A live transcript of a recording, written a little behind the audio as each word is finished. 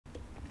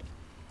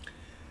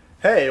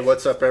Hey,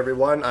 what's up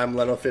everyone? I'm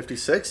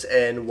Leno56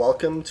 and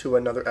welcome to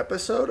another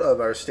episode of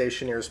our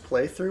Stationeers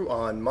playthrough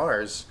on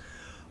Mars.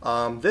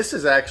 This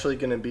is actually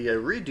going to be a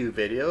redo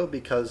video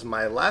because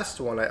my last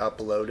one I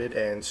uploaded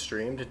and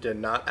streamed did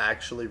not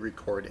actually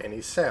record any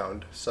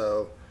sound.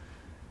 So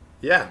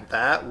yeah,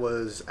 that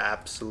was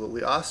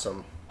absolutely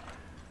awesome.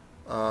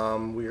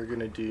 We are going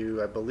to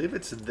do, I believe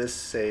it's this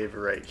save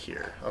right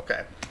here.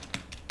 Okay.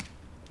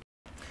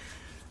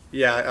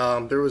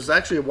 Yeah, there was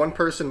actually one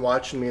person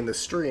watching me in the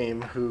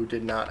stream who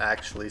did not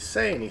actually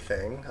say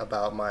anything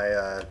about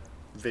my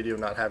video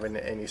not having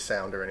any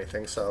sound or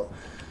anything. So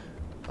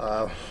when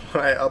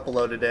I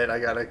uploaded it, I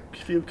got a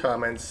few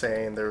comments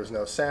saying there was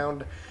no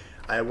sound.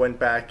 I went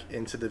back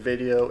into the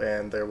video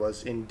and there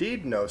was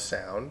indeed no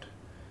sound.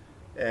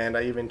 And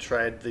I even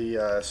tried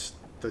the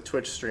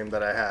Twitch stream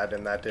that I had,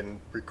 and that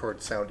didn't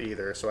record sound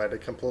either. So I had to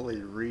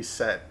completely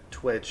reset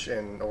Twitch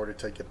in order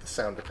to get the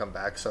sound to come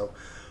back. So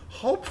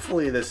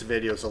hopefully this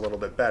video is a little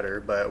bit better,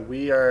 but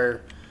we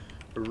are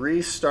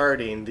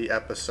restarting the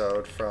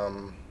episode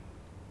from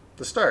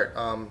the start.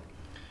 On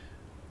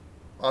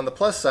the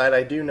plus side,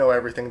 I do know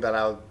everything that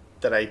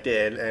I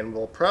did, and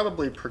we'll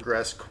probably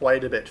progress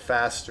quite a bit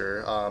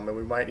faster, and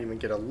we might even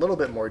get a little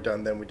bit more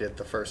done than we did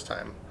the first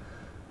time.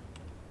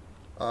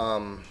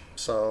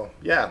 So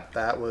yeah,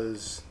 that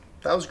was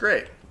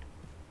great.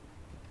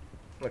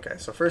 Okay,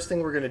 so first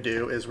thing we're gonna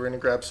do is we're gonna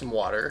grab some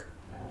water.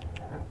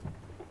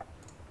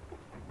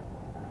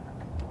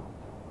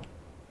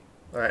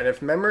 Alright, and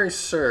if memory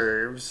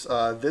serves,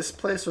 this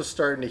place was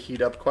starting to heat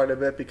up quite a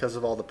bit because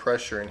of all the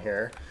pressure in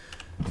here.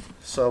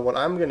 So what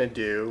I'm going to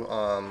do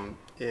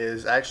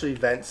is actually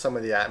vent some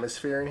of the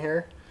atmosphere in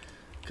here,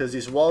 because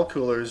these wall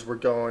coolers were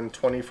going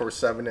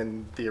 24/7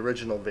 in the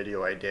original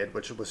video I did,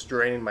 which was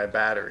draining my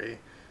battery.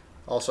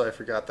 Also, I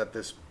forgot that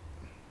this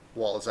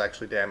wall is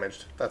actually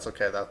damaged. That's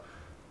okay though.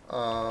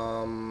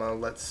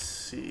 Let's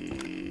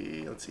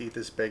see. Let's eat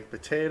this baked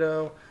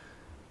potato.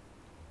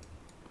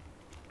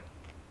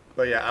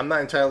 But yeah, I'm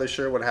not entirely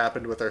sure what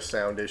happened with our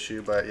sound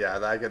issue, but yeah,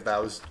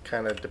 that was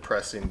kind of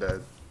depressing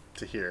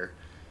to hear.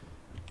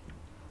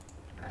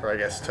 Or I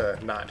guess to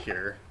not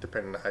hear,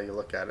 depending on how you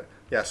look at it.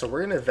 Yeah, so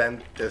we're going to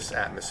vent this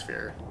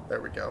atmosphere.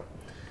 There we go.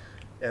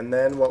 And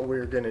then what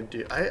we're going to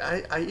do,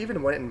 I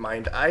even went and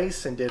mined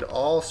ice and did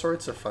all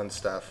sorts of fun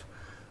stuff.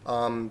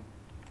 One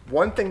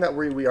thing that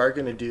we are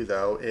going to do,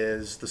 though,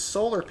 is the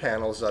solar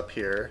panels up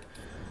here.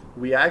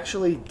 We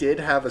actually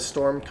did have a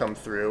storm come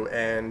through,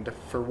 and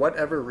for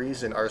whatever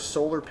reason, our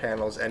solar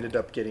panels ended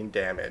up getting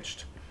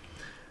damaged.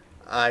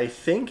 I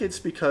think it's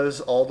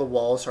because all the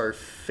walls are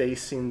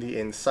facing the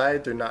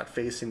inside, they're not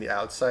facing the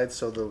outside,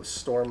 so the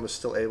storm was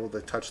still able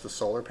to touch the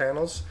solar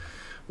panels.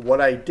 What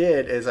I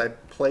did is I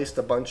placed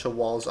a bunch of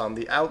walls on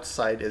the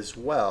outside as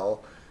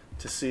well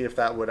to see if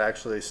that would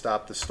actually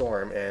stop the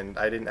storm, and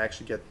I didn't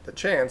actually get the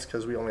chance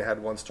because we only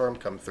had one storm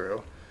come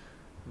through.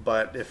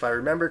 But if I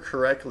remember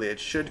correctly, it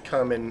should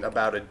come in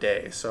about a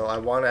day. So I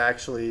want to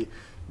actually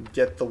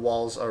get the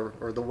walls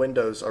or the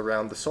windows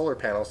around the solar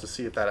panels to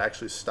see if that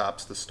actually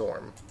stops the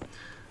storm.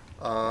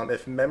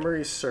 If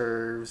memory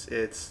serves,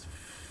 it's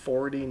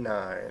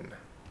 49.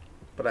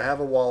 But I have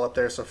a wall up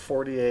there, so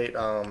 48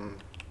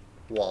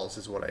 walls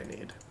is what I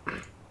need.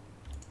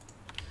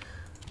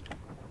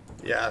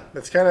 Yeah,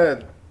 it's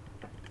kind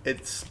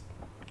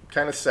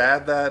of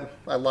sad that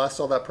I lost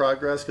all that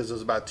progress, because it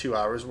was about 2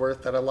 hours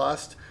worth that I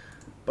lost.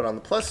 But on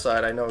the plus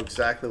side, I know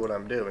exactly what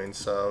I'm doing,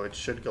 so it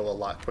should go a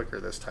lot quicker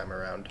this time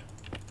around.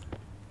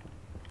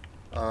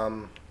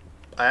 I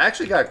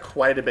actually got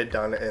quite a bit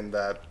done in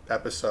that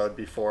episode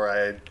before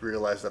I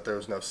realized that there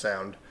was no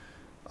sound.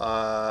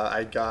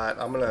 I'm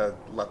gonna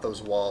let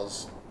those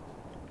walls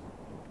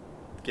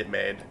get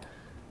made.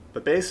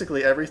 But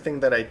basically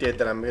everything that I did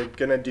that I'm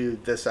gonna do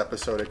this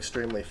episode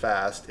extremely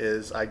fast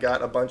is I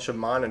got a bunch of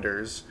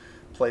monitors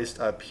placed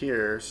up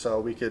here so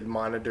we could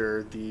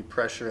monitor the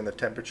pressure and the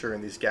temperature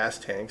in these gas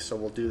tanks, so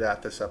we'll do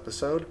that this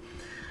episode.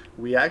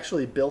 We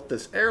actually built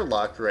this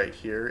airlock right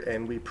here,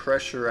 and we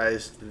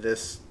pressurized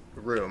this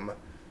room,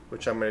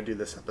 which I'm going to do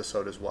this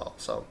episode as well.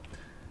 So,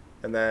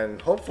 and then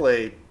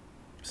hopefully,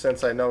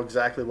 since I know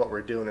exactly what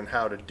we're doing and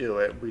how to do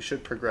it, we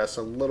should progress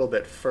a little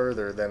bit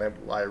further than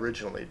I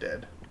originally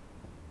did.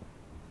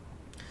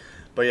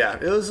 But yeah,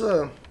 it was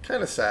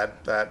kind of sad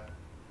that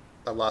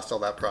I lost all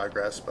that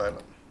progress,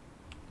 but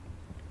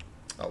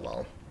oh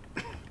well.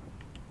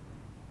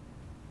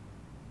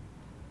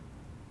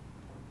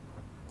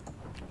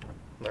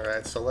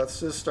 Alright, so let's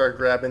just start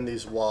grabbing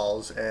these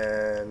walls,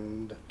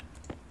 and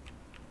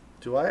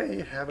do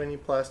I have any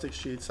plastic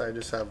sheets? I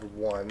just have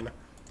one.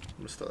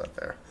 I'm just throw that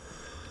there.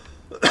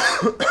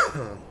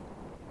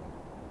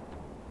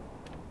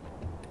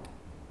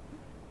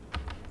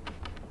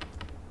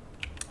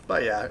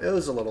 But yeah, it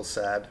was a little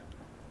sad.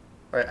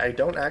 Alright, I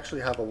don't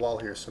actually have a wall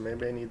here, so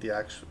maybe I need the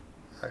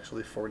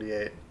actually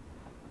 48.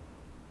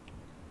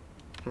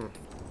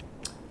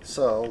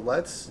 So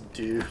let's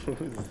do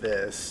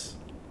this.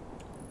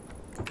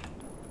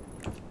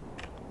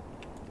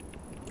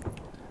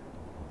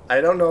 I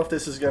don't know if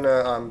this is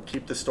gonna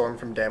keep the storm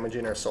from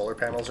damaging our solar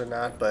panels or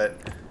not, but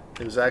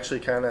It was actually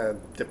kind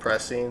of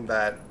depressing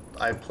that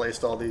I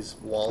placed all these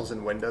walls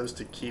and windows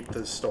to keep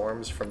the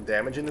storms from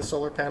damaging the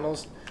solar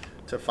panels,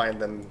 to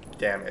find them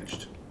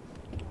damaged.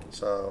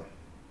 So,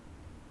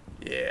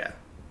 yeah,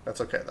 that's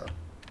okay though.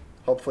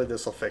 Hopefully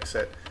this will fix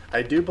it.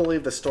 I do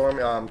believe the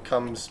storm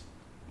comes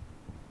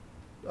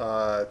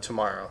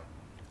tomorrow.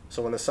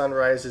 So when the sun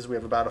rises, we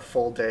have about a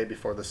full day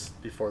before the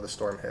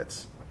storm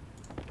hits.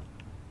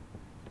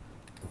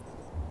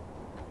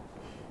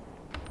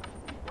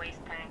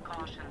 Waste tank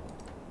caution.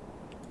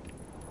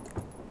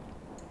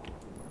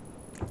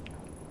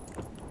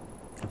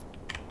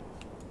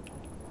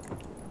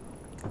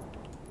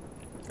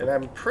 And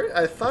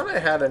I thought I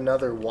had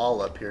another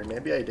wall up here.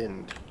 Maybe I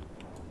didn't.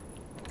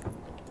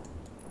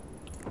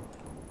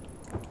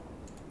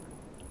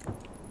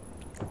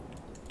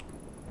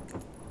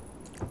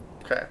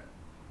 Okay.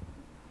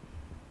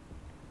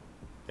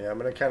 Yeah, I'm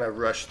gonna kind of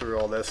rush through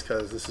all this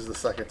because this is the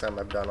second time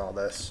I've done all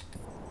this.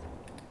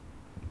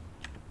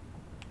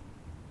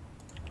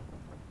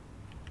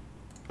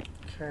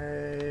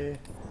 Okay.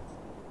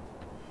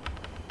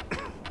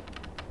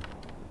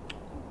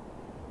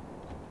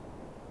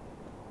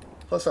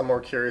 Plus, I'm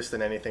more curious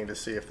than anything to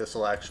see if this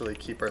will actually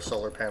keep our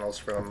solar panels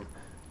from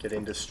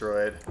getting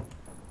destroyed.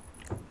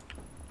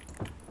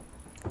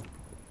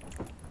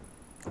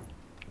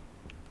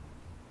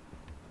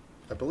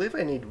 I believe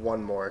I need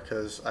one more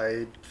because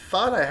I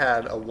thought I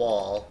had a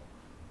wall,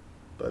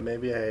 but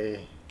maybe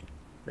I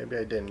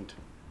didn't.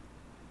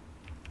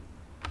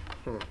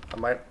 I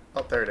might.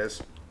 Oh, there it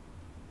is.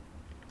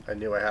 I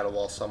knew I had a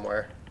wall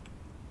somewhere.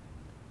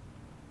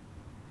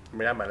 I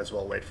mean, I might as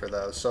well wait for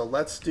those. So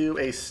let's do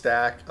a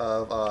stack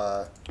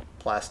of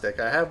plastic.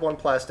 I have one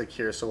plastic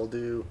here, so we'll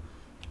do...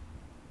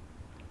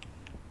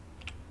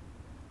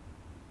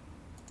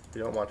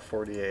 We don't want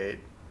 48.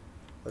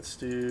 Let's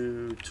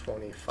do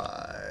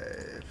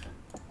 25.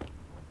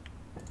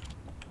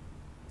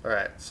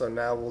 Alright, so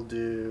now we'll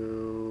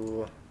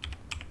do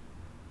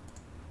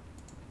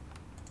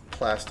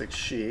plastic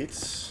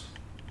sheets.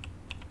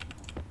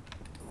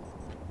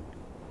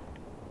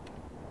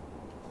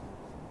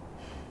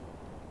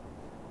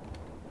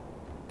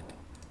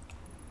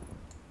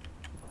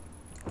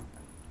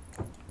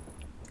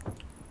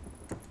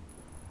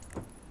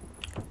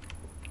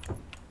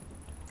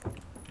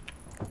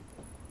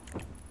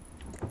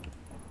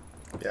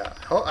 Yeah,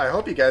 I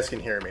hope you guys can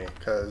hear me,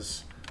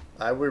 because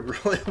I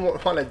would really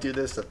want to do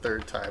this a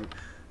third time.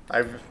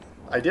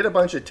 I did a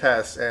bunch of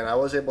tests, and I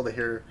was able to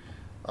hear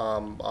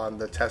on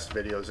the test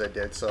videos I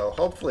did, so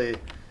hopefully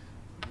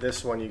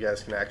this one you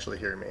guys can actually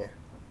hear me.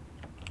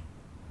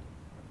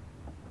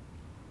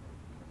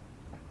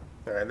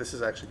 Alright, this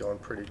is actually going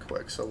pretty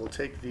quick, so we'll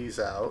take these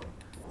out,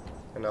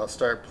 and I'll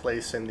start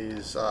placing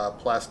these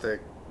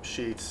plastic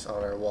sheets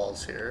on our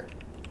walls here.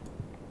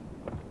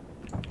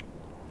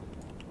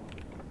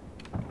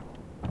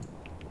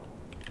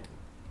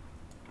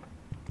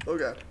 Oh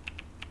god.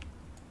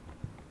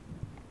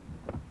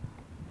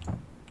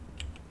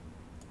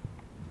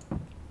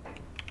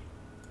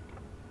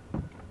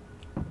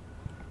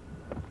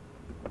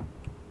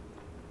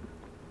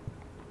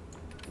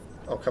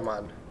 Oh, come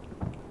on.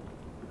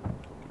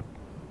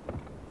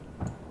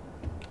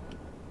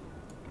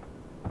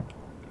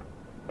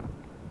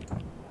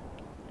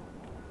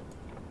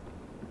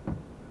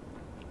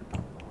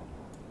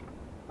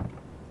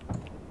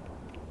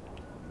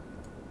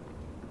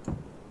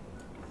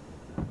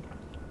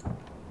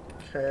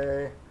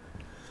 Okay.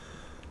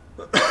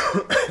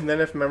 And then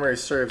if memory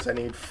serves, I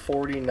need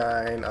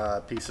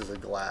 49 pieces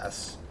of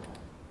glass.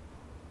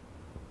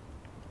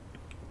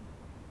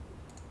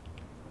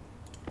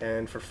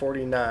 And for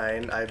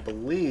 49, I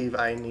believe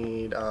I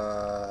need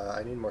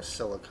more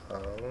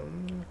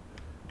silicone,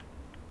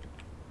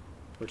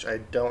 which I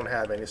don't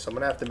have any, so I'm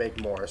gonna have to make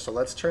more. So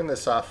let's turn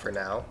this off for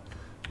now.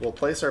 We'll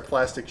place our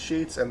plastic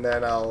sheets, and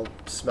then I'll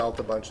smelt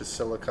a bunch of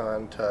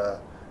silicone to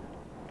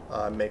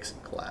make some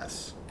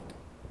glass.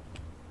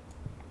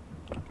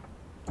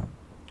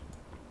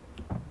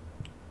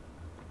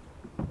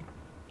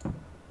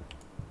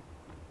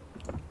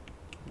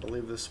 I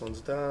believe this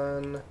one's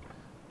done.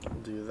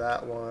 We'll do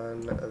that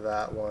one,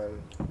 that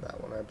one, that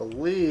one. I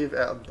believe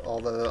all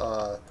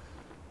the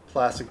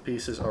plastic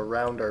pieces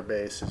around our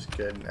base is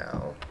good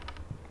now.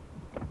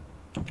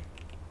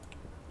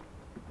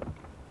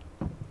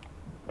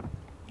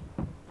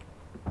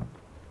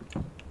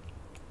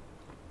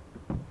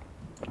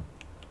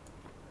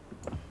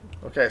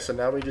 Okay, so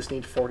now we just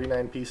need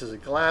 49 pieces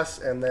of glass,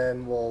 and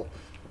then we'll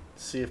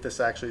see if this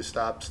actually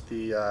stops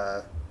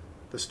the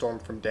storm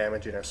from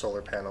damaging our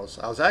solar panels.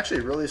 I was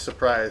actually really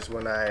surprised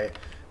when I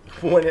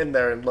went in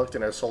there and looked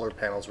and our solar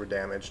panels were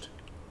damaged.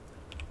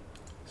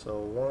 So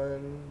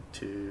 1,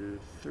 2,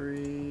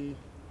 3.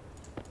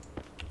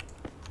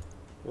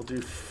 We'll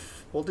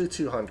do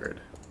 200.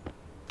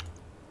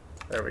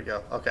 There we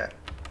go. Okay.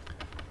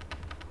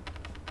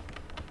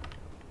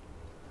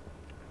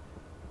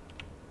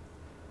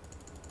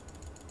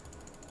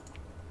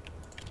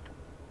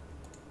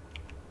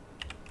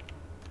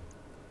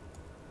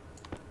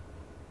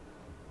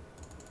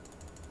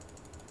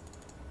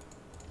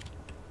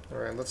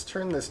 Alright, let's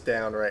turn this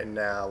down right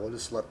now. We'll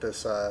just let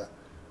this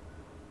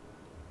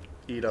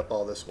eat up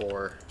all this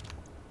ore.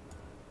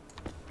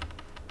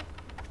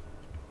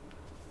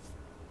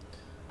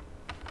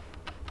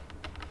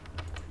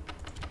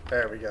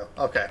 There we go.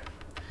 Okay.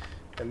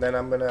 And then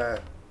I'm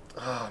gonna...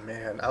 Oh,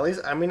 man. At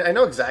least, I mean, I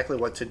know exactly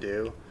what to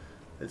do.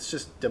 It's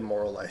just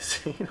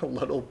demoralizing a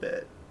little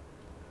bit.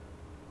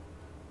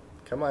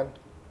 Come on.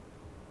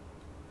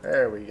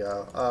 There we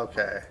go.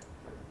 Okay.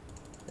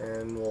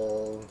 And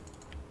we'll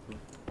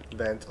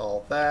vent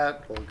all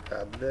that. We'll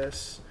grab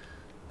this.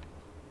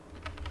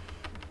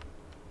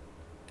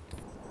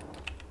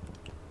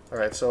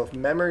 Alright, so if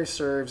memory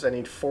serves, I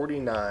need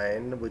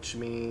 49, which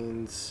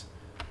means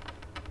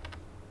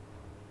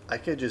I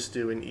could just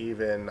do an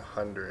even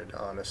 100,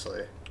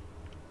 honestly.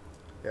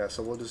 Yeah,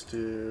 so we'll just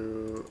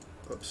do...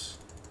 Oops.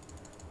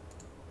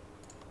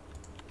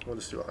 We'll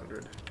just do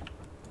 100.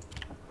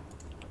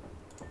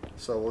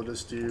 So we'll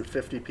just do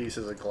 50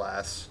 pieces of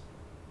glass.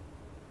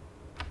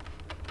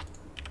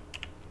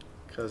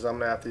 Because I'm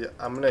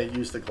gonna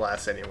use the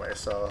glass anyway,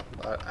 so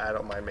I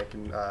don't mind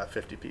making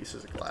 50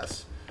 pieces of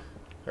glass.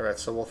 Alright,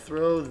 so we'll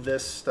throw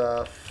this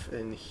stuff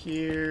in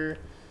here,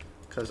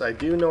 because I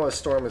do know a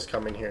storm is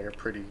coming here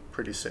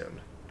pretty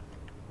soon.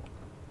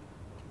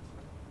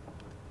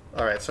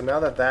 Alright, so now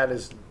that that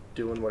is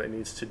doing what it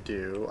needs to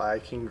do, I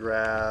can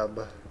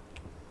grab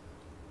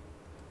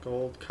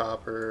gold,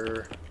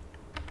 copper,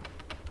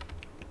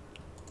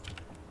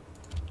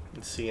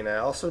 and see, and I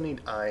also need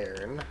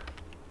iron.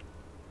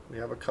 We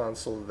have a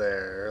console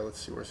there.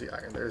 Let's see, where's the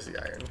iron? There's the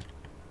iron.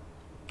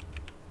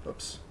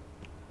 Oops.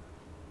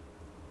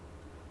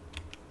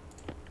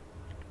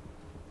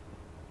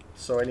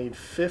 So I need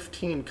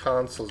 15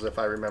 consoles if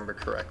I remember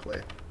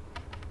correctly.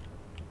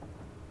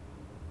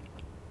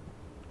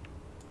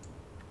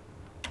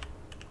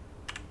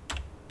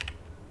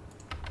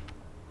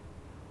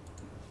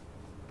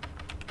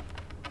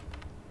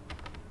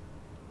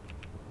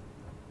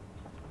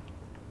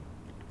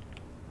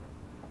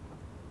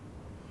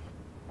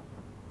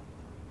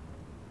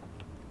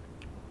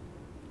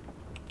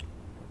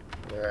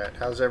 Alright,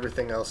 how's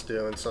everything else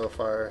doing so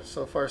far?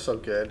 So far, so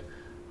good.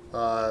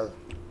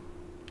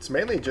 It's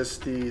mainly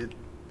just the...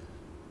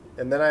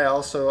 And then I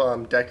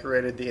also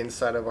decorated the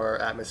inside of our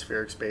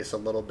atmospheric space a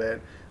little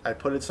bit. I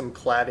put in some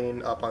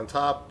cladding up on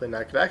top, and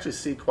I could actually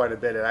see quite a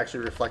bit. It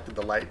actually reflected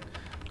the light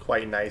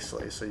quite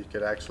nicely, so you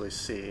could actually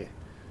see.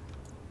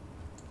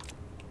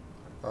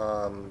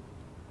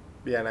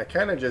 Yeah, and I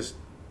kind of just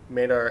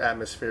made our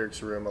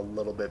atmospherics room a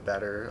little bit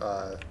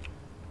better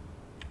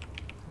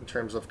in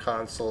terms of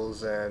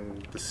consoles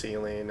and the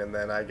ceiling, and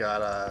then I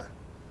got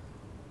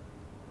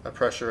I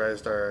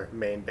pressurized our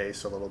main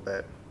base a little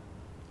bit.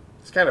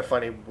 It's kind of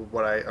funny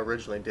what I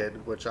originally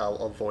did, which I'll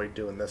avoid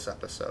doing this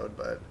episode,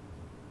 but...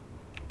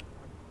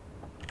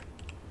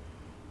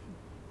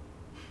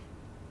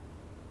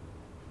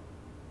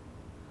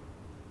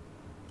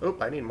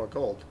 Oop, I need more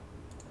gold.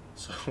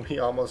 So we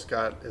almost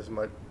got as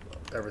much,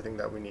 everything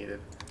that we needed.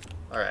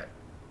 Alright.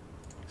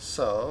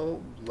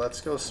 So,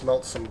 let's go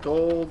smelt some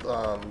gold,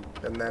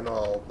 and then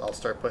I'll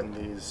start putting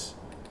these...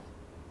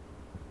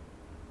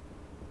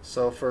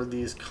 So for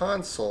these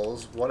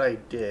consoles, what I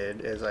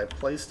did is I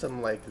placed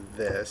them like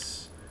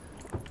this.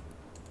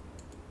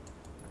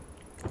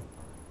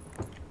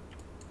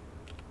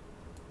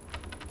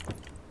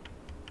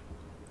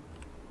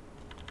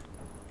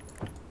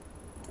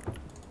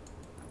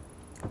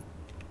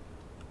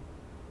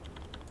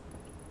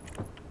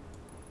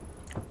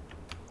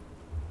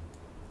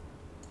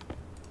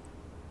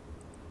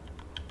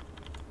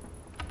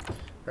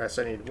 Alright,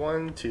 so I need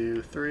 1,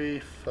 2,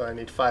 3, I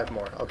need 5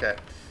 more. Okay.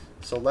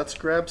 So let's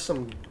grab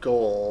some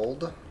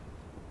gold.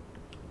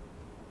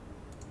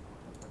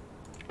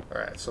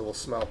 Alright, so we'll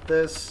smelt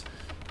this.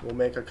 We'll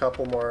make a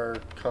couple more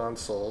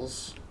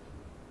consoles.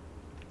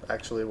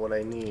 Actually, what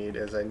I need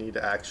is I need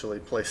to actually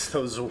place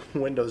those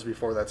windows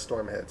before that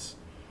storm hits.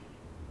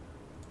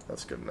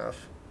 That's good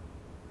enough.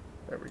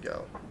 There we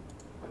go.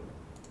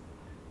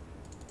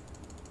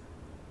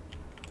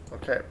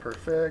 Okay,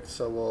 perfect.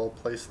 So we'll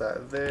place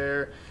that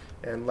there.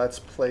 And let's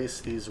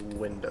place these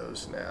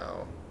windows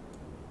now.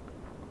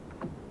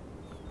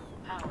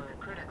 Power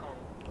critical.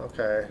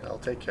 Okay, I'll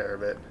take care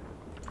of it.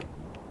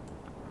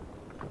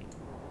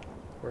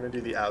 We're going to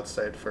do the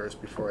outside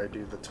first before I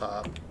do the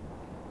top.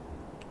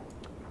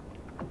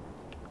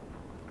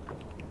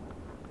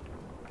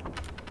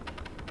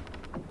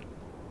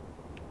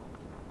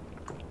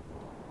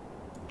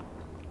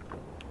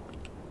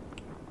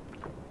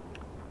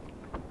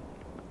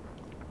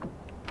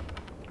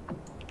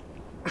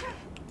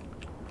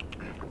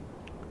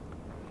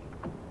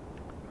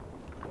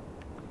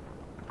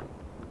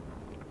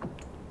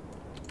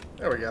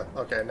 There we go.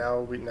 Okay,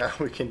 now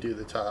we can do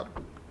the top.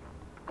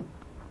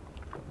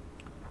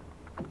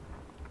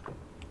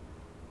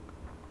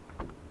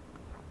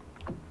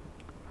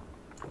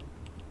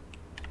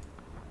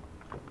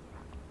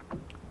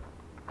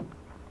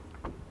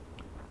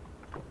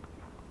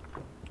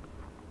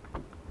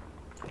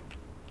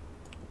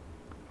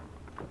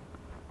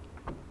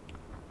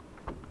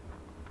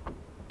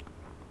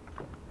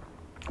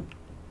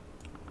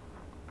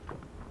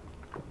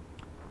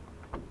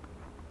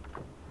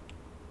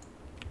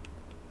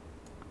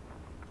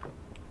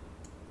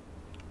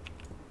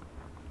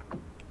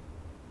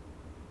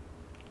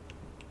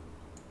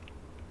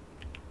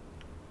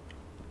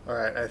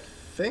 Alright, I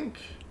think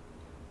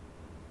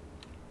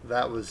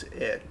that was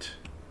it.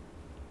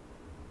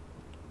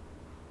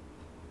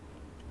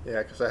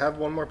 Yeah, because I have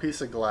one more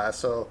piece of glass,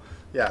 so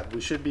yeah, we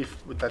should be,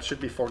 that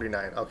should be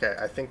 49. Okay,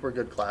 I think we're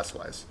good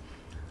glass-wise.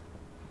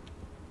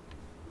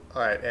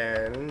 Alright,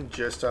 and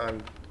just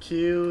on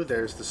cue,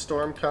 there's the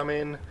storm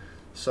coming.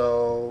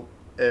 So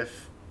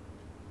if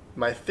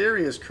my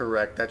theory is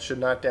correct, that should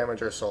not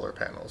damage our solar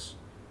panels.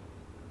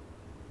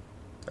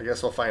 I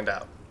guess we'll find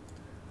out.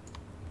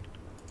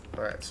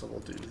 Alright, so we'll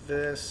do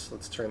this.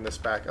 Let's turn this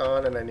back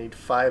on, and I need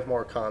 5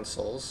 more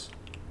consoles.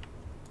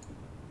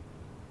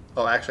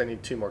 Oh, actually I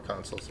need 2 more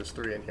consoles. There's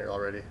 3 in here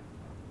already.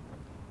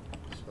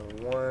 So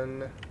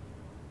 1.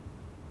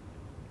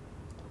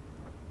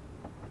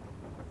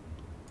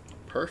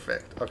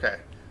 Perfect. Okay.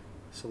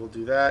 So we'll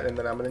do that, and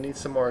then I'm going to need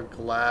some more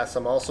glass.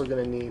 I'm also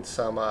going to need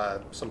some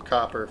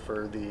copper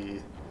for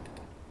the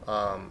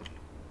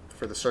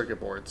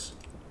circuit boards.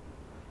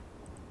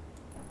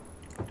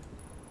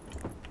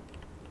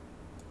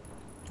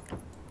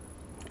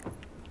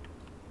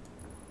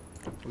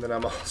 And then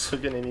I'm also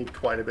going to need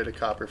quite a bit of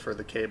copper for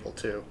the cable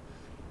too.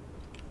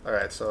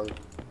 Alright, so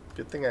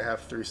good thing I have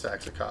 3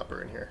 stacks of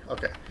copper in here.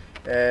 Okay,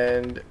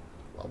 and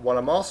what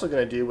I'm also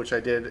going to do, which I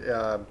did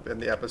in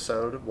the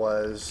episode,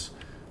 was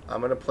I'm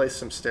going to place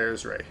some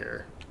stairs right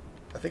here.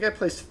 I think I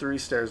placed 3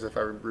 stairs if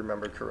I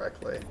remember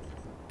correctly.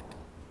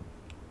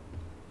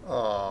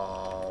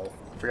 Oh,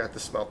 I forgot to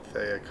smelt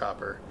the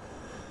copper.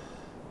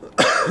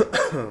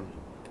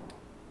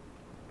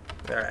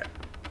 Alright.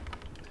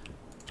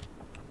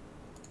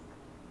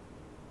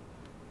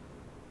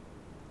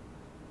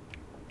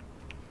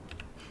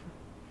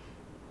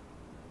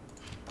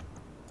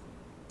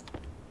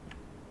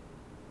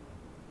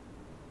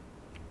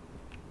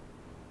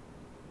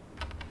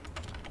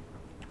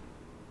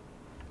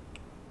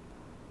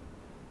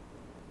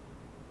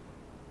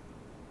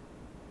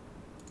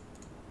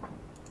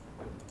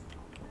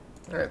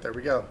 Alright, there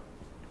we go.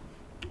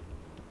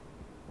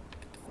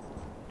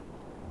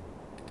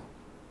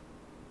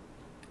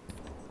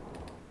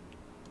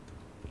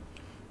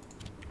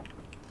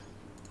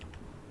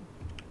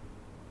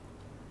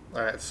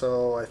 Alright,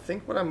 so I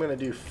think what I'm going to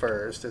do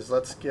first is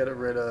let's get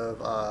rid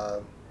of,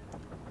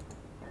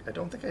 I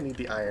don't think I need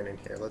the iron in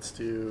here. Let's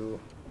do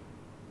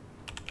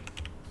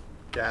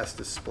gas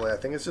display. I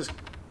think it's just,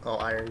 oh,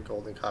 iron,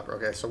 gold, and copper.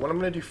 Okay, so what I'm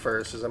going to do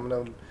first is I'm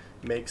going to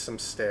make some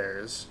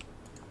stairs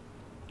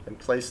and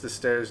place the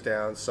stairs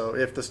down so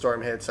if the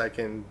storm hits I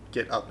can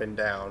get up and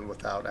down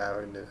without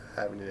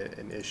having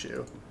an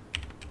issue.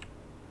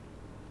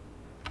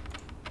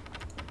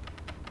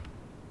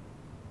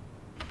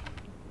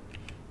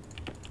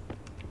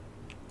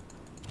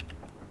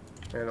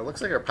 And it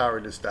looks like our power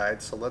just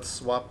died, so let's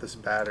swap this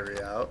battery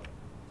out.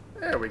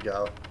 There we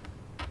go.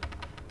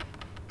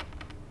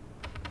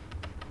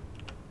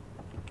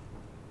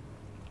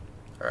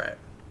 Alright.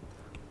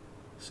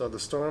 So the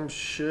storm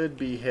should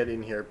be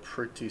hitting here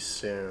pretty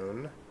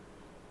soon.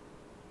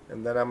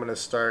 And then I'm going to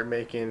start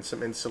making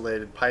some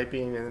insulated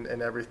piping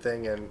and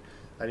everything, and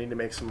I need to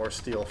make some more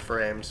steel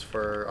frames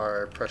for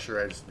our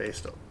pressurized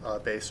base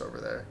over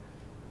there.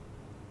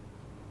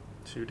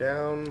 2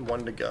 down,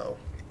 1 to go.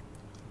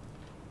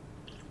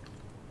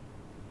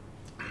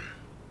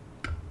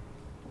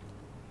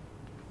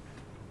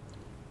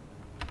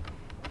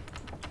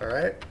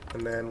 Alright,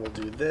 and then we'll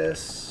do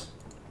this.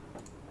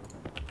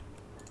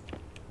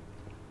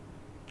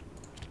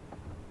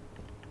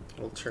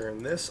 We'll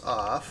turn this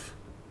off.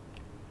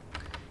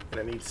 And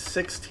I need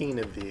 16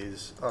 of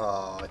these.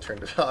 Oh, I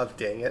turned it off,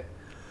 dang it.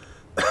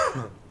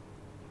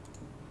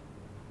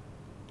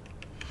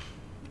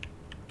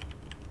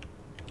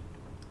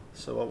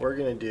 So what we're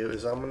going to do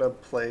is I'm going to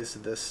place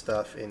this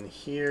stuff in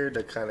here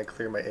to kind of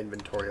clear my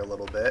inventory a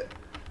little bit.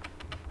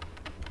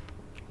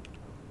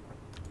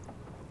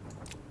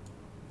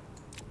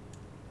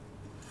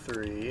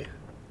 Three,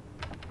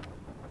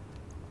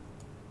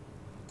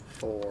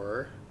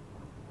 4,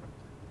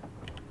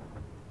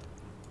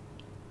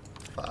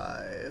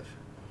 5.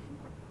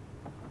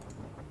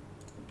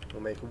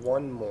 We'll make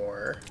 1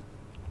 more.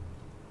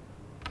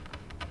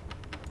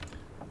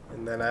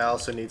 And then I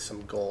also need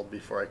some gold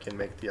before I can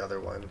make the other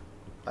one.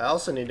 I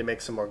also need to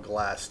make some more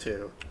glass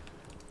too.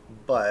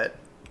 But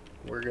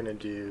we're going to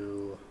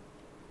do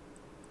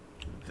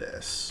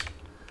this.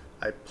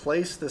 I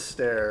place the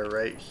stair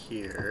right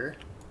here.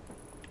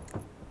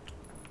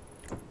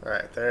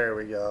 Alright, there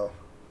we go.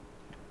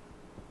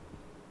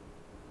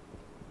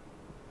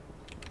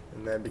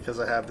 And then because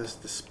I have this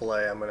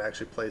display, I'm going to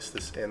actually place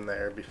this in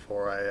there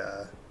before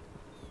I...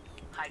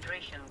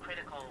 Hydration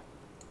critical.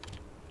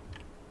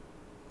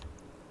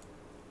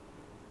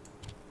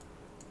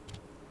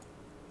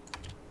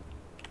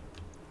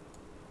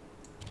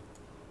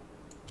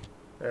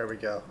 There we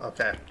go.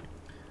 Okay.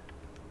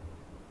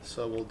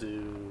 So we'll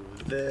do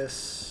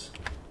this.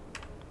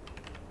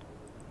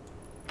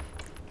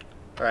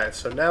 Alright,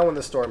 so now when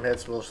the storm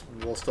hits, we'll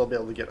still be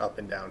able to get up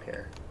and down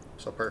here.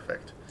 So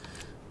perfect.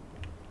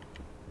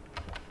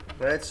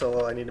 Alright,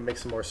 so I need to make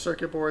some more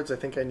circuit boards. I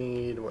think I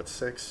need, what,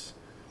 6?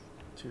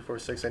 2, 4,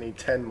 6. I need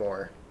 10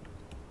 more.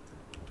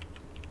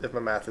 if my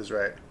math is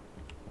right.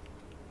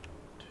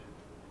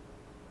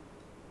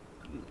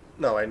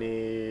 No, I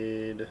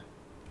need...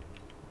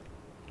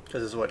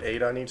 Because it's what,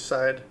 8 on each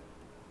side?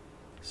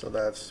 So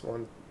that's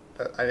one...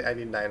 I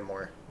need 9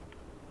 more.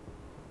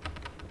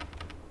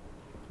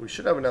 We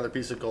should have another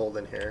piece of gold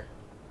in here.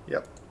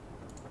 Yep.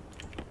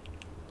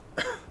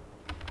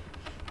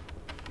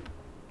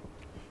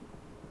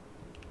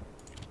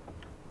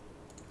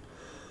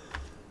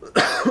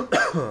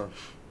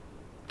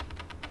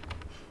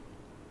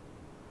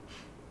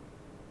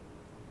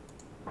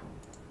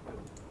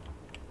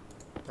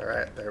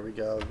 Alright, there we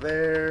go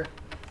there.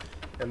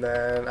 And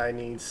then I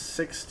need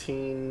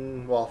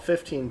 15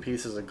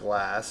 pieces of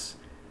glass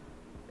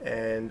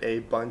and a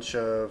bunch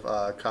of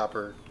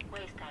copper.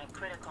 Waste tank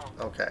critical.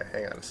 Okay,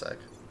 hang on a sec.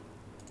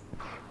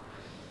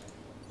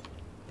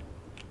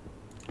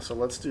 So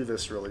let's do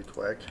this really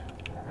quick.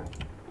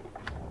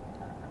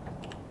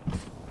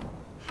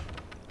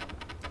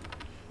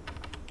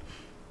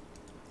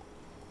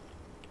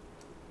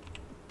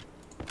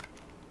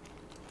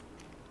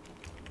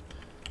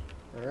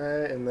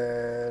 Alright, and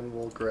then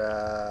we'll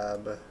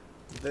grab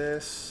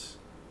this.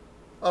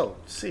 Oh,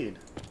 seed.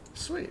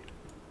 Sweet.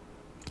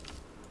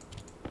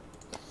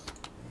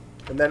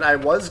 And then I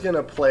was going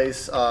to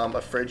place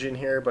a fridge in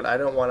here, but I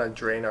don't want to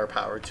drain our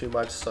power too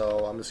much,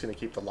 so I'm just going to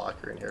keep the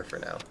locker in here for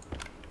now.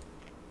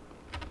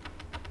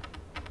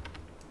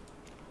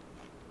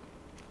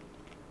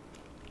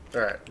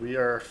 Alright, we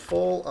are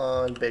full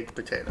on baked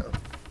potato.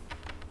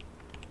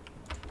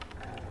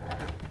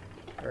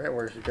 Alright,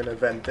 we're going to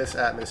vent this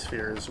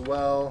atmosphere as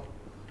well.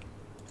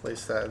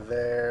 Place that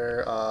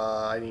there.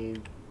 I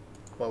need,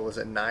 what was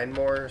it, 9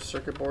 more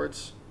circuit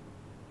boards?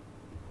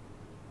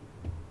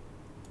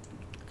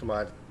 Come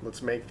on,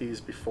 let's make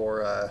these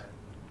before...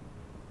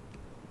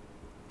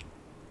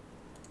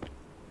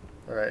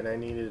 Alright, and I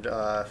needed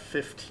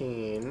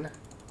 15.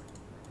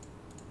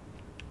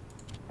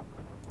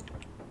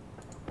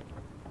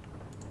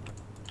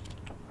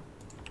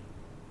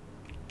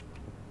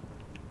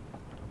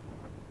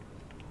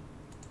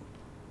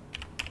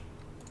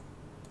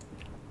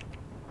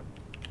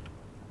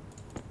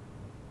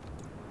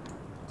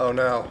 Oh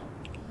no.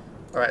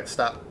 Alright,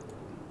 stop.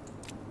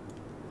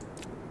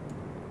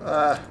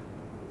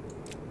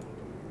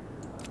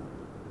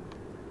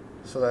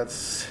 So that's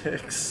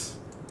 6,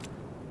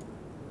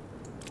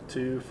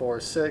 2, 4,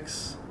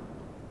 6,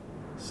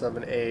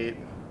 7, 8.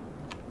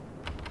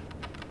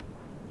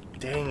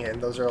 Dang it,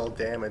 those are all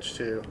damaged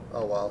too.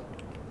 Oh well.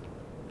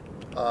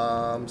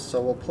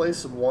 So we'll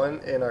place one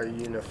in our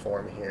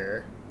uniform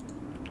here.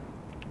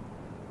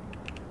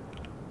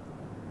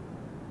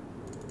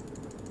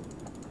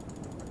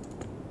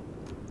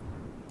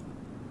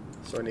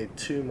 So I need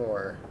 2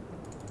 more.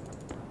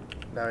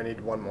 Now I need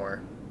 1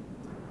 more.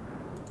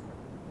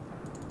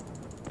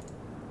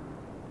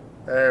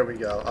 There we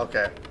go.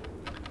 Okay.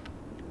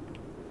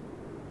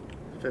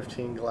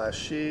 15 glass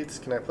sheets.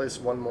 Can I place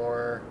 1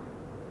 more?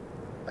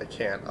 I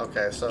can't.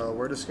 Okay, so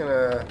we're just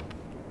gonna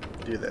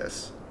do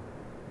this.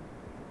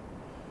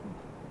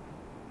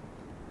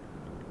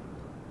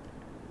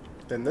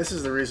 And this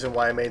is the reason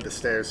why I made the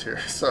stairs here,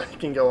 so I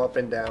can go up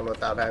and down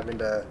without having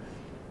to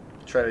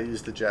try to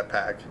use the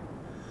jetpack.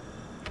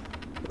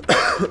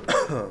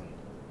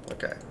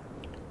 Okay.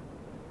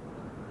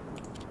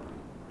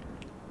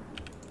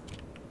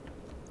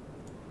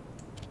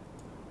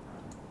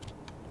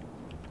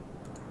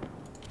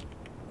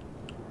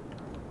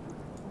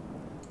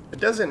 It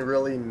doesn't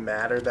really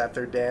matter that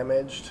they're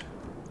damaged.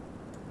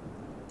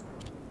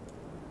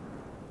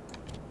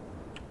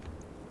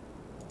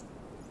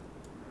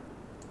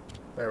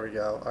 There we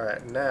go.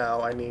 Alright, now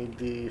I need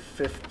the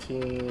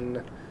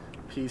 15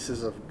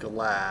 pieces of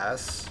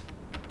glass.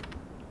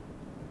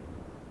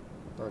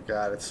 Oh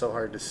god, it's so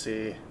hard to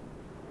see.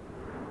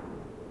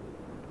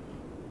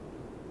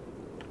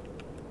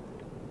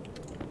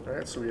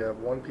 Alright, so we have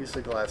 1 piece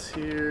of glass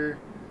here.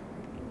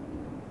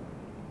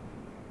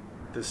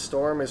 The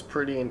storm is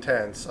pretty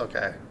intense.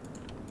 Okay.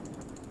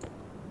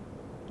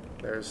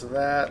 There's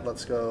that.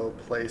 Let's go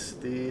place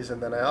these.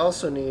 And then I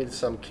also need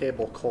some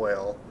cable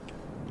coil.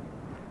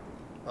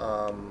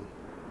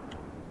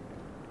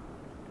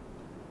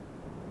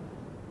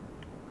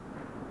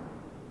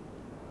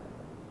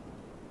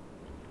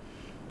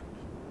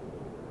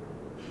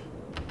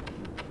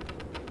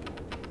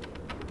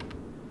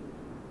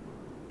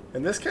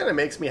 And this kind of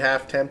makes me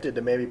half tempted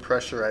to maybe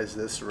pressurize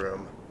this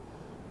room.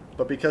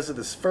 But because of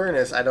this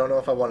furnace, I don't know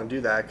if I want to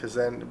do that, because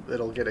then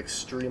it'll get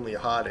extremely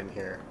hot in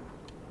here.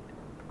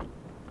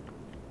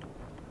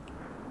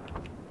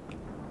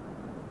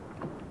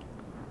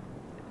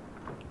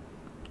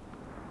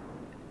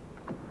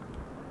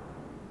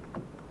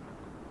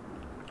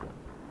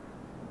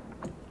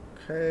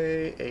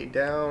 Okay, 8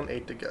 down,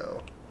 8 to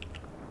go.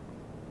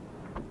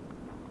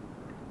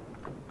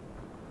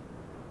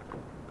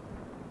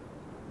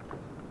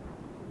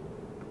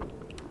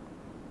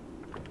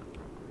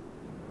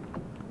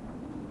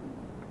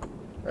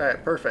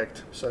 Alright,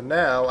 perfect. So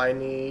now I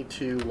need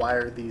to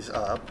wire these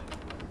up.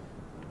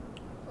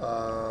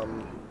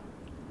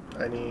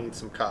 I need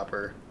some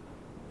copper.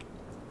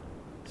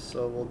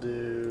 So we'll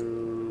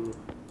do...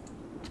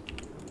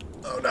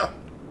 Oh no!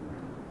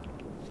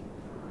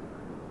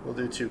 We'll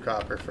do 2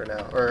 copper for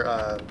now,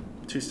 or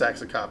 2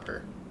 stacks of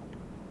copper.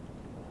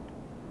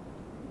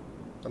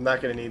 I'm not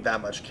going to need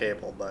that much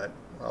cable, but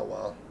oh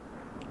well.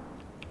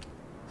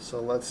 So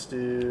let's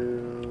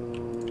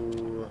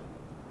do...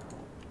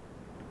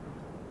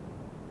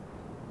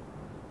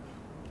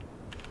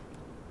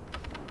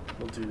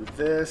 We'll do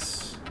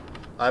this.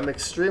 I'm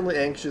extremely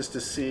anxious to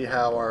see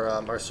how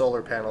our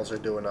solar panels are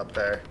doing up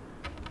there.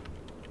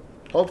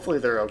 Hopefully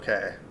they're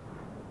okay.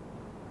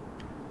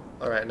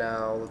 Alright,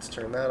 now let's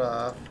turn that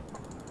off.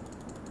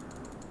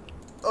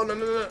 Oh, no,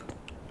 no, no.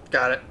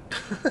 Got it.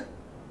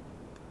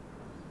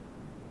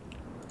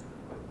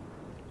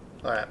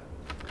 Alright.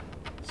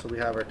 So we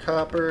have our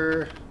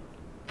copper.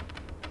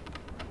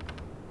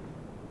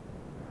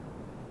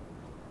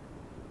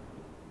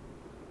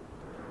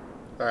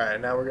 Alright,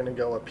 now we're going to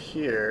go up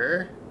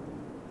here.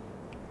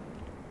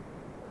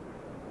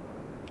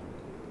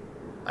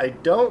 I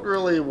don't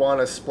really want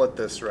to split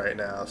this right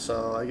now,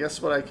 so I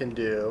guess what I can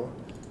do,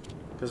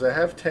 because I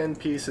have 10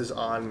 pieces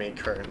on me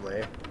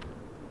currently,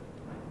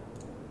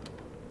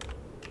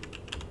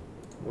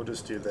 we'll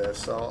just do this.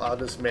 So I'll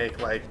just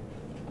make like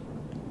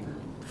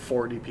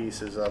 40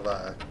 pieces of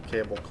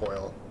cable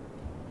coil.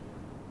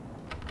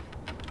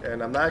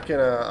 And I'm not going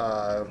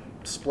to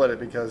split it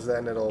because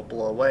then it'll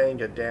blow away and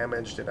get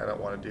damaged, and I don't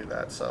want to do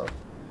that, so...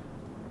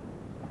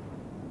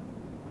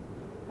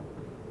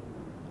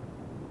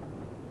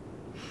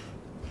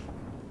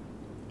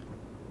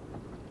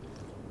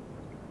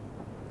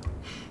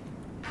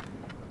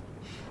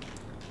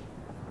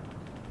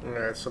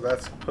 Alright, so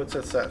that puts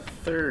us at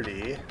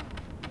 30,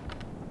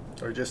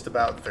 or just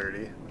about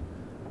 30.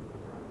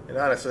 And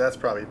honestly, that's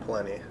probably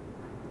plenty.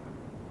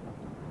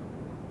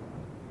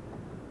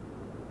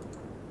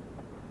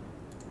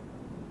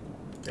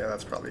 Yeah,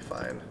 that's probably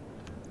fine.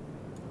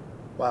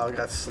 Wow, it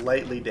got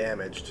slightly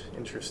damaged.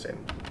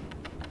 Interesting.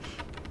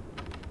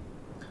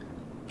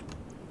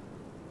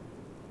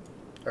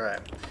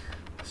 Alright,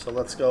 so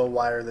let's go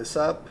wire this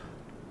up.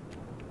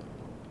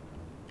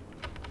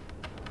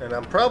 And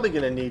I'm probably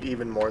going to need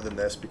even more than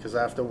this because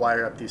I have to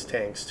wire up these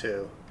tanks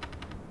too.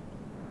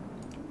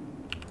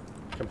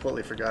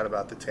 Completely forgot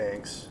about the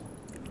tanks.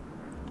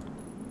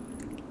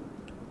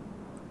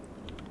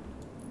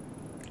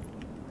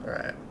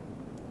 Alright.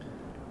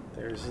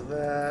 There's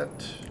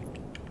that.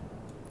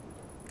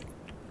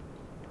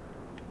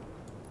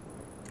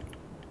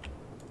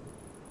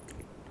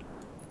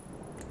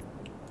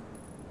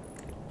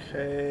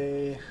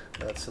 Okay,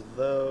 that's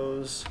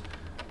those.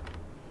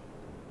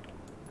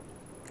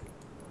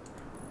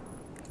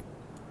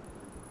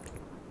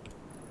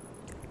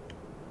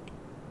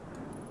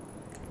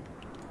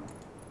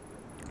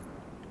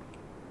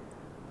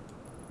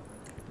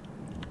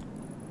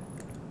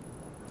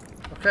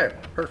 Okay,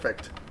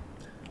 perfect.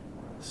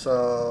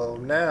 So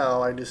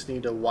now I just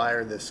need to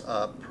wire this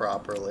up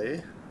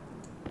properly.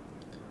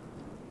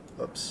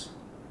 Oops.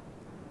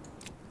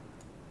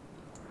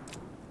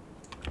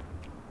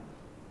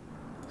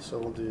 So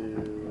we'll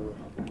do...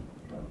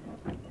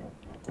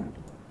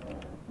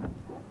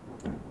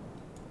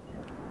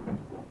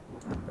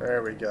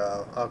 There we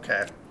go.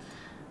 Okay.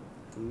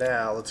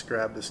 Now let's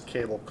grab this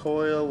cable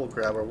coil, we'll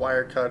grab our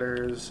wire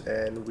cutters,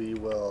 and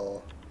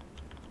we'll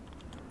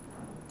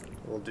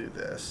do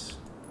this.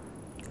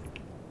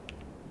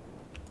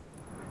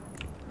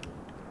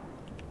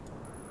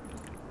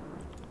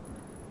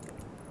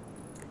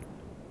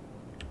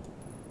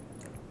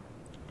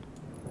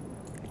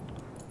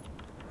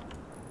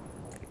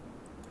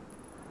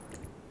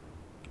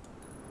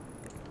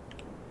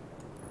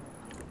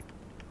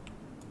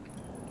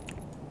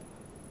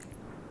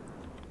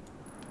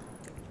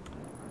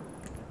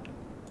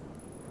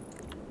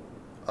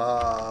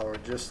 We're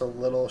just a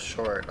little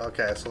short.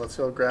 Okay, so let's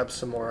go grab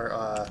some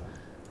more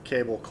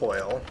cable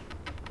coil.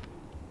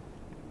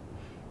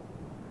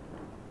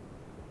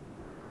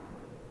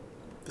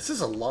 This is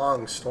a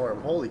long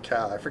storm. Holy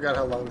cow, I forgot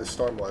how long this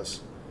storm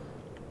was.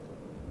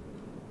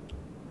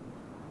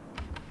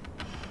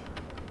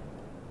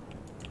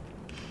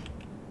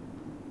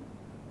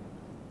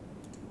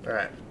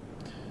 Alright.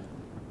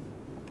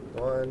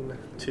 1,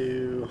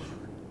 2,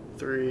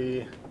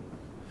 3,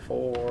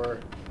 4.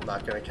 I'm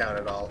not going to count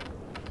it all.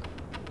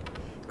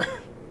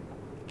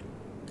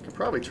 Could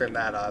probably turn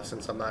that off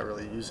since I'm not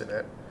really using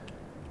it.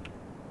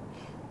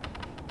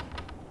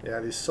 Yeah,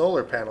 these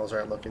solar panels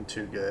aren't looking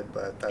too good,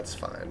 but that's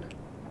fine.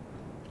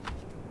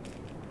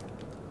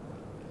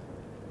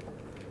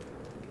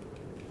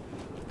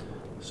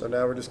 So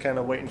now we're just kind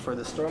of waiting for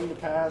the storm to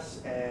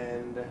pass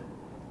and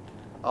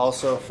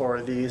also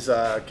for these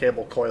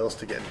cable coils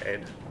to get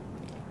made.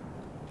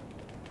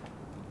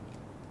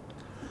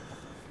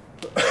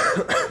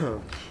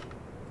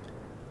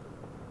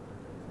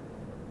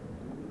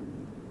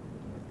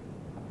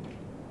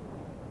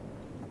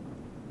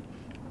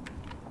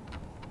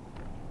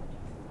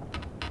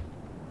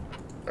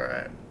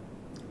 Alright.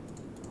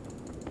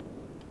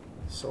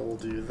 So we'll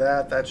do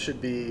that. That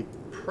should be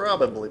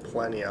probably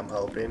plenty, I'm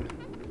hoping.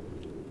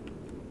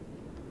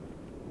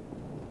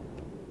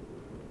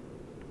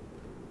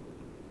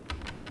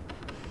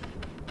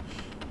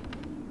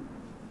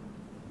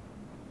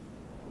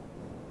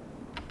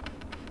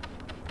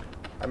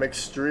 I'm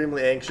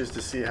extremely anxious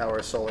to see how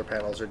our solar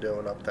panels are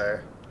doing up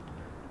there.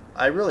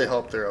 I really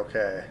hope they're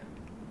okay.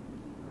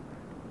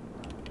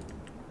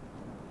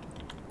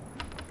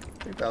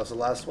 I think that was the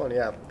last one,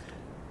 yeah.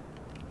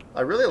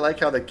 I really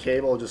like how the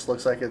cable just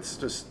looks like it's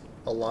just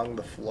along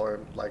the floor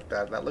like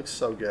that. That looks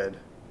so good.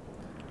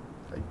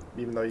 Like,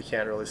 even though you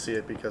can't really see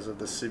it because of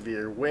the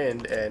severe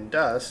wind and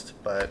dust,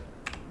 but...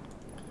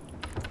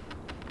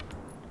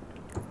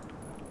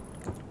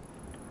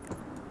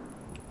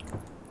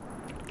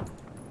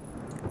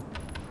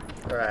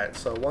 Alright,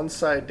 so one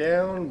side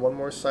down, one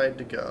more side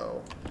to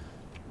go.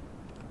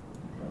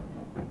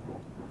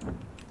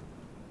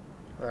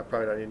 I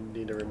probably don't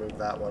need to remove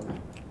that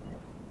one.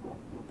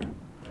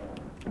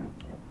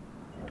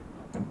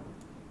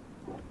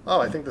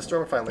 Oh, I think the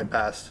storm finally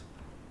passed.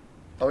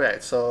 Okay,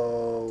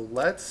 so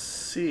let's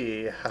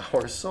see how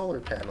our solar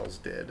panels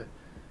did.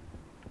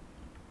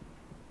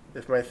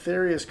 If my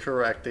theory is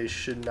correct, they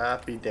should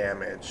not be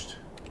damaged.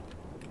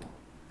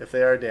 If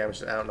they are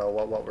damaged, I don't know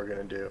what we're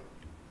going to do.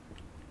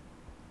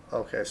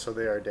 Okay, so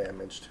they are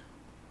damaged.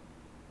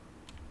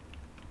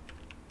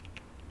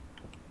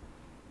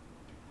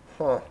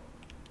 Huh.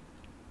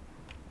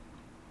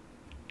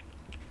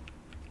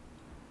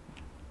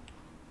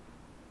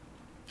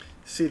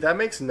 See, that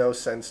makes no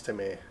sense to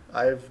me.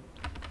 I have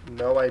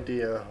no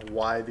idea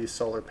why these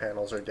solar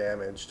panels are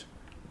damaged.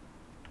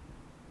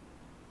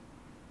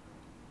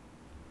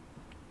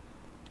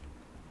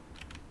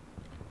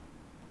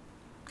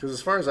 Because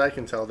as far as I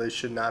can tell, they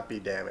should not be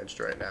damaged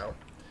right now.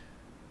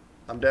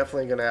 I'm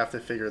definitely going to have to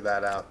figure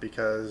that out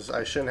because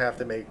I shouldn't have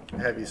to make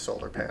heavy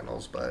solar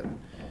panels, but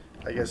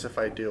I guess if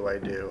I do, I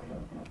do.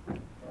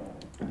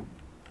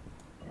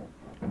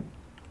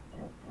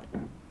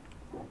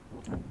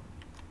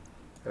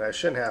 And I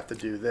shouldn't have to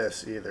do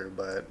this either,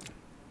 but...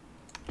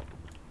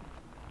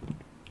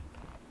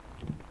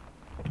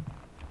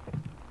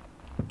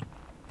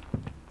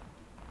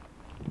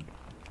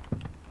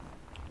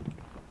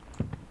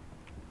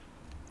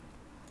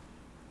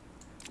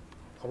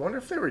 I wonder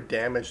if they were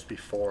damaged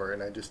before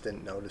and I just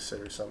didn't notice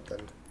it or something.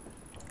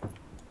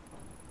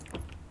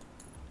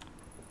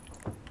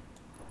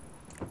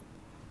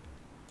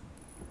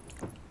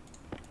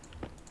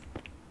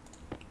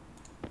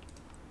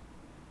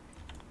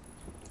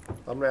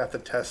 I'm going to have to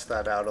test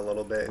that out a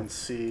little bit and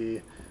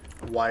see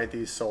why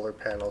these solar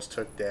panels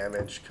took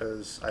damage,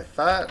 because I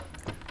thought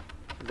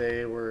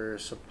they were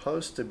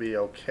supposed to be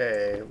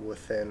okay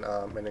within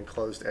an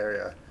enclosed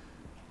area.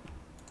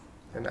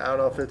 And I don't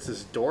know if it's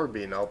this door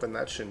being open,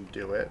 that shouldn't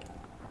do it.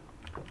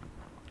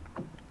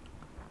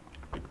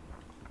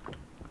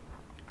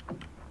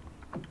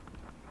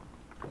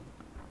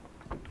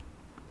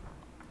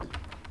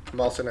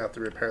 I'm also going to have to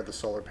repair the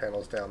solar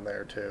panels down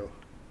there too.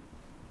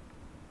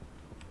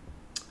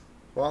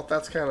 Well,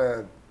 that's kind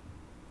of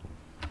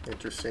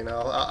interesting.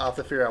 I'll have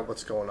to figure out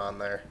what's going on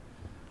there.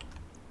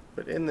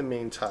 But in the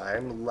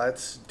meantime,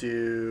 let's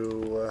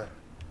do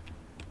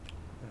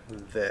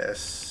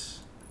this.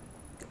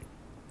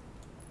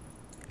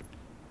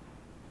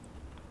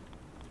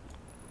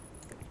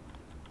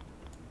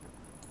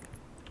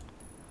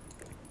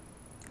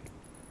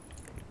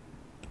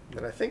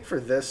 And I think for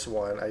this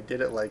one, I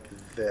did it like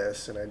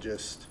this, and I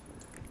just...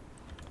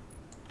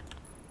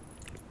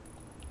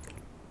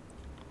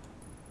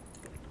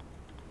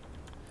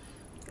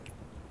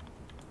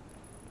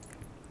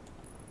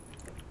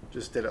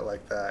 Just did it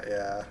like that,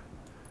 yeah.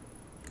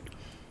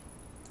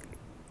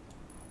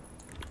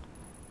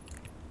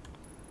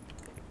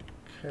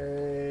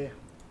 Okay.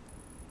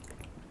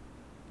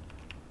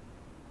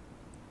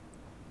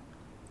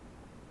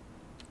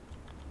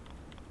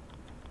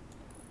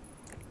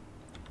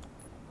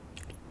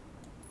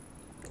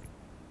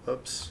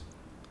 Oops.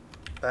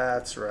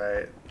 That's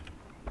right.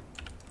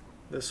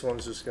 This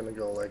one's just gonna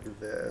go like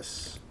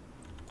this.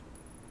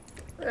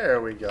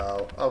 There we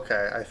go.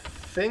 Okay, I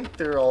think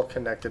they're all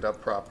connected up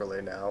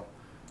properly now.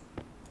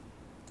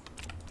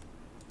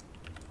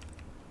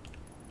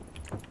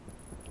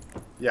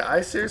 Yeah,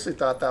 I seriously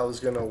thought that was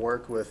gonna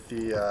work with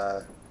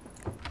the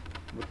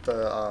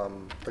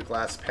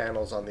glass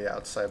panels on the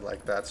outside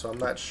like that. So I'm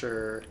not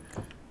sure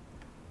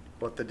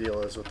what the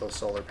deal is with those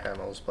solar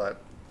panels,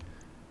 but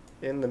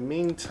in the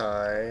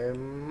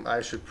meantime,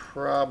 I should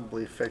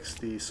probably fix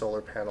the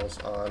solar panels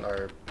on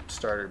our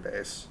starter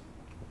base.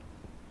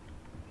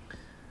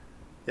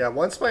 Yeah,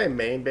 once my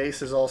main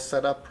base is all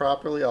set up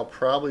properly, I'll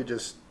probably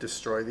just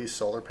destroy these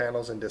solar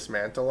panels and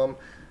dismantle them.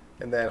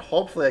 And then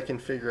hopefully I can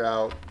figure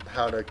out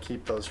how to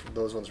keep those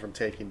ones from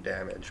taking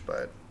damage,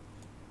 but...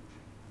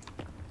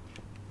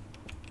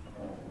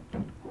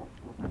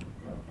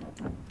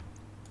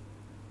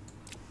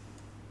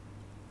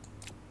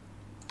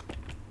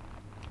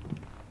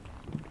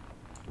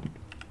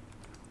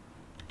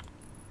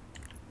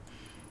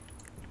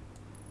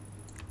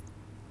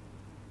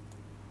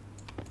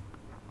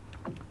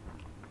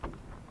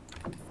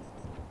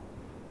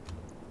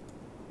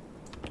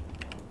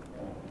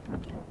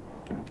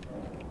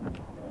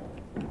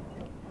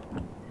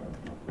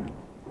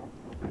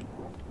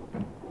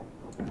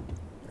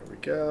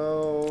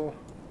 go.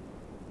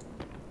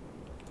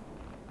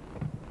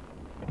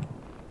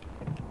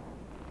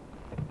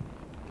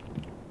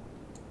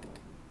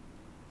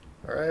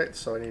 Alright,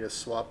 so I need to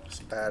swap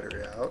this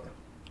battery out.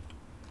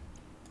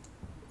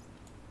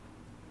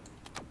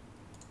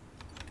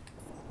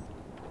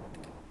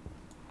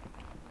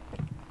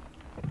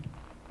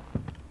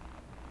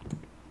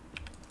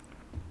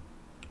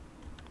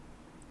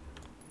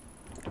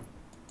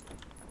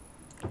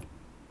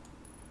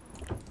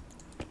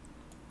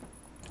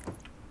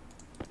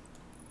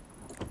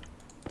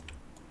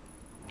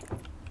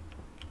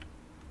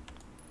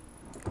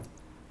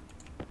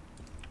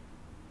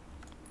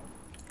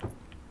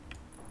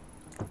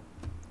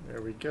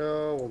 There we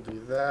go, we'll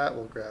do that,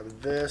 we'll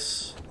grab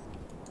this,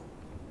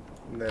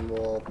 and then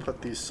we'll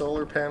put these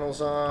solar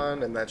panels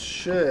on, and that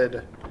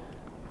should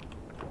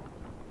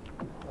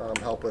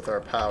help with our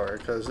power,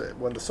 because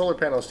when the solar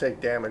panels take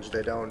damage,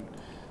 they don't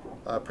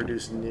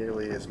produce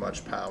nearly as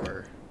much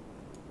power.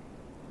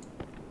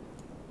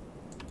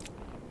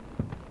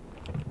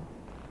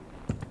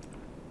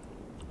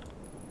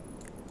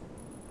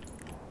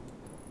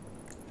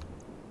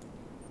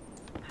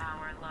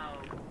 Power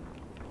low.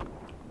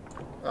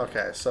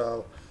 Okay,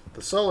 so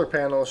the solar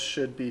panels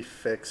should be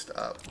fixed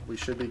up. We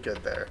should be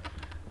good there.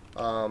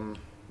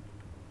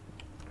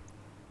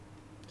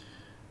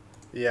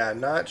 Yeah,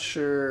 not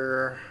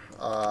sure.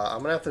 I'm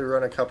going to have to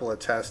run a couple of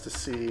tests to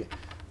see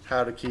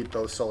how to keep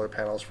those solar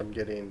panels from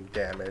getting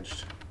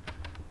damaged.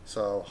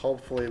 So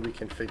hopefully we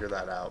can figure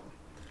that out.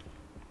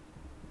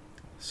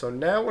 So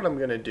now what I'm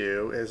going to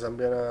do is I'm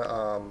going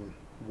to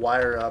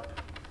wire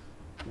up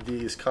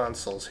these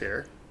consoles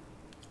here.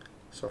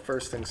 So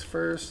first things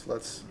first, we'll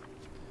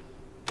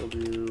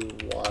do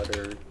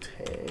water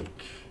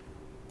tank,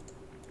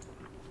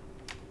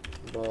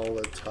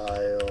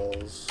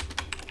 volatiles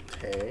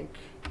tank,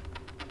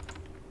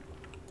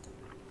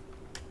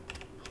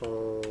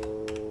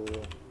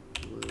 pollutant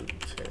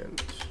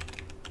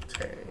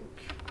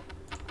tank.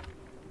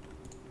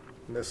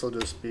 And this will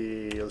just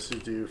be, let's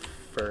just do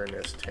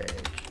furnace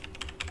tank.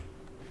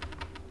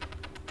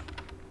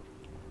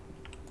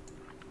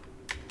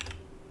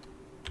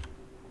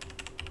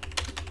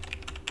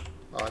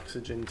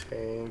 Oxygen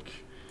tank,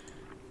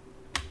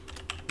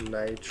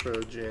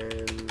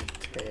 nitrogen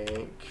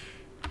tank,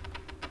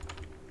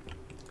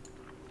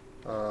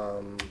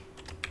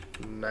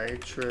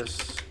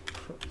 nitrous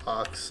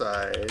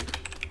oxide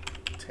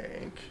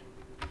tank,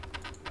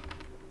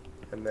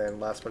 and then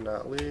last but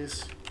not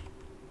least,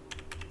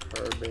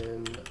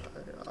 carbon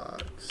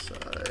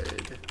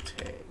dioxide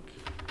tank.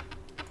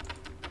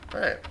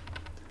 Alright.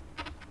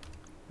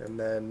 And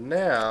then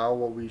now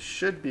what we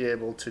should be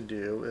able to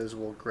do is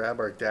we'll grab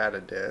our data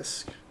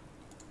disk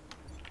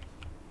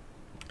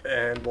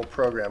and we'll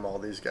program all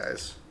these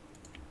guys.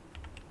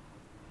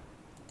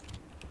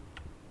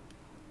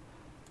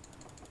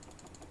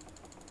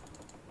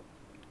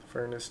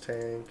 Furnace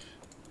tank,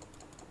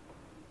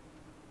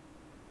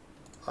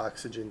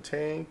 oxygen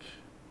tank.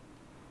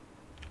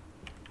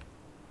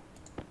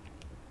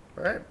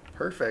 Alright,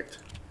 perfect.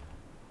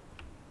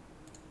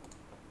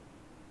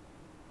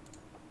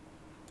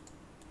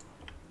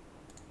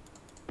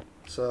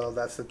 So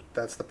that's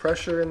the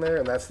pressure in there,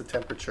 and that's the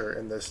temperature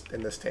in this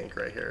tank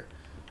right here.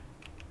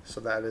 So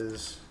that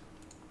is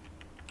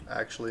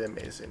actually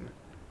amazing.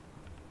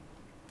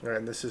 Alright,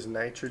 and this is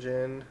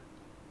nitrogen.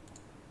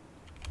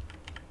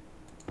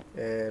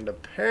 And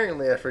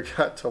apparently I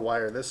forgot to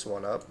wire this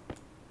one up.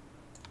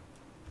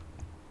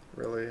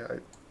 Really?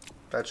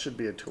 That should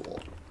be a tool.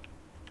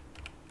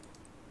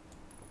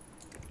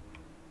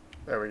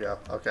 There we go.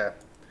 Okay.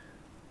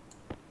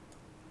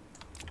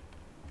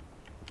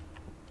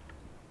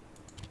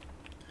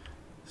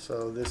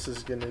 So this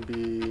is going to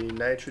be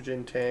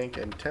nitrogen tank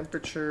and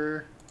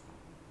temperature.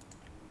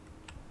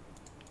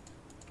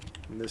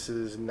 And this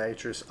is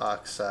nitrous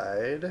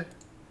oxide,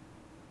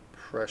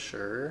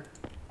 pressure,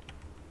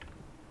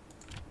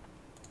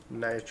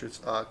 nitrous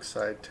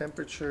oxide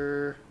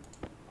temperature.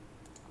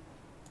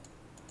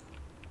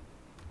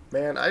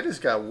 Man, I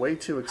just got way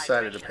too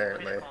excited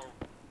apparently.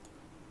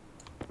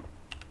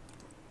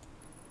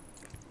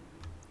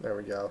 There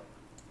we go.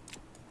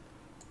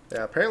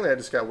 Yeah, apparently I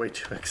just got way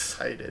too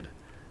excited.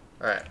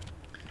 Alright,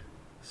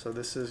 so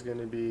this is going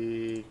to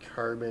be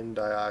carbon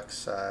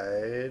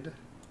dioxide.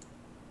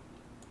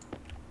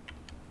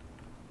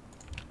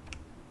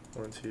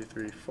 1, 2,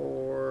 3,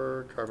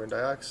 4, carbon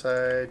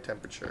dioxide,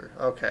 temperature.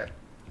 Okay,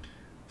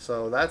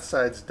 so that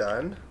side's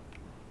done.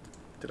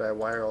 Did I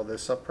wire all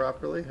this up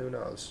properly? Who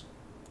knows?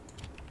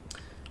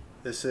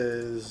 This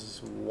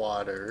is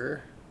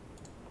water.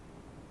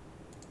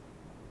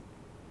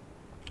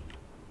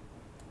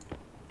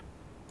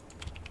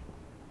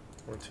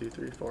 One, 2,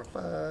 3, 4,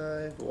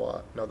 5.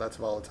 What? No, that's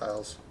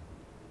volatiles.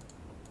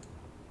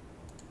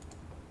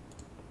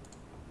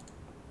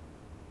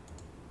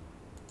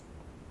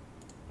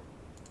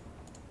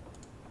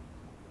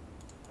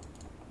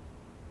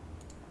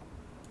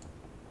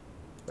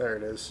 There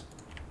it is.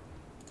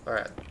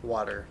 Alright,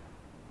 water.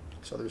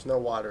 So there's no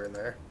water in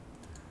there.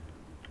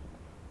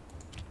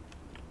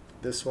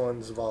 This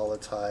one's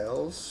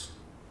volatiles.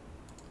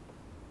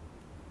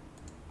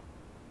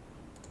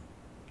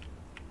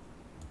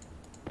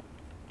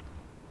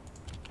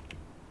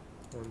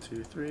 1,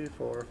 2, 3,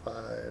 4,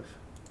 5.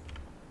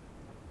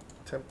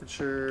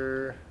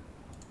 Temperature.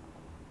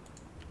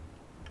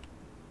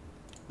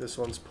 This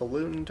one's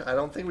pollutant. I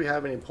don't think we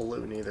have any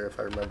pollutant either, if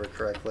I remember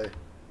correctly.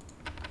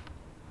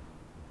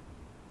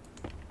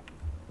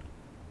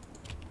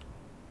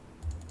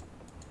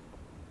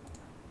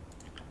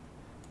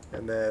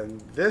 And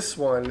then this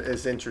one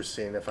is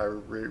interesting, if I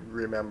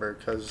remember,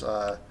 because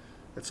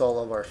it's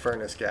all of our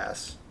furnace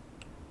gas.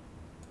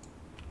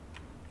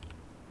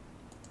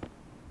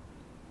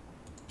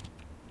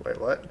 Wait,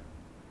 what?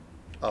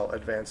 Oh,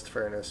 advanced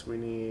furnace. We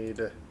need...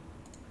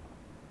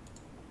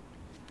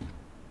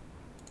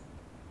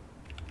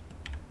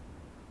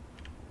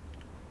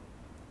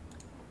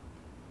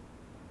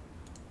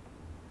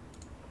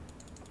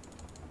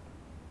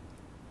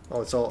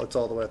 Oh, it's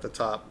all the way at the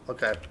top.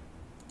 Okay.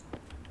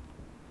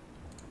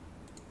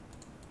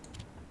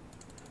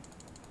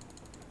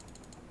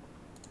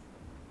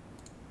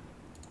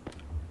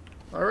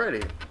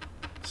 Alrighty.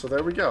 So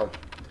there we go.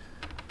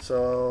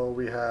 So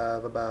we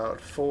have about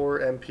 4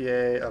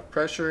 MPa of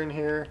pressure in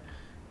here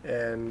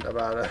and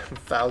about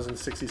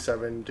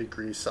 1,067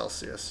 degrees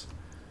Celsius.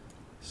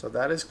 So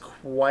that is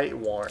quite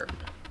warm.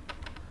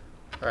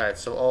 Alright,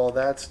 so all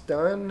that's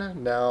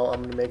done. Now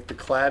I'm going to make the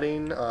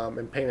cladding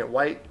and paint it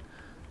white,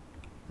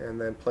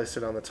 and then place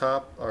it on the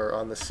top or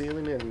on the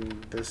ceiling,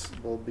 and this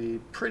will be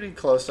pretty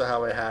close to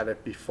how I had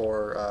it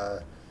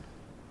before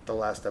the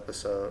last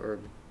episode, or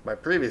my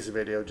previous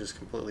video just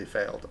completely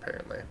failed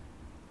apparently.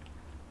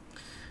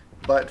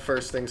 But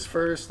first things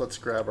first, let's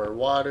grab our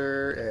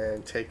water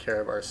and take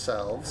care of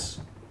ourselves.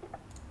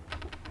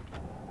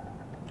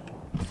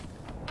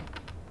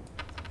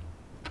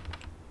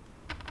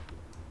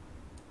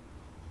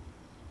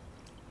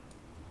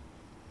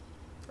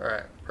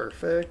 Alright,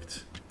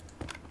 perfect.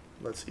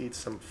 Let's eat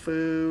some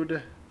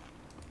food.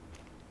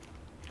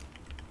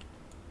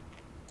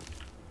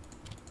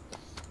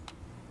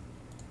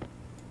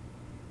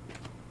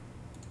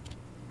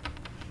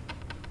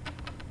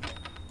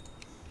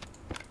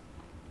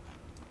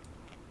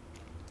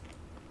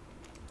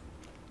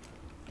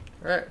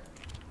 Alright.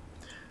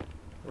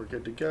 We're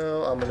good to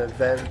go. I'm going to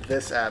vent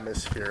this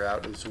atmosphere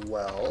out as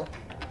well.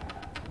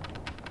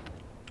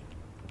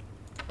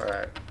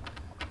 Alright.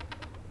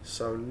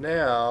 So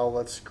now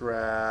let's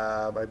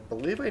grab, I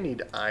believe I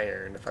need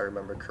iron if I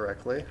remember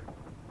correctly.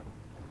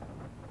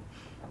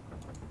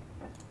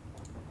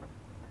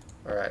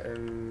 Alright,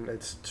 and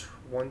it's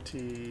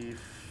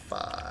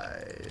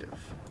 25.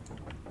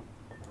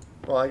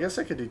 Well, I guess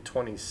I could do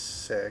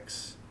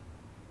 26.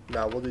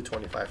 No, we'll do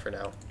 25 for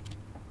now.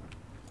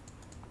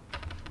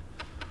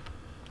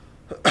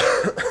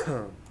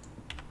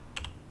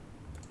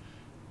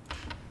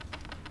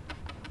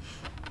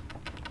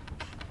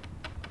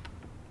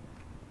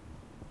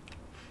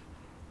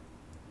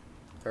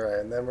 Alright,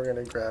 and then we're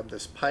going to grab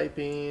this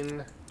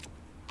piping.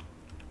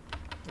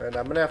 And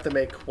I'm going to have to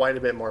make quite a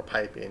bit more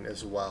piping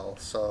as well.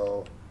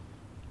 So,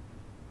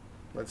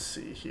 let's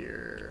see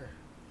here.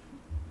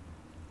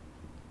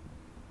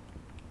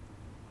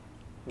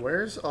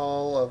 Where's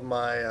all of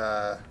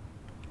my,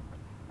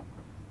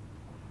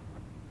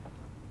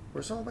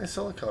 where's all my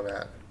silicone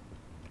at?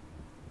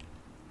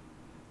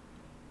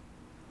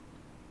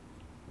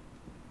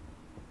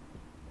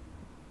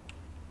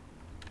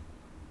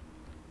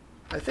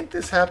 I think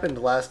this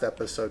happened last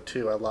episode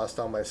too. I lost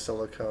all my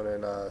silicone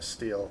and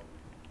steel.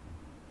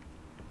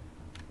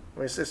 I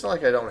mean, it's not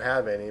like I don't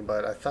have any,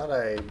 but I thought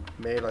I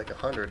made like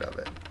 100 of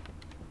it.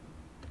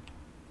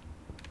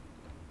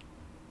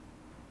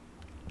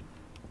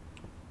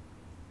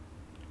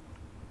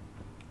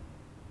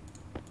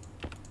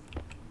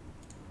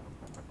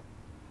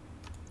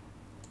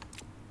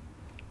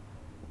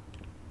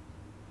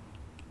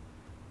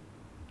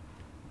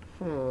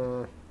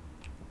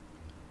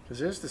 Because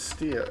there's the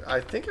steel.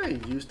 I think I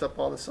used up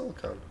all the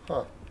silicone.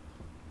 Huh.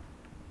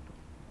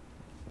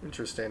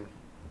 Interesting.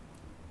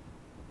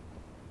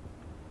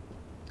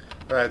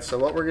 Alright, so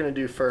what we're going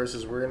to do first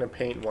is we're going to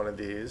paint one of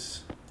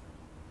these.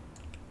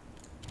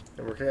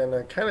 And we're going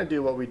to kind of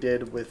do what we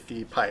did with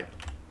the pipe.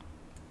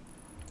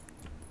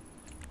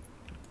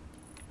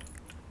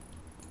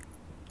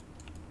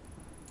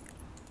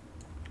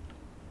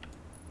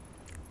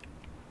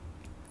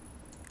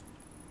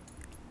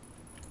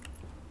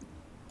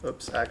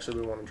 Oops,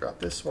 actually we want to drop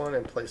this one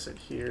and place it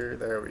here.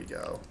 There we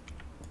go.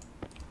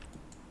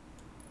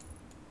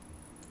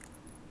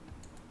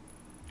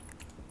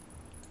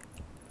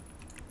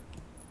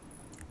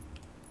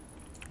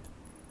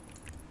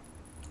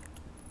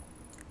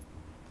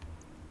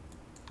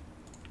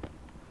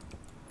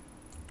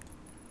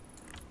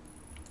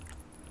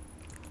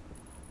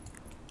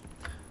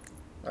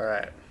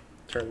 Alright,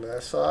 turn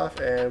this off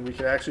and we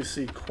can actually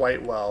see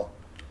quite well.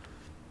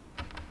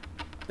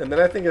 And then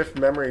I think if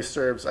memory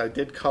serves, I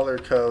did color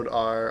code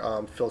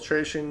our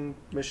filtration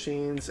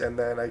machines, and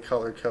then I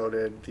color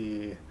coded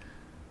the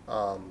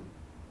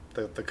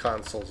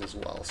consoles as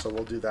well. So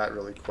we'll do that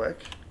really quick.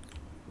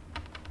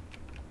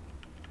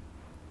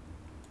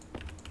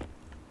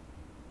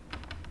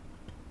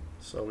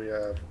 So we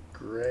have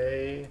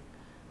gray,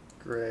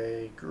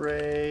 gray,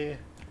 gray,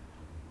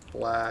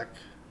 black,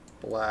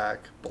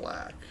 black,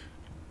 black.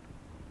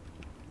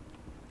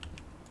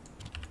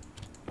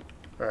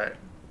 Alright,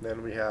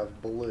 then we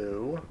have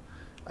blue.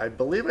 I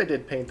believe I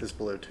did paint this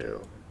blue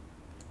too.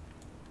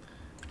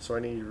 So I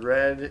need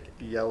red,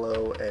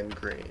 yellow, and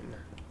green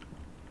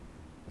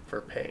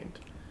for paint.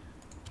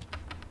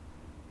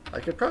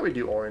 I could probably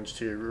do orange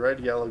too. Red,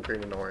 yellow,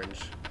 green, and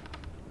orange.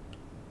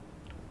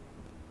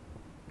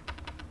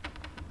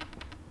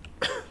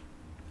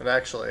 And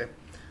actually,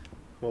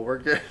 what we're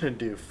going to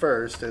do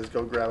first is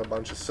go grab a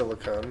bunch of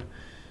silicone,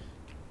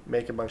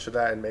 make a bunch of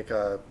that, and make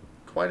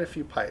quite a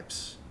few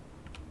pipes.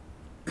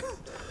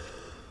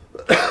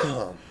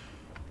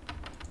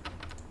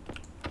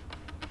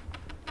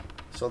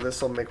 So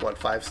this will make, what,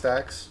 5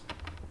 stacks?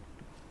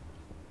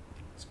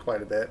 It's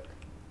quite a bit.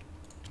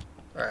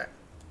 Alright.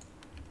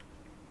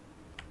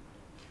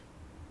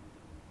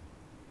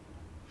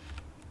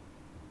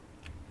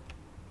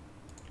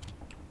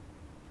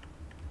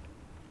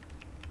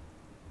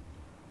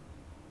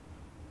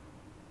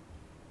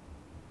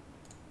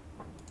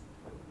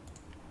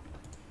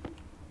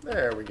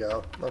 There we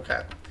go.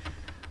 Okay.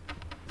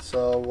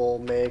 So we'll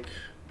make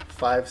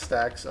 5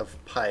 stacks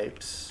of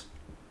pipes.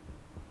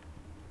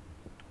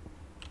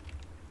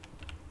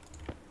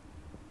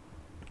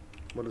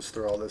 We'll just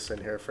throw all this in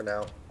here for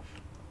now.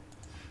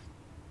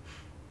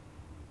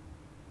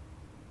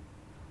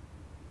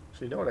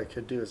 So you know what I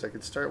could do is I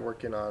could start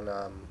working on,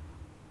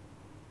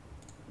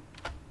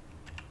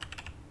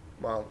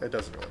 well, it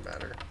doesn't really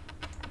matter.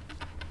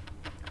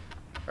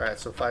 Alright,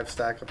 so 5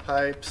 stack of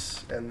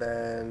pipes, and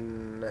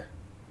then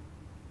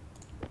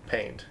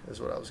paint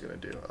is what I was going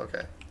to do.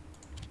 Okay.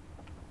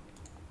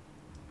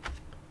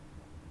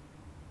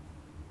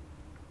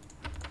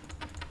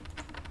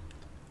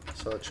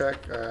 So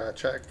check,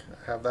 check.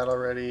 I have that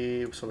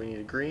already. So we need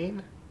a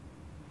green.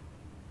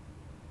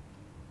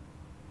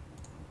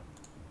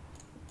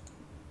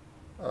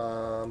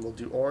 We'll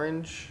do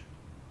orange.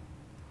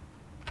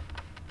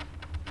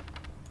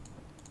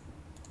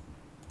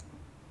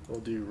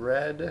 We'll do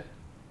red.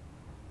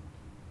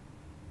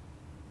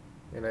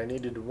 And I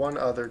needed one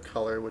other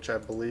color, which I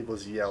believe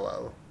was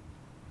yellow.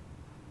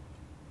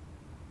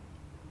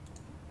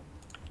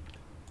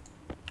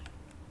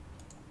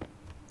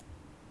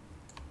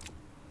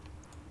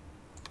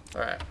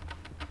 Alright.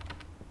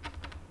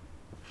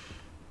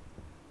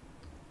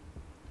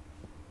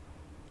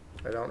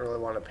 I don't really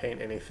want to paint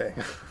anything.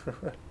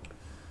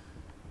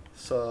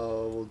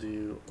 So we'll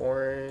do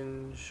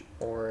orange,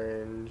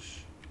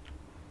 orange.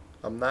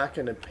 I'm not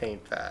going to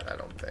paint that, I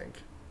don't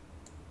think.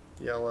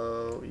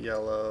 Yellow,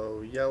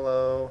 yellow,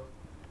 yellow.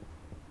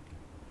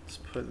 Let's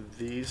put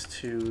these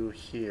two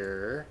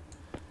here.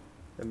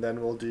 And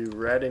then we'll do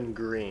red and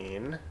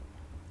green.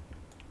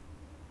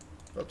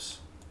 Oops.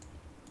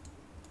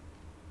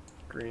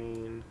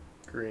 Green,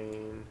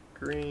 green,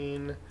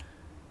 green,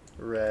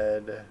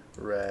 red,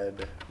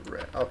 red,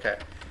 red. Okay.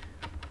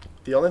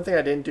 The only thing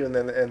I didn't do in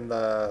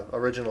the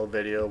original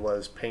video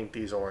was paint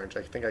these orange.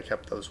 I think I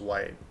kept those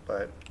white,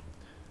 but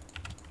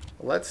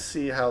let's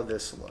see how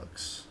this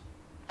looks.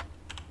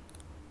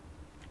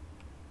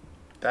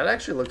 That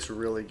actually looks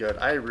really good.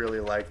 I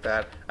really like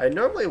that. I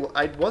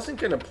wasn't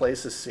going to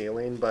place a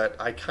ceiling, but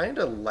I kind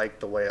of like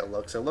the way it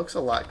looks. It looks a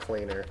lot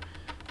cleaner.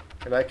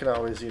 And I can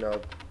always, you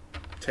know,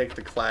 take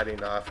the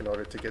cladding off in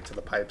order to get to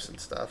the pipes and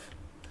stuff.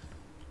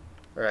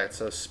 Alright,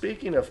 so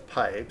speaking of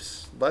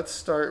pipes, let's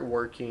start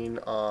working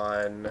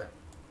on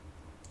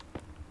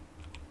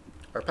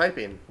our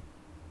piping.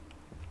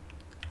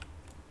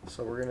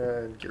 So we're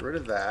going to get rid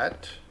of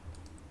that.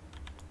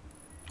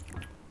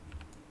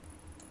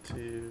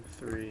 2,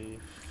 3,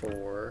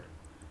 4.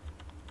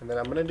 And then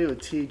I'm going to do a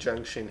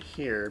T-junction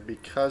here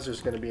because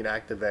there's going to be an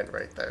active vent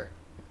right there.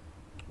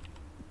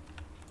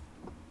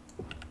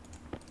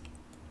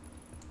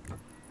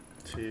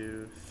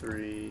 2,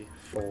 3,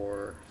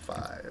 4,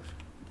 5.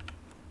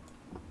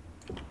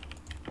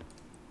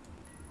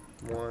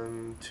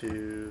 1,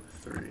 2,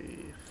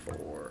 3,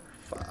 4,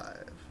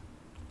 5.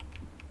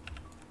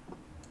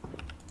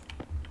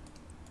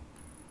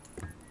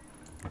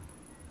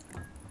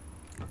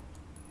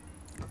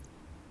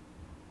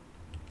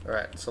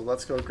 Alright, so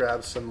let's go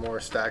grab some more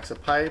stacks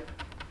of pipe.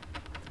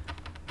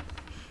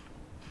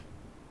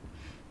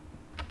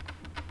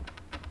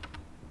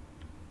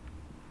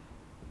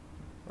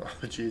 Oh,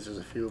 geez, there's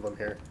a few of them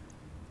here.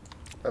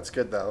 That's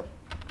good, though.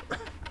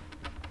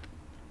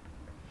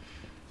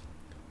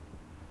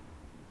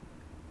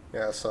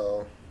 Yeah,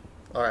 so,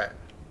 alright.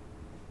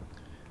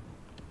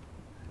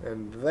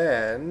 And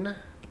then,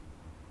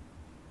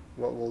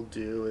 what we'll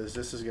do is,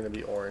 this is going to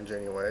be orange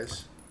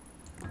anyways.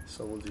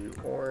 So we'll do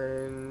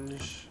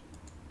orange.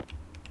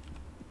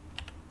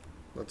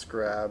 Let's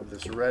grab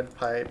this red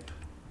pipe.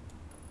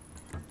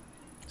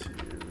 2,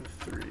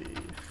 3,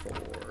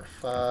 4,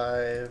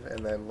 5.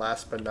 And then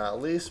last but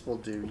not least, we'll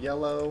do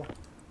yellow.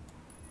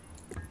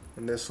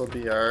 And this will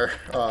be our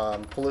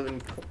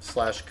pollutant /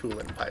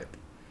 coolant pipe.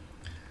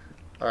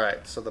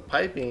 Alright, so the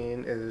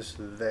piping is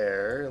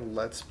there.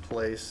 Let's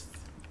place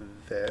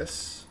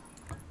this.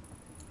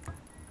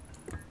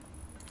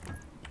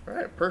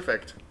 Alright,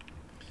 perfect.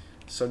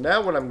 So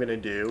now what I'm going to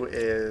do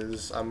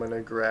is I'm going to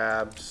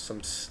grab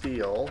some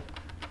steel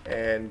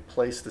and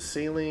place the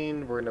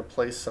ceiling. We're going to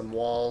place some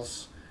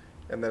walls,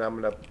 and then I'm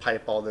going to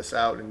pipe all this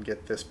out and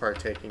get this part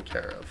taken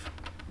care of.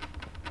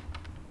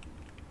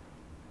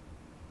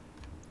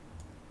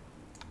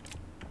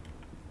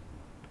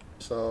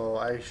 So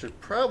I should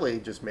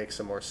probably just make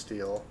some more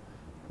steel.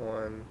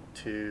 1,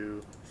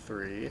 2,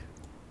 3.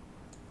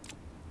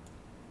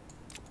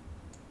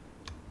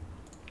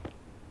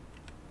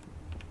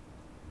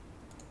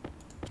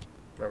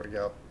 There we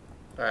go.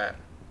 Alright.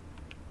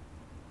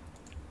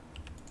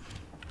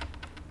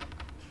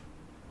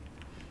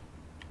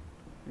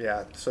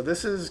 Yeah, so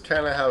this is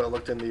kind of how it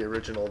looked in the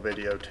original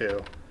video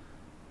too.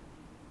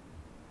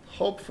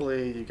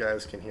 Hopefully you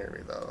guys can hear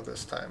me though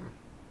this time.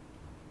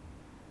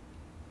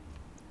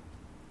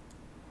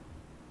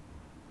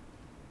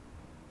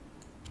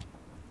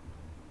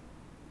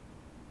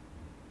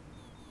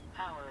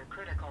 Power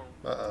critical.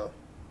 Uh-oh.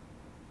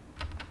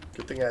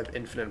 Good thing I have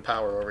infinite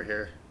power over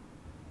here.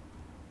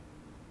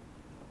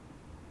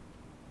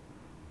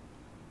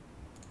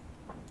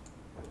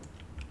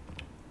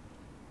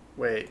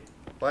 Wait,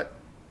 what?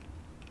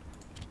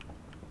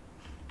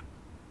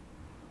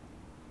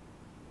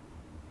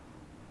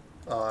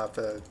 Oh, I'll have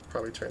to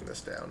probably turn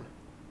this down.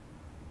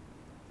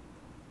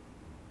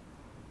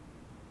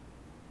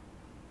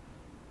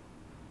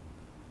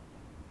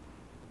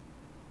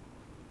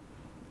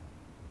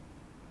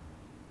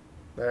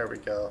 There we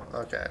go.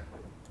 Okay.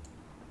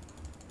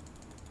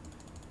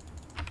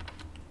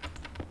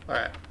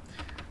 Alright.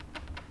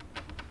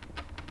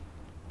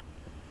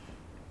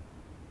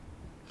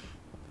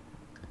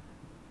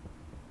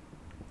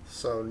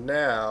 So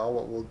now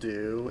what we'll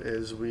do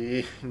is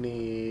we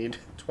need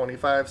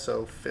 25,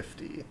 so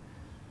 50.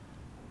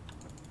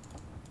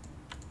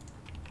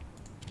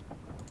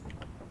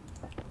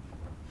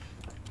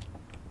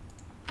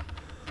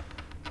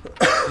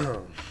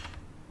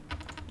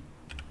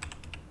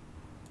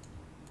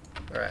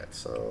 Alright,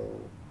 so,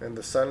 and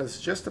the sun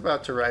is just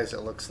about to rise, it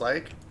looks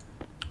like.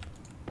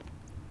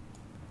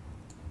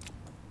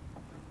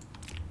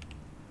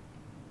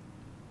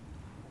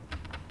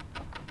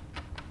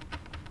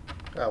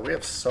 Oh, we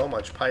have so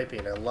much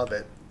piping, I love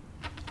it.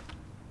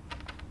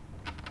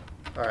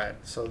 Alright,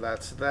 so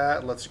that's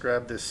that. Let's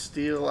grab this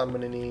steel. I'm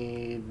going to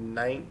need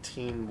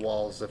 19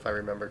 walls if I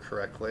remember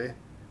correctly.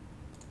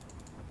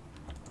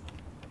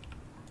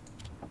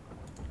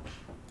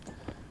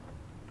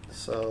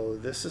 So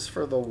this is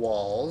for the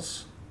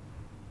walls.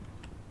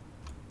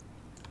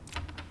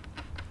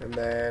 And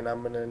then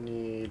I'm going to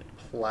need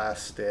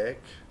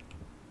plastic,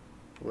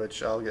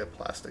 which I'll get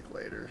plastic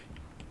later.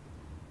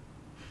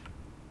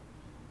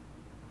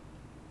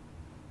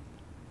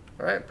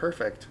 Alright,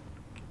 perfect.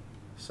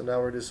 So now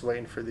we're just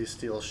waiting for these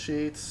steel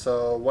sheets.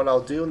 So what I'll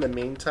do in the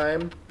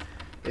meantime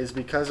is,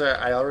 because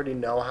I already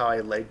know how I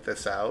laid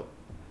this out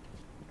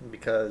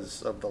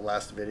because of the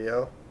last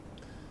video,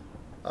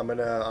 I'm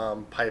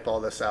gonna pipe all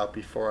this out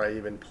before I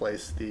even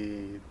place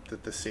the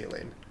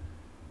ceiling.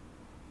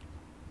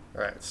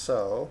 Alright,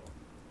 so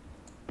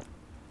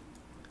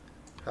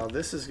how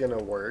this is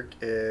gonna work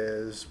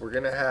is we're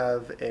gonna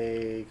have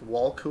a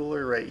wall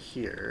cooler right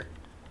here,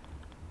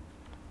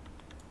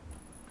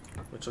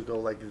 which will go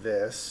like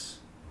this.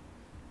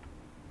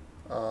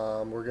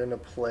 We're gonna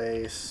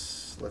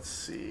place, let's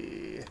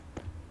see,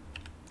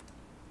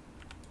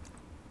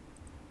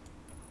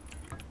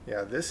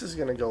 yeah, this is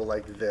gonna go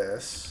like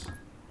this.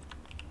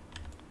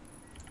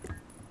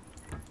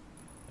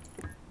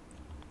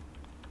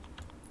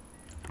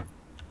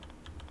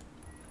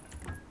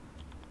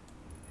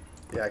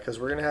 Yeah, because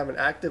we're gonna have an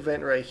active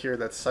vent right here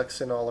that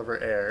sucks in all of our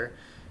air,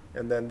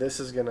 and then this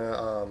is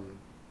gonna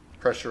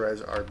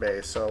pressurize our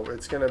base, so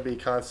it's gonna be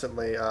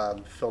constantly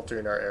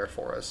filtering our air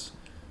for us.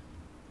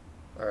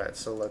 Alright,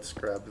 so let's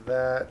grab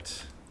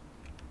that.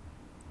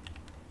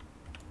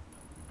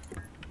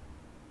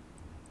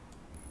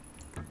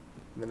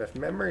 And then if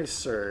memory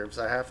serves,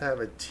 I have to have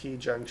a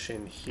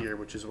T-junction here,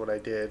 which is what I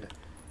did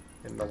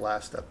in the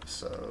last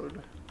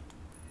episode.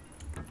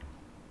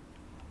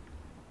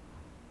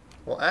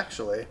 Well,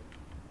 actually,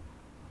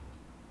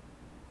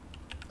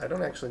 I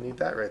don't actually need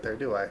that right there,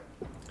 do I?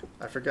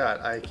 I forgot.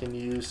 I can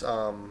use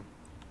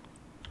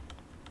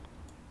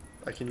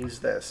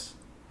this.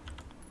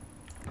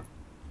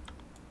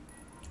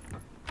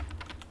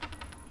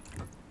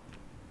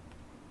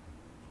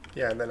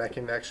 Yeah, and then I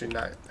can actually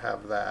not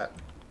have that.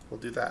 We'll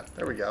do that.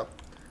 There we go.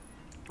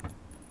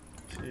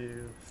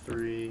 2,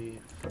 3,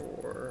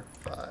 4,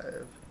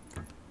 5.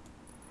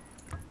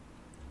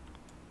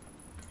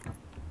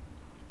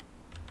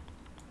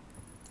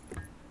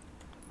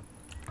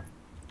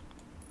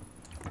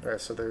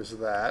 Alright, so there's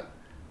that.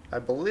 I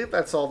believe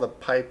that's all the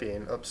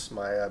piping. Oops,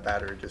 my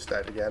battery just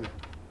died again.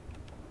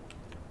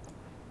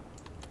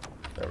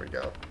 There we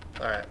go.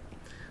 Alright.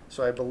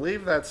 So I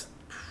believe that's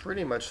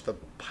pretty much the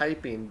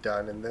piping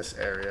done in this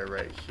area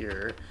right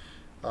here.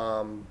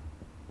 I'm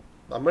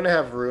going to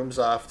have rooms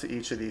off to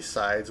each of these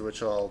sides,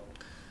 which I'll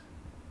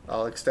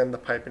extend the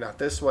piping out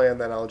this way, and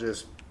then I'll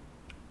just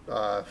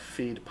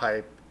feed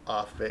pipe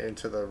off of it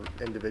into the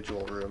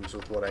individual rooms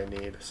with what I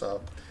need.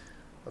 So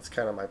that's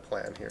kind of my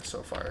plan here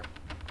so far.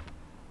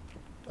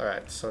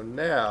 Alright, so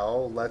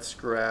now let's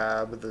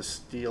grab the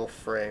steel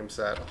frames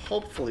that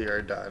hopefully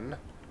are done.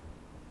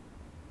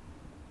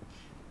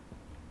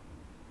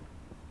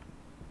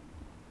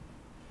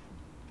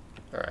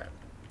 Alright.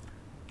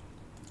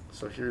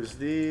 So here's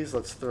these.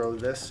 Let's throw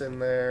this in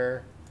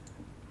there.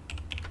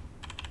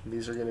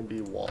 These are going to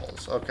be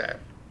walls. Okay.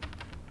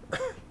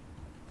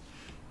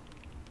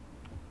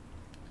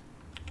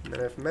 And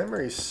if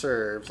memory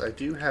serves, I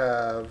do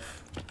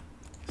have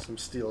some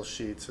steel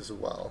sheets as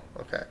well.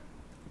 Okay.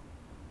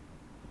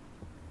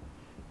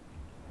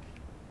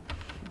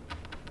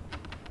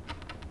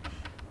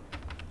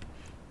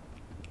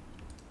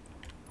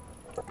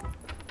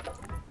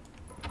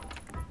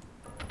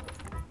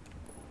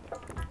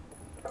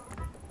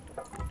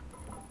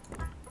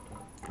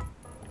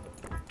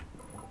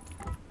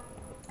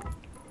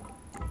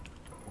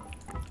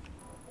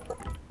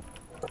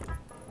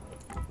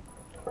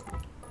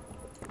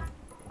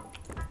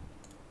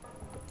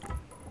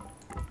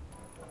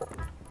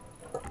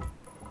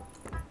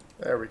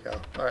 There we go.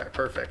 Alright,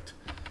 perfect.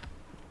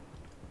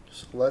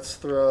 So let's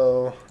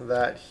throw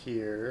that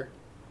here.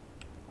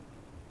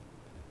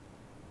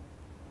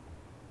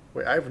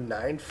 Wait, I have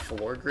 9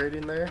 floor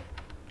grading there?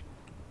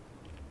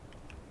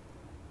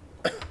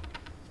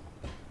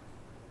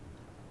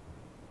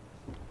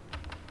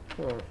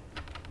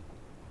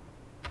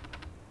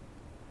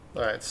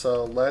 Alright,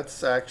 so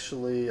let's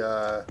actually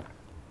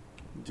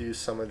do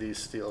some of these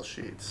steel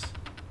sheets.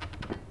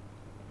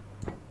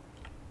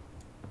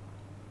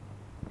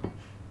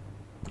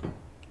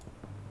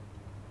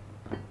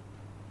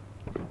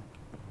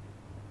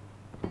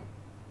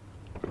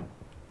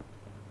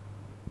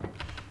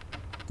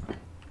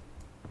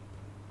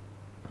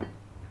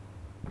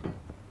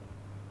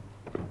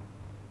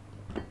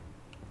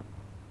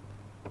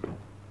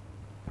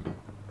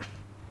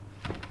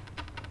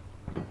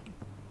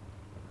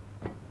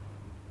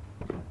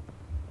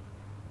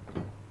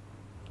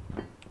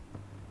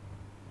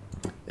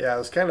 Yeah, it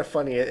was kind of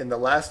funny. In the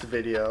last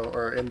video,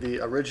 or in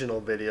the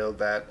original video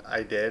that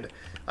I did,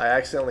 I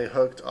accidentally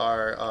hooked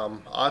our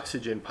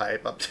oxygen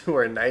pipe up to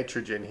our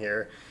nitrogen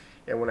here.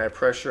 And when I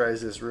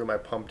pressurized this room, I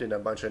pumped in a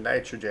bunch of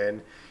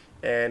nitrogen.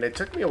 And it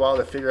took me a while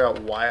to figure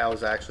out why I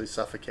was actually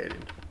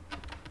suffocating.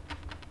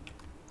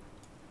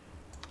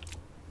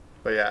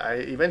 But yeah, I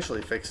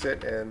eventually fixed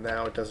it, and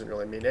now it doesn't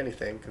really mean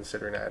anything,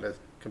 considering I had to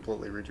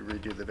completely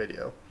redo the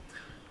video.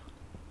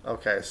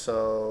 Okay,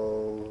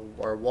 so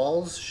our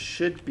walls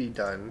should be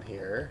done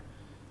here.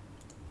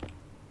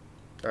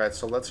 Alright,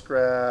 so let's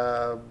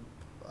grab...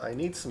 I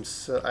need some...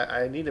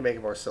 I need to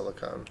make more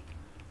silicone.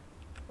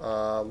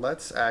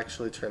 Let's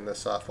actually turn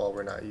this off while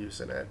we're not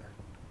using it.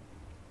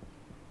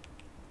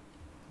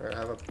 Alright, I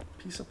have a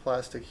piece of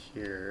plastic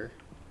here.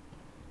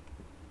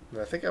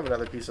 And I think I have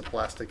another piece of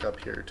plastic up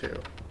here too.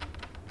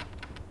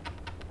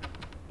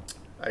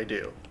 I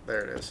do.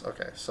 There it is.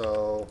 Okay,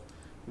 so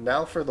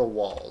now for the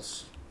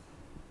walls.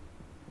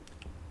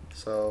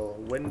 So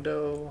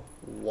window,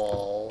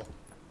 wall,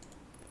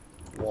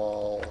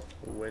 wall,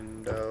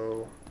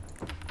 window.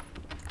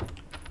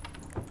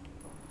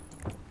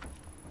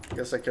 I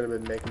guess I could have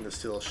been making the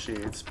steel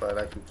sheets, but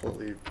I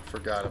completely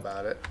forgot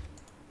about it.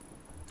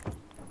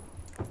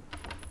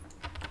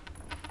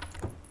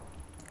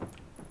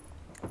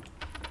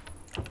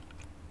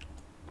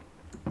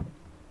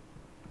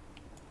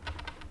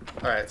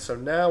 Alright, so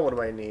now what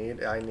do I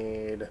need? I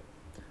need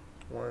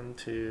 1,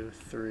 2,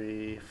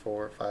 3,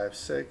 4, 5,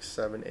 6,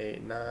 7,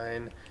 8,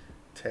 9,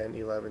 10,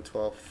 11,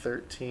 12,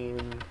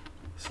 13.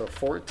 So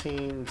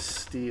 14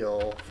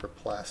 steel for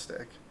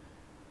plastic.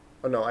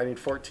 Oh no, I need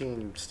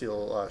 14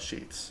 steel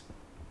sheets.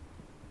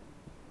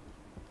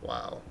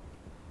 Wow.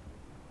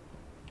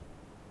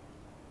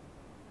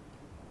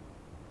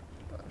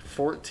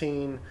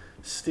 14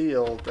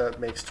 steel, that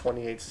makes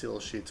 28 steel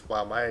sheets.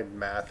 Wow, my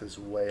math is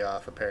way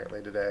off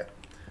apparently today.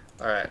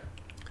 Alright,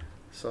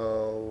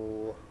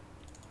 so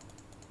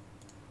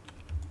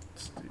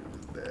let's do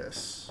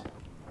this.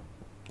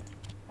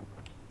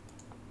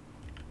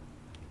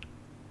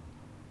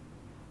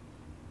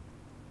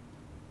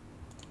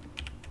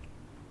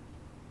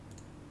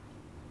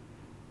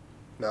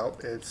 No,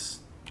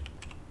 it's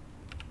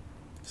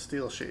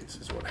steel sheets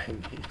is what I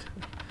need.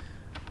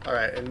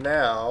 Alright, and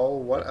now,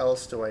 what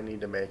else do I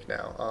need to make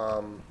now?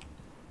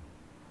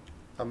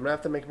 I'm gonna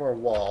have to make more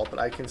wall, but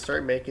I can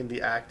start making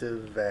the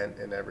active vent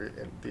and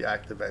the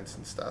active vents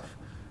and stuff.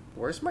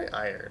 Where's my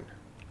iron?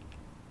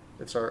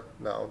 It's our...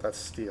 no, that's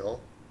steel.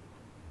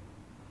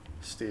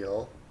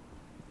 Steel.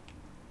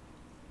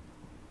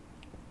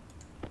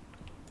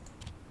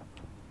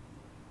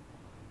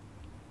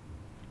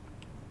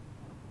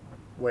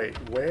 Wait,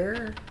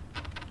 where?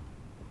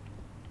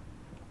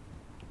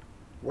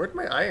 Where'd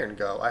my iron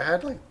go? I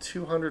had like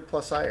 200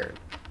 plus iron.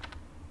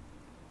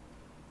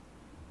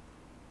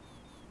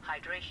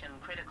 Hydration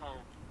critical.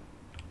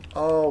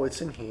 Oh,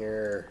 it's in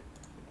here.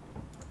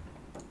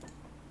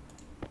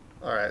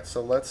 Alright,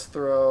 so let's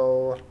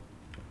throw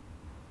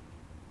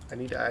I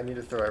need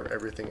to throw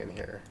everything in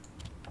here.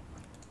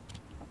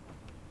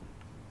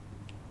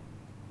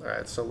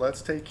 Alright, so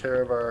let's take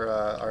care of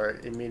our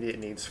immediate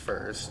needs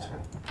first.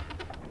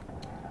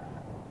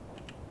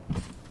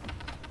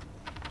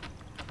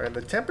 Alright,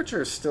 the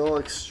temperature is still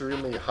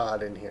extremely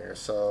hot in here,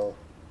 so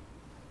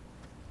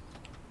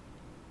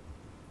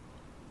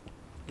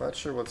not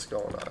sure what's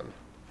going on.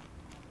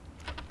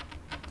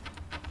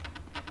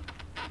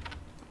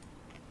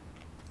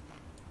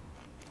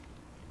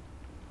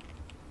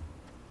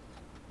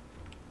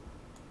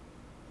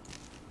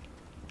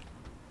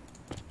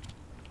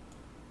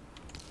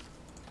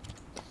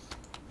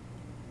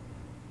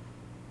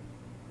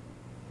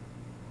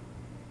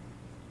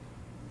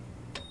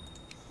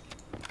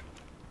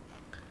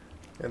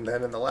 And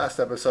then in the last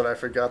episode, I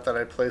forgot that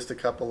I placed a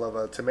couple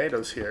of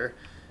tomatoes here,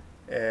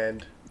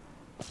 and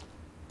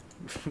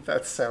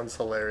that sounds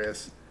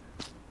hilarious.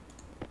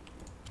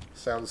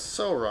 Sounds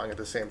so wrong at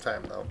the same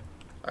time, though.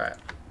 Alright.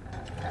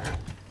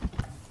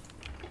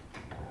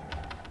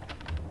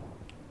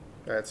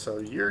 Alright, so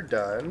you're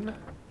done.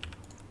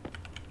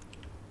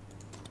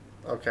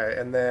 Okay,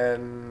 and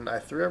then I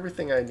threw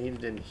everything I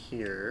needed in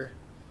here.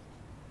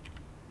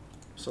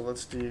 So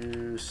let's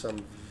do some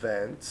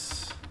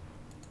vents.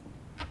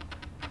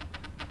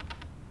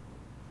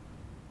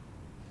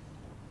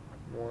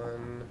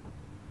 One,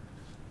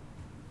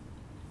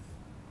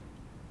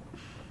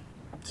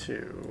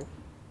 two.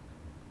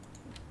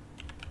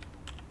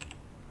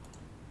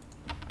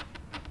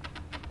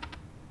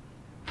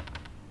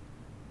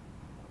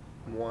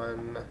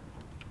 One,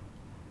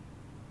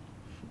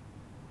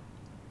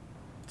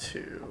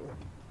 two.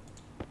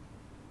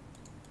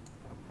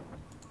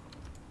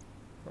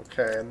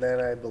 Okay, and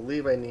then I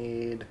believe I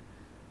need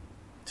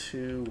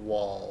 2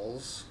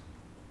 walls.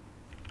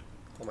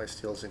 All my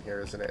steel's in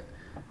here, isn't it?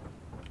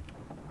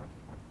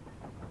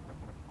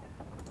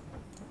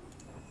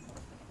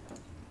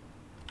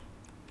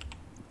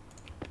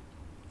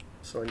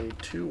 So I need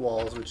 2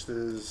 walls, which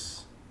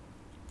is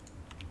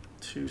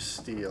 2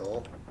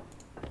 steel.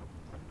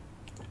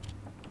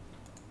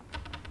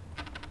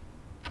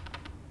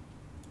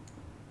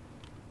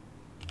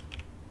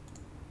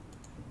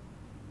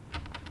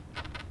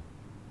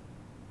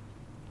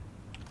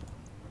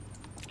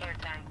 Air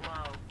tank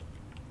low.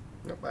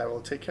 Nope, I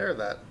will take care of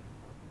that.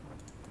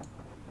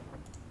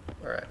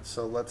 Alright,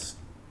 so let's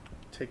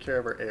take care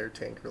of our air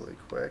tank really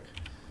quick.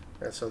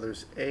 Alright, so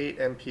there's 8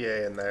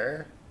 MPA in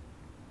there.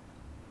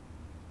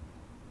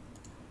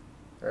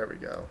 There we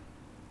go.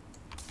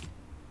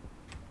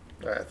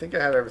 Alright, I think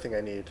I have everything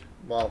I need.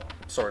 Well,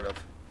 sort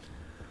of.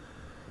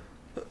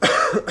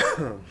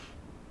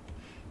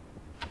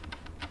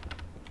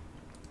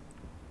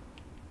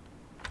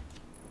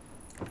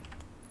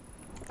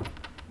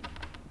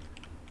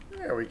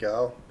 There we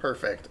go.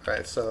 Perfect.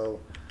 Alright,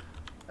 so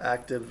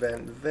active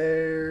vent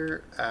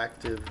there,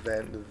 active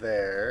vent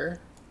there.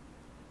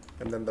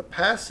 And then the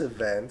passive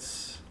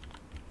vents,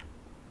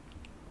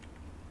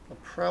 I'll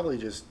probably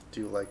just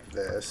do like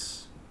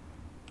this.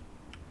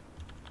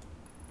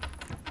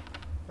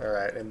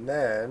 Alright, and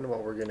then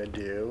what we're going to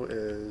do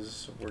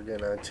is we're going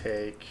to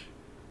take...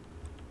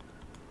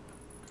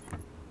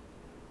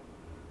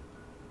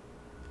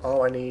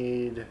 Oh, I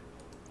need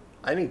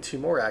 2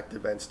 more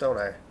active vents, don't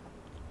I?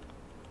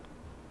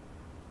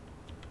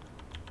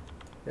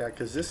 Yeah,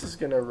 because this is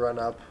going to run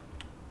up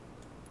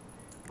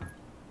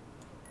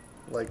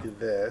like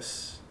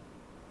this.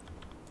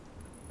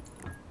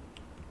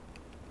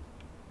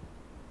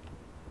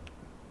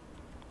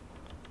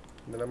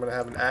 And then I'm going to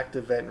have an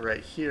active vent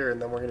right here,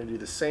 and then we're going to do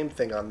the same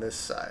thing on this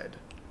side.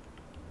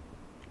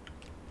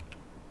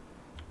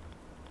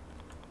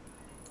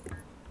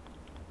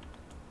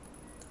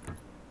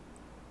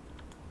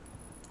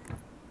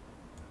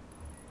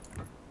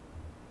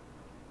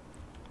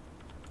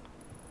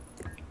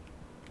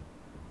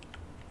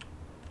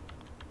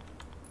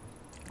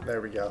 There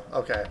we go.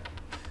 Okay.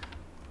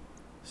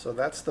 So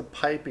that's the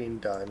piping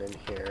done in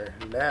here.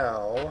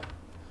 Now,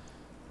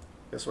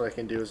 I guess what I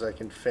can do is I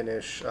can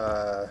finish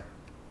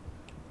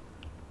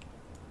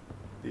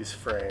these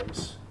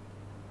frames.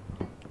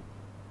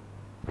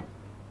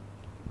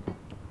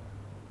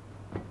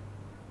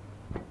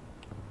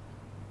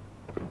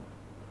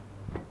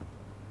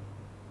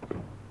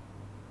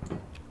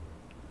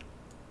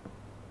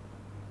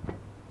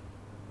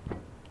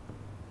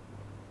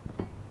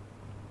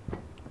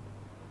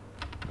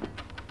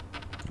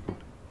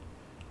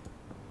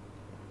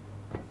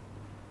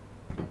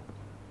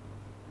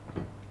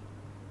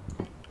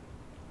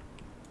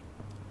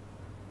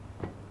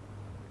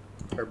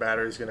 Our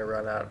battery's going to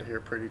run out here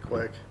pretty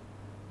quick.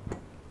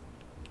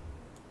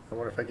 I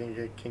wonder if I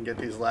can get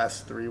these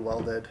last 3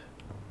 welded.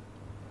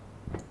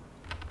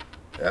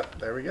 Yep,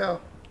 there we go.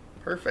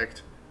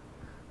 Perfect.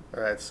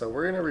 Alright, so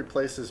we're going to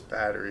replace this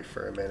battery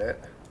for a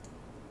minute.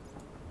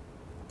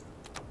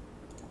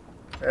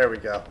 There we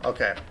go.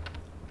 Okay.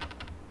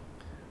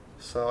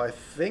 So I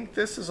think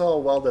this is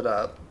all welded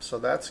up, so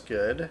that's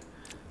good.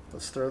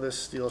 Let's throw this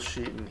steel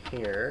sheet in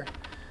here.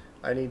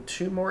 I need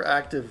 2 more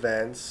active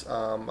vents,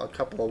 a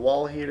couple of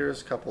wall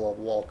heaters, a couple of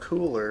wall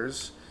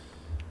coolers,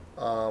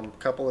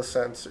 Couple of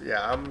sensors.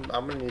 Yeah, I'm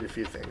gonna need a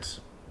few things.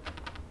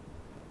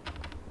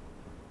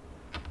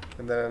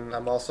 And then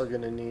I'm also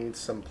gonna need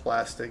some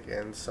plastic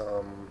and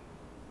some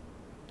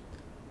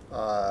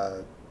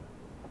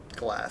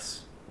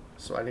glass.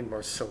 So I need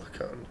more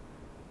silicone.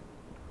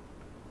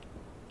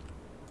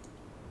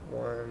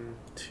 1,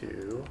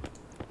 2,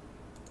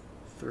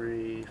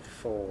 3,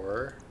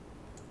 4.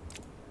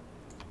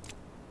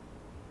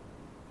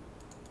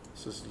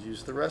 Let's just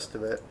use the rest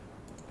of it.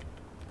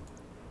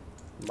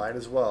 Might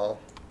as well.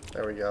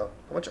 There we go.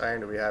 How much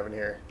iron do we have in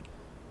here?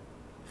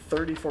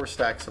 34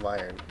 stacks of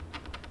iron.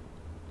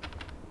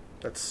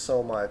 That's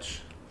so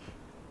much.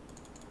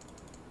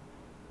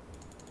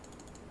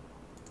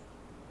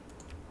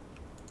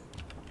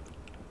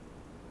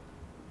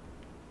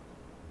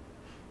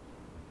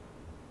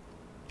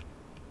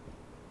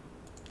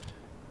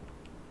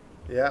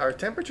 Yeah, our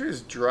temperature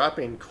is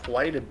dropping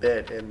quite a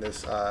bit in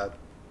this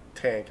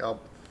tank. I'm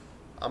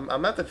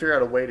gonna have to figure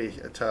out a way to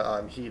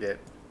heat it.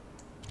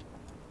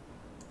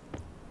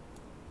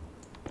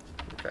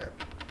 Okay.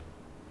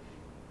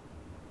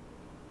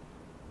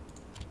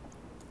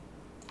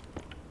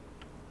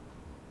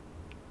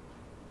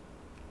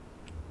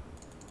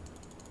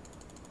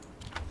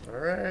 All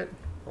right.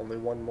 Only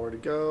one more to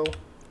go.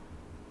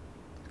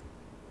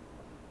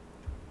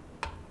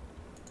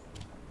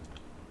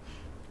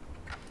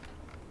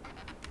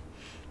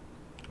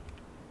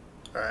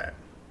 All right.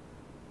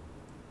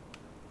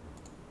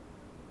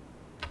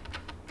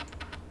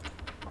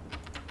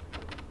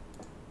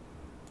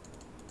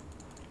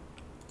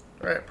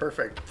 All right,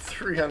 perfect.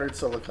 300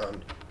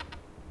 silicone.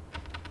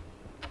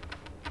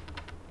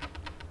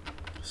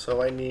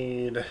 So I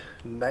need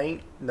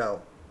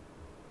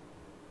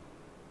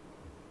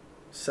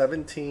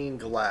 17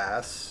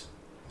 glass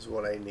is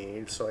what I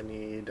need. So I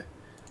need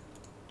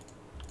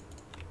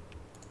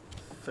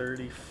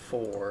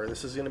 34.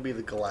 This is going to be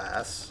the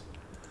glass.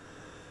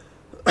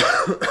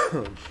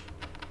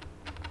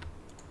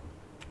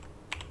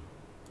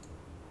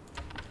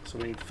 So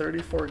we need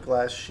 34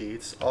 glass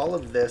sheets. All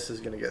of this is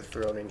going to get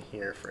thrown in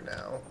here for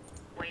now.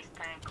 Waste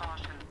tank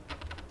caution.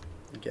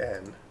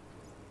 Again.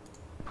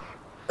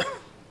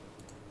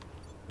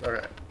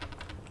 Alright.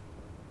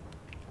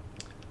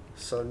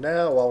 So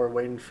now, while we're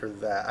waiting for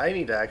that, I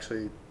need to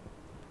actually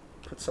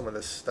put some of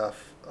this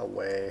stuff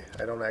away.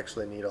 I don't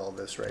actually need all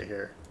this right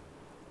here.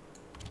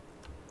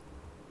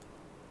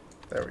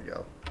 There we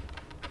go.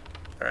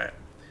 Alright.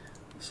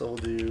 So we'll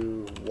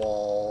do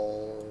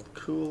wall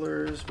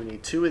coolers. We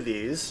need 2 of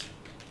these.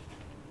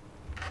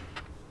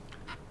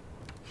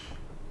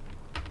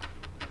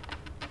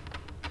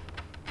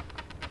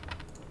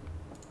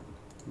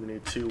 We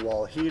need 2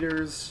 wall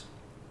heaters.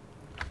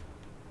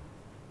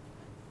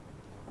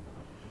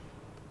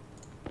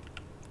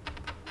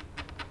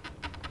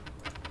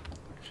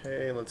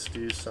 Okay, let's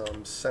do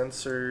some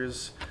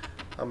sensors.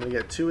 I'm going to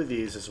get 2 of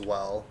these as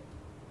well.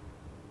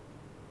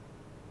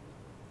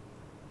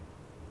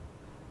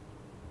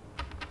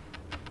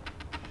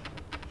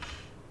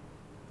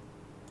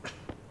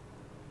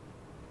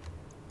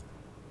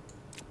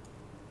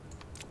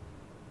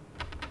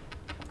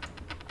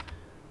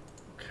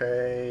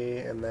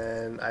 Okay, and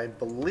then I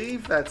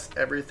believe that's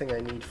everything I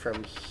need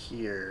from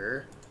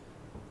here.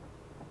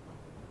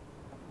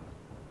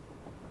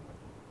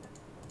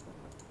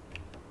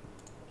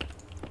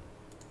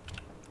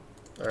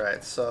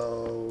 Alright,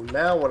 so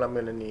now what I'm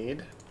going to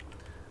need,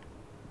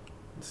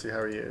 let's see, how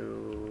are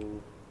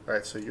you?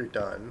 Alright, so you're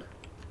done.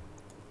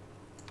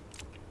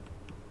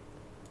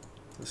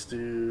 Let's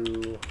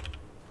do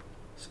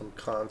some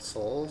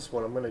consoles.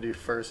 What I'm going to do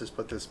first is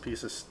put this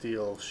piece of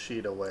steel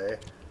sheet away,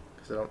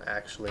 because I don't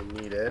actually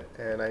need it.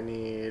 And I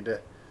need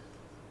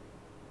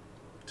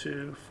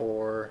 2,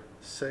 4,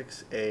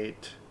 6,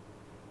 8,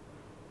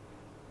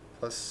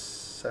 plus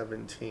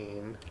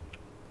 17.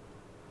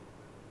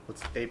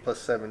 What's 8 plus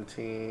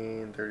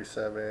 17?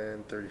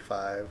 37,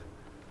 35.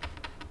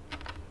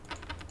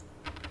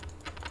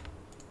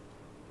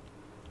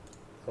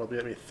 That'll be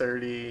at me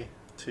 30,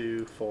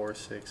 2, 4,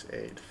 6,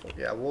 8. 4.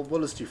 Yeah, we'll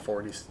just do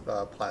 40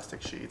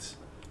 plastic sheets.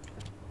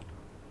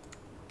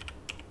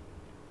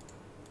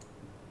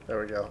 There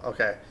we go.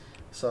 Okay,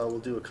 so we'll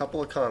do a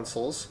couple of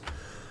consoles.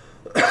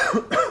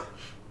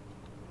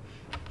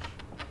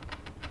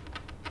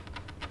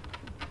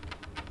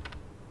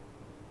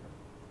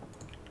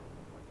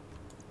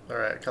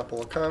 Alright, a couple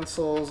of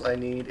consoles. I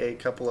need a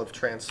couple of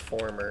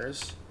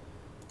transformers,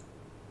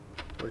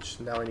 which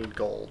now I need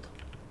gold.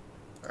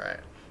 Alright.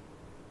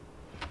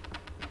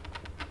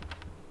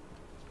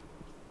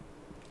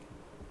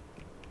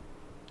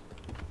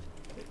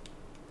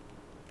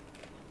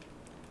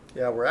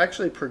 Yeah, we're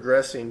actually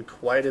progressing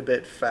quite a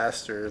bit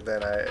faster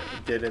than I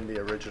did in the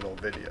original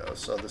video,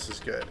 so this is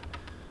good.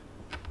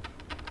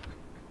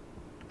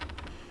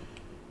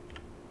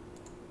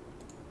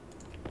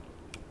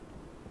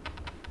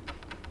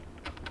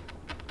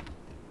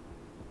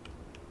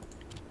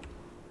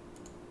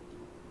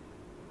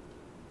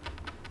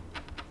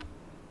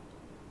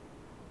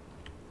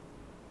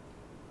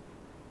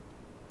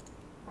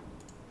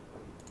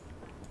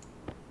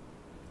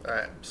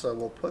 Alright, so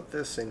we'll put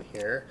this in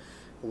here.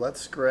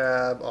 Let's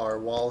grab our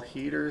wall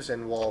heaters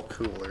and wall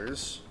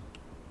coolers.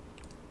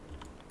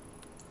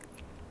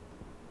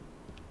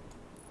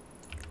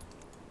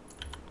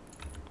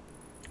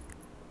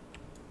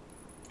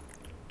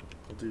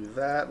 We'll do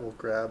that. We'll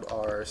grab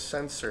our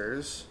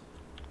sensors.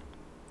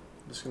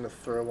 I'm just going to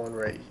throw one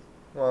right...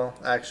 Well,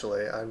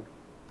 actually, I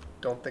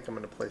don't think I'm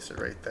going to place it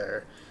right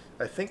there.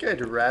 I think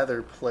I'd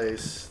rather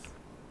place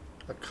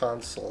a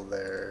console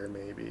there,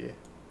 maybe.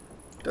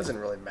 Doesn't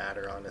really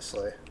matter,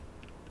 honestly.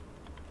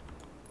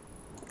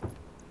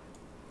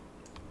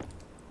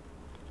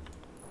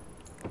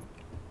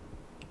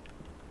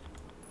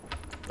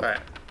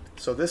 Alright,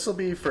 so this will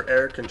be for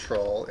air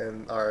control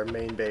in our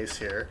main base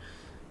here.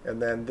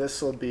 And then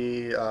this will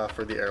be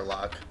for the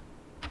airlock.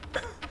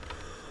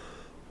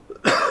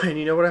 And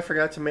you know what I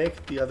forgot to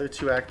make? The other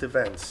two active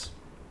vents.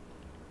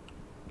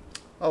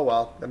 Oh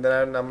well, and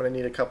then I'm going to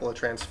need a couple of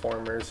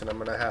transformers, and I'm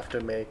going to have to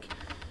make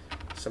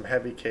some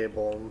heavy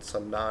cable and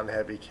some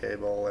non-heavy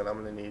cable, and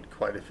I'm going to need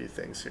quite a few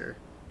things here.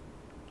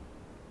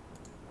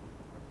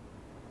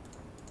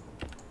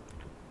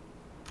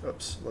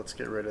 Oops, let's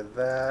get rid of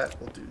that.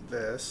 We'll do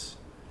this.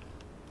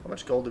 How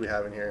much gold do we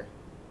have in here?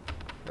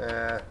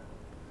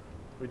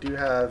 We do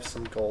have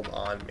some gold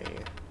on me,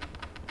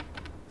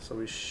 so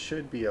we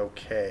should be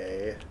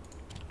okay.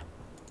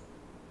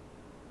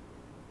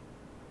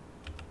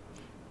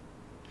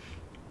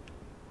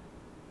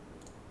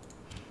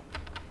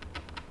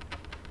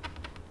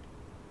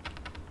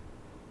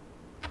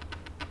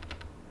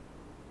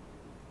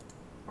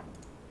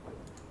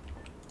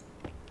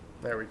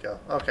 There we go.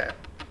 Okay.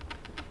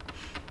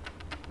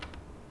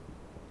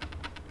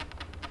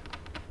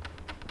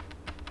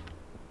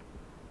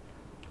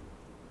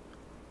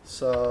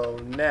 So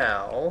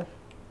now...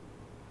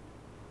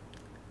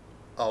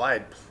 Oh, I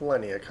had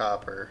plenty of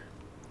copper.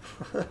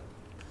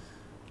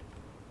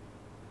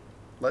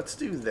 Let's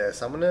do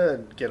this. I'm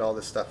gonna get all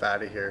this stuff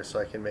out of here so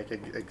I can make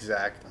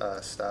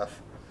exact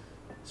stuff.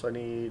 So I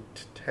need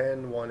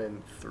 10, 1,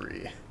 and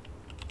 3.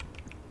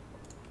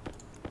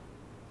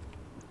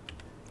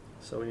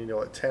 So we need to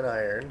what, 10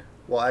 iron.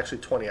 Well, actually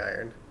 20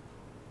 iron.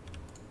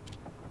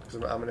 Because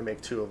I'm going to make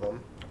 2 of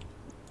them.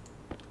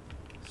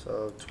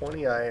 So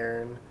 20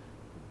 iron,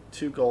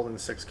 2 gold,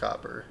 and 6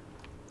 copper.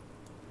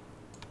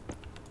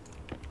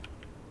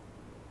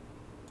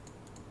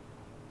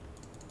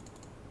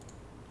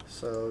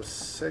 So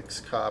 6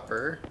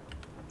 copper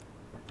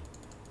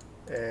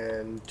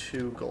and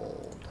 2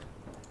 gold.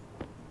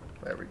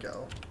 There we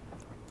go.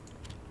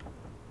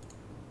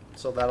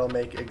 So that'll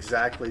make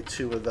exactly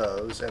 2 of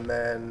those, and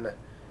then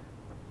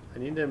I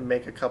need to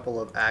make a couple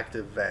of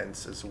active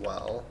vents as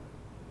well.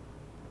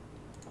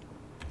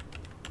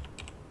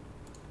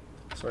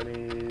 So I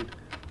need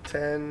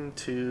 10,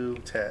 2,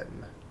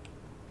 10.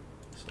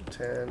 So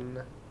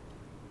 10.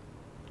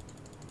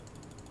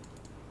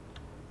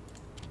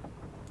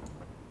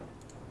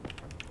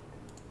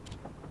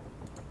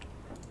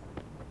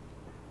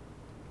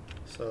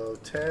 So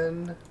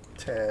 10,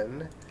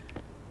 10,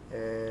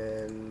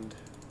 and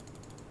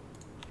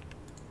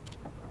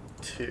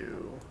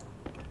 2.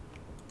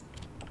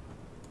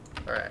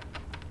 Alright.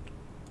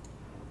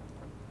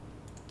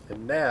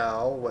 And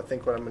now, I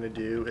think what I'm going to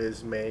do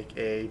is make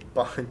a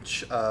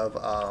bunch of,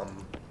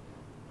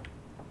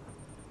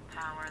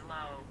 Power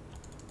low.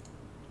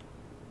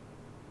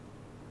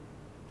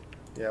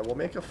 yeah, we'll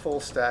make a full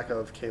stack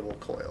of cable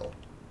coil.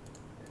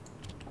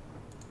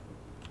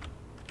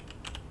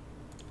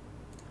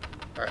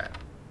 Alright.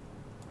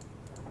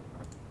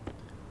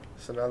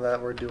 So now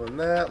that we're doing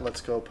that, let's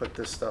go put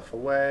this stuff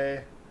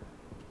away.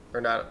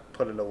 Or not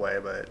put it away,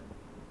 but...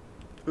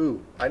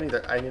 Ooh, I need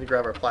to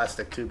grab our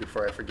plastic too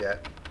before I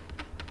forget.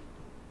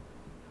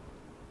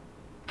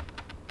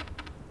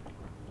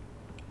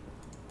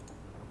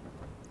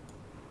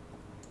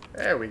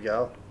 There we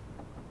go.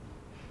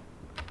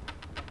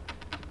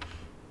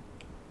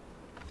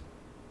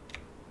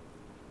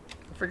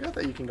 I forgot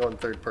that you can go in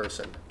third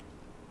person.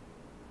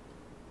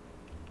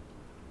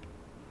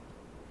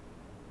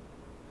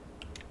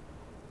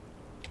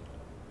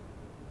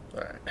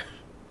 Alright.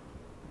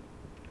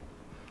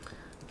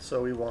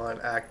 So we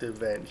want active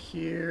vent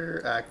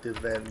here, active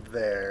vent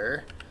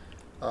there.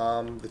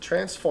 The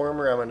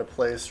transformer I'm going to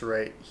place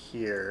right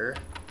here.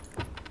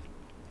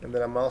 And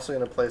then I'm also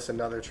going to place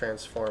another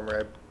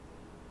transformer.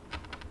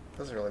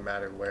 Doesn't really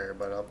matter where,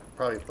 but I'll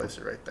probably place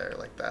it right there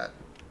like that.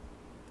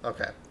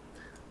 Okay.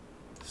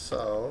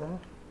 So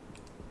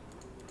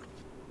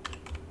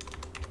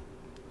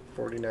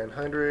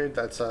 4,900.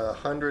 That's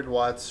 100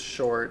 watts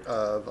short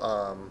of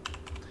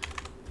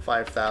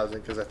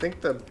 5,000, because I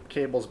think the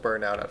cables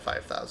burn out at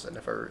 5,000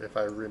 if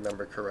I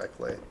remember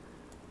correctly.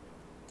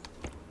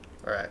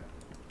 All right.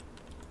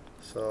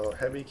 So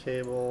heavy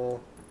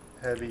cable,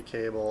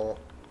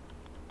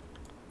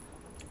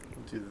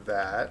 do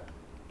that.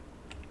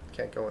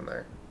 Can't go in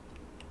there.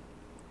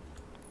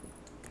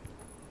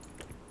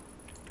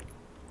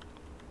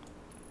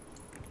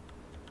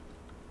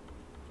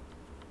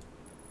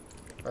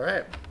 All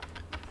right.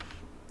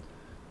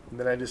 And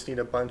then I just need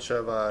a bunch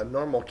of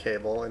normal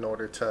cable in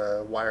order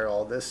to wire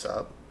all this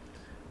up.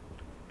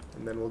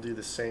 And then we'll do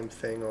the same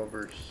thing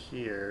over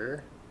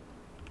here.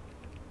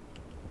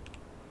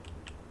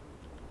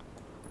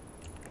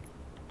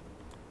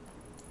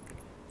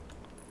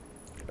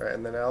 Alright,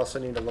 and then I also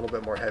need a little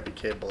bit more heavy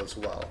cable as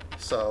well.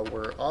 So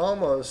we're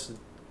almost,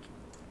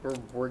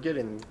 we're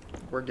getting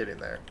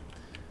there.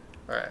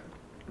 Alright.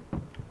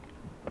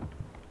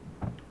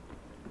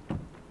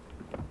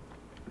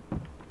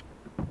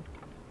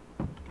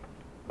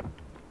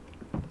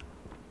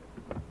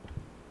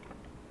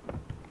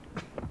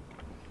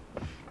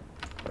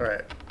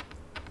 Alright.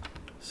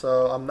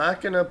 So I'm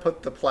not going to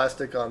put the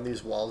plastic on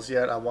these walls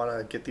yet. I want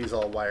to get these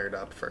all wired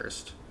up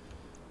first.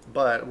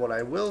 But what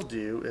I will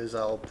do is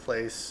I'll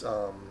place,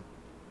 I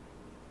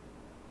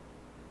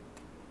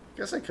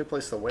guess I could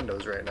place the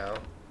windows right now.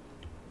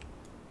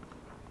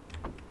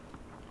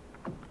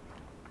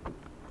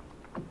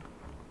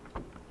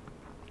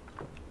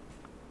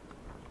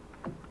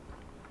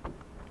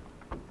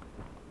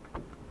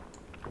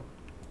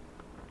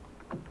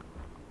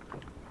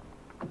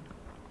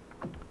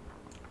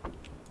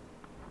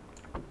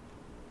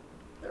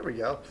 There we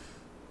go.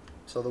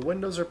 So the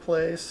windows are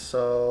placed,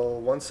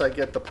 so once I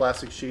get the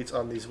plastic sheets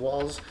on these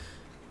walls,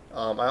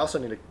 I also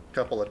need a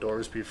couple of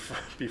doors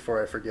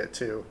before I forget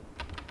too.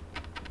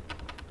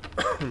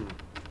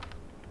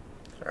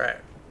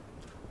 Alright.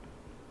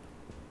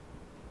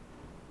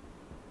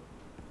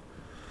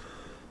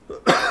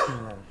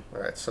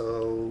 Alright,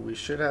 so we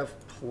should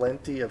have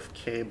plenty of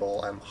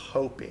cable, I'm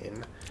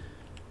hoping.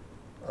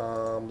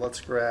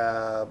 Let's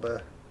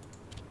grab...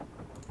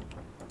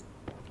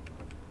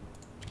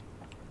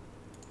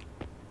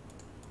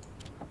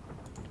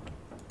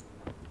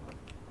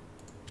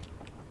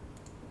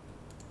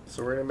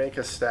 So we're going to make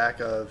a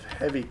stack of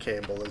heavy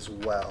cable as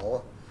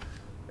well.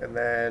 And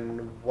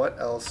then what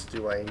else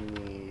do I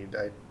need?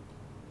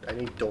 I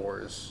need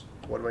doors.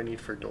 What do I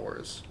need for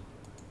doors?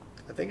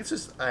 I think it's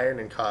just iron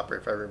and copper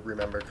if I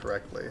remember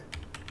correctly.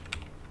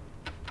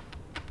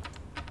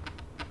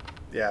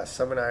 Yeah,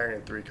 7 iron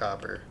and 3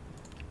 copper.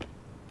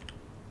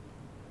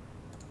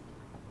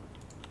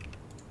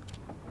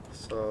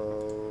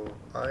 So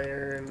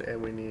iron,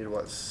 and we need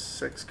what,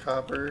 6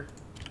 copper?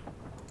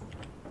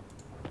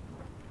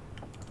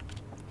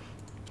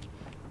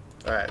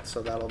 Alright,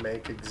 so that'll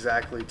make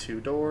exactly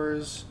 2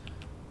 doors,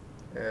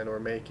 and we're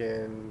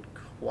making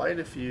quite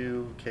a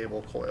few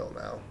cable coil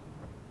now.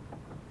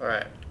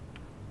 Alright.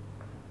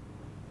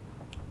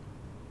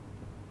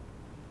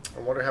 I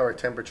wonder how our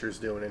temperature's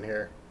doing in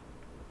here.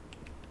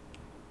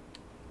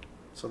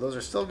 So those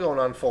are still going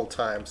on full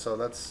time, so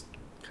that's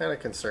kind of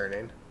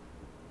concerning.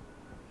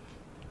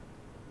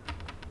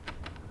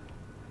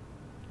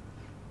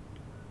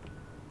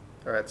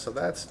 Alright, so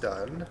that's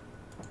done.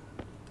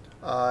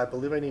 I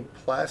believe I need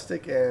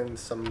plastic and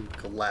some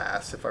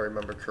glass, if I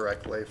remember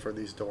correctly, for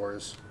these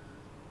doors.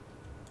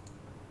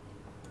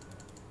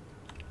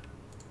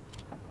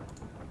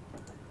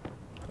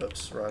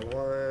 Oops, wrong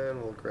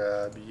one. We'll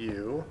grab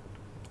you.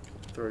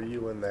 Throw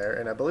you in there.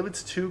 And I believe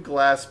it's 2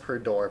 glass per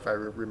door, if I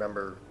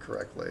remember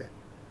correctly.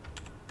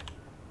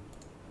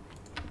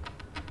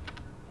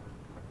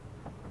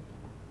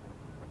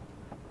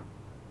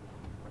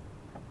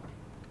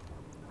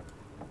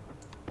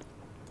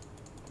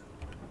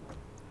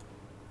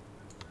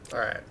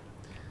 Alright.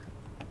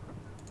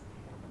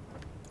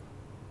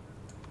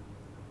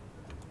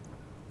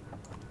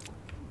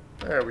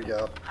 There we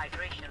go.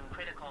 Hydration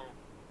critical.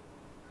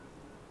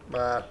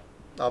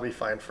 I'll be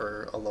fine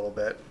for a little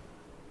bit.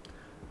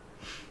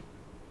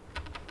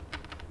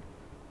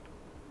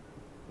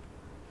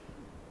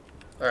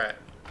 Alright.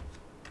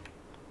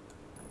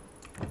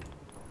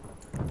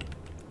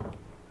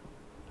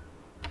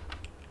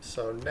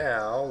 So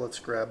now, let's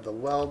grab the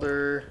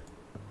welder.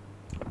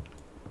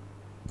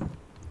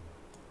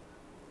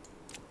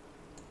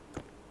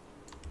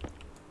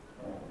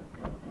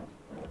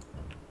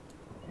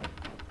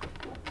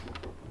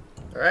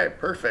 Alright,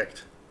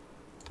 perfect.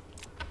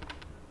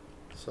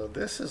 So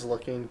this is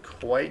looking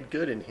quite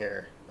good in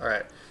here.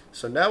 Alright,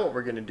 so now what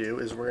we're going to do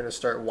is we're going to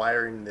start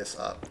wiring this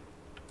up.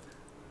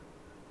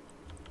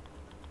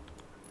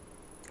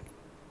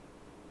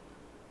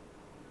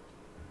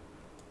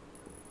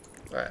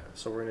 Alright,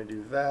 so we're going to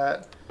do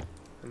that,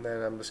 and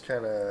then I'm just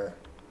kind of...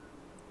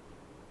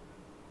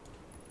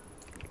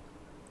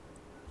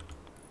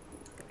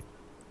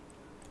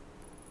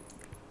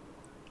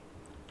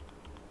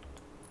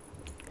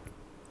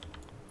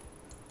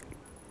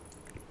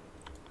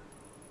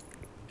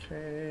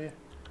 Okay.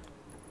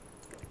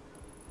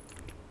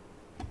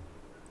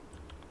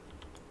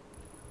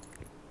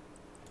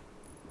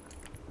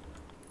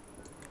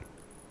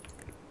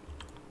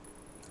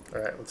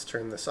 Alright, let's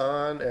turn this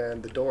on,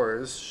 and the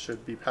doors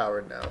should be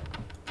powered now.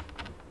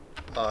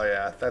 Oh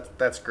yeah,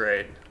 that's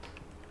great.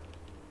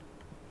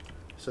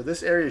 So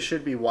this area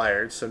should be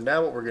wired, so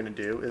now what we're going to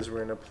do is we're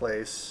going to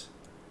place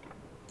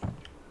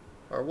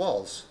our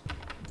walls.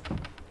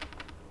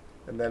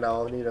 And then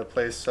I'll need to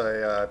place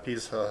a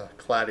piece of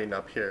cladding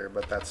up here,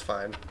 but that's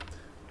fine.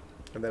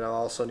 And then I'll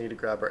also need to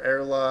grab our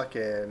airlock,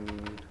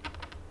 and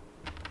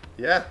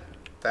yeah,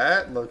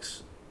 that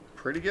looks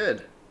pretty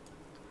good.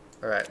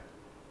 Alright.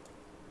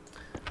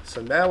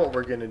 So now what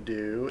we're going to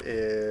do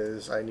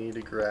is I need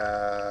to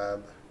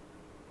grab...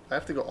 I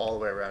have to go all the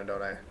way around,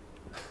 don't I?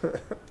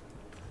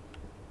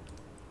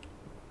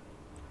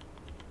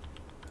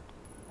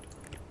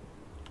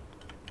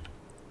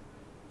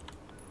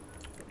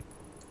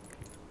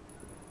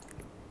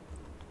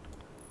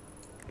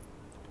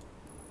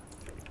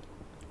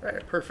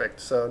 Alright,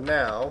 perfect. So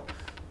now,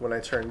 when I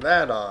turn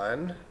that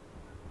on,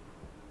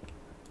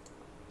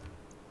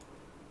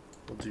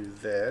 we'll do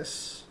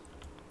this.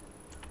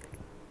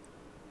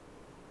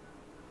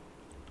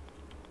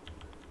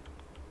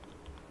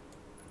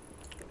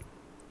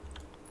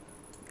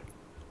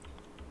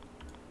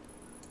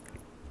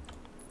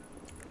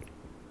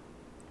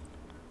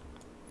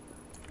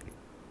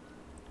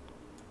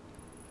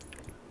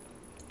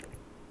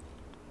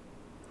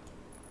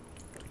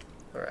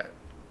 Alright.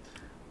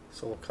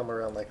 So we'll come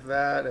around like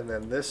that, and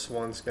then this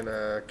one's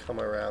gonna come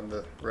around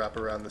wrap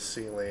around the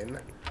ceiling.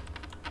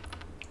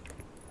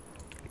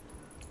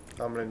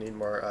 I'm gonna need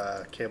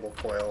more cable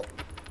coil.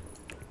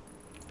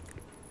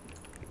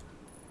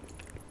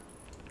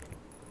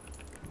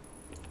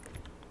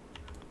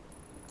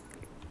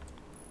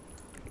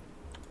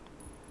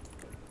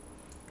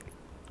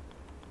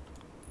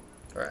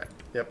 Alright,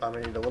 yep, I'm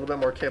gonna need a little bit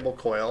more cable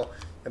coil,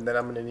 and then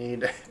I'm gonna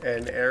need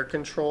an air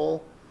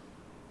control,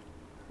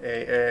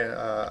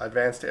 a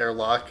advanced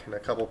airlock, and a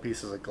couple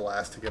pieces of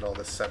glass to get all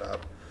this set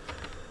up.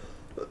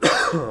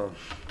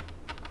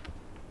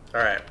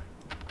 Alright.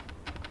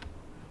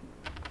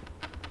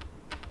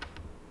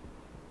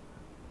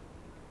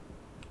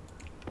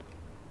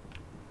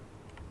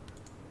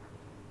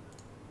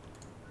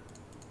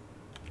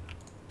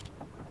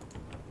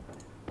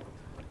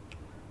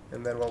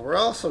 And then what we're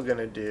also going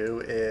to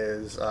do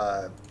is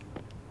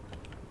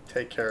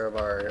take care of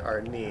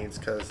our needs,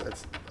 because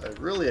it's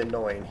really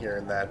annoying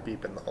hearing that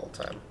beeping the whole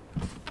time.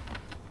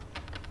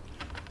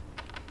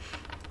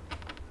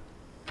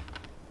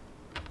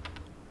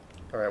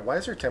 Alright, why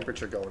is our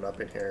temperature going up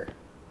in here?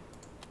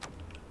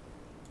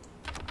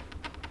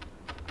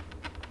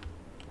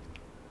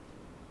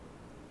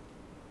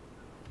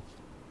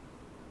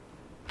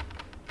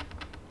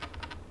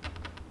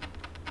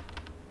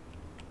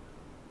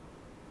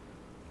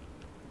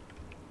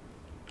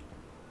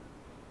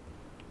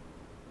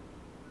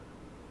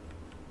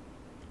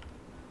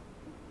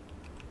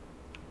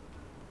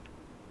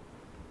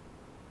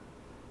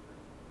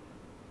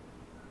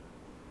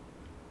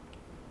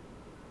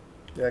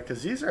 Yeah,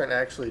 because these aren't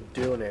actually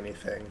doing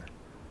anything.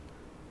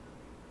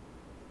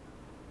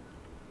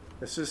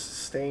 It's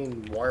just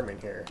staying warm in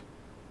here.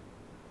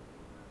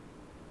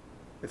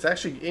 It's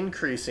actually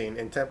increasing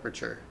in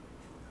temperature.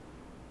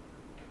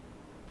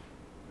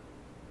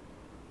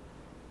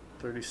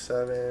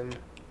 37.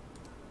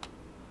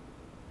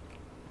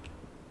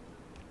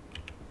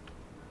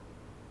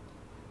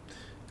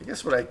 I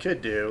guess what I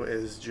could do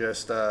is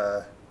just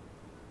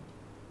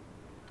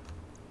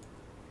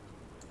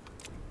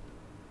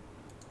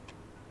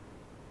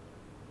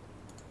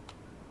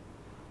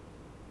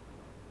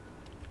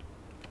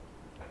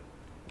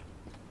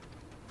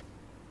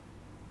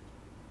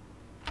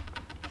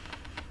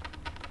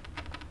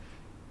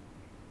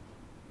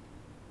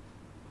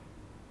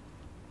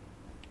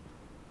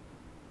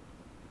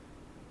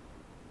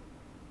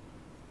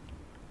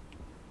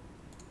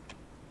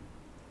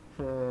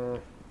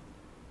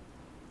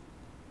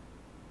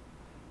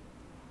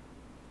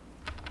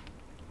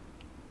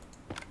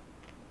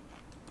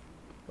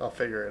I'll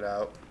figure it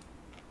out.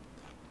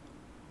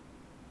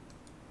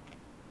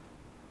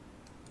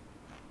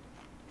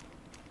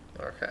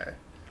 Okay.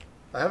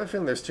 I have a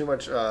feeling there's too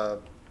much air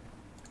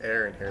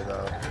in here,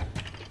 though.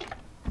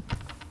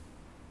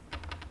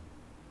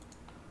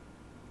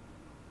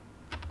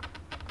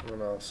 I don't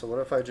know. So what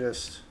if I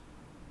just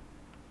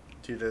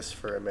do this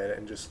for a minute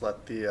and just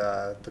let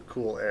the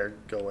cool air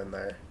go in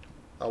there?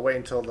 I'll wait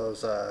until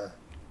those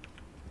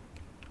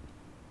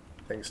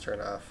things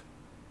turn off.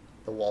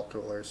 The wall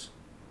coolers.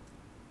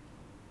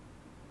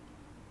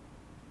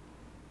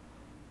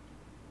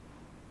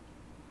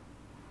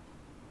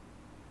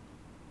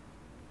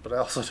 But I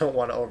also don't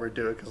want to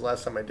overdo it, because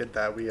last time I did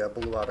that, we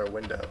blew out our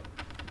window.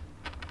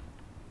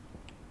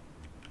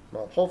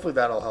 Well, hopefully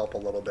that'll help a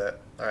little bit.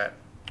 Alright,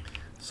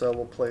 so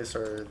we'll place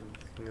our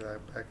thing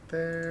back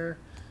there.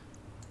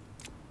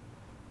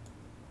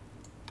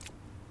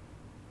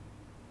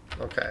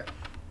 Okay.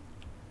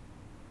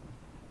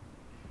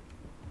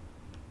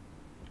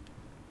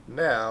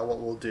 Now what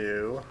we'll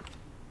do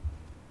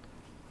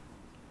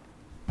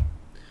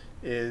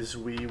is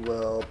we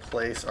will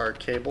place our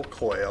cable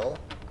coil.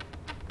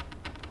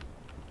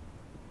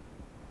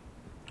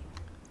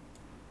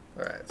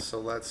 Alright, so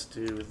let's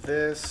do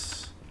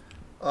this.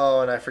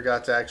 Oh, and I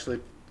forgot to actually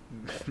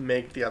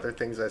make the other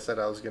things I said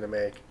I was going to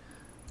make.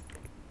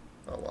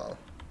 Oh well.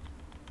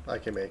 I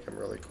can make them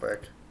really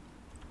quick.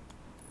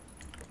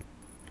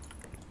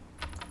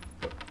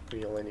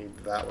 We only need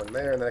that one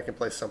there, and then I can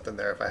place something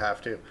there if I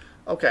have to.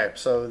 Okay,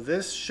 so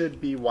this should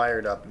be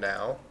wired up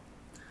now.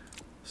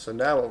 So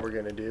now what we're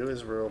going to do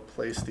is we'll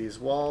place these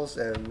walls,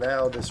 and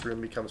now this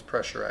room becomes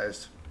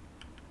pressurized.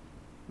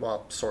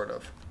 Well, sort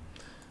of.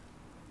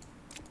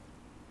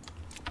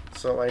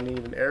 So I need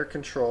an air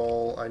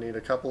control, I need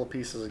a couple of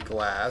pieces of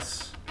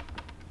glass,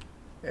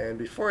 and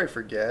before I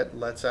forget,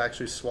 let's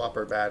actually swap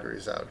our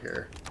batteries out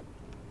here.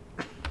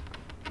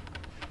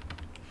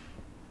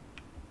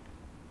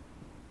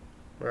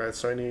 Alright,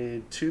 so I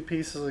need 2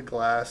 pieces of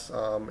glass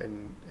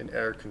and an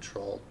air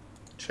control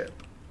chip.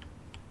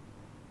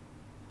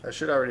 I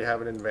should already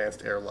have an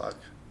advanced airlock.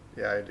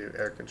 Yeah, I do,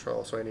 air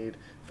control. So I need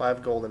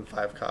 5 gold and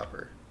 5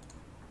 copper.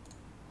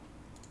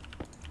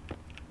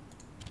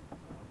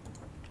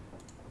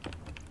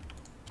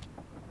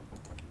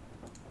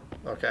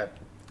 Okay.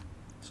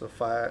 So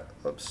 5,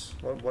 oops,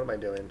 what am I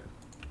doing?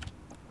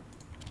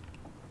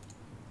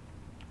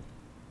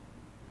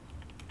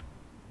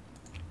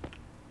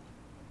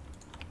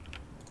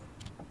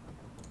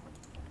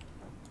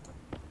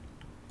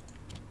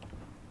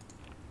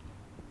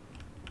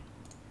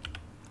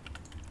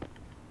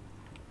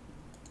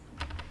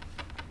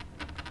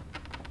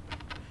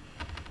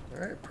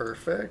 Alright,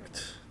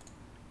 perfect.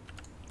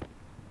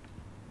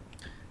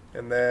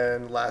 And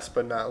then last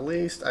but not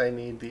least, I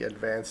need the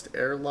advanced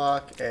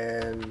airlock,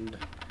 and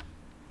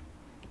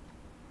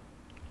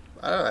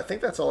I don't know, I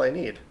think that's all I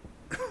need.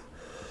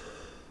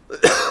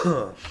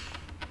 Oh,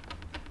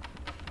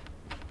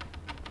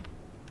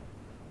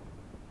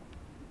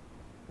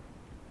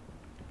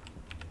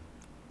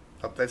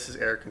 this is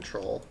air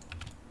control.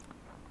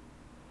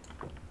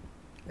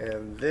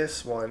 And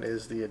this one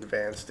is the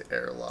advanced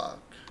airlock.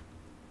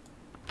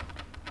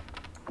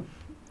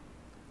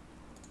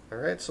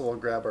 Alright, so we'll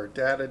grab our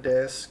data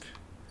disk,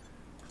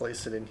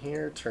 place it in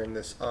here, turn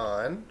this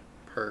on.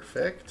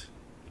 Perfect.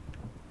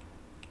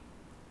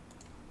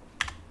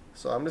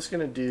 So I'm just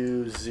going to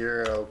do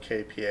 0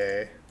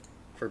 kPa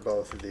for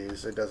both of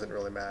these. It doesn't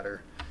really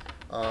matter.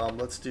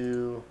 Let's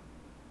do,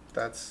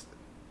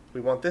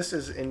 we want this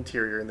as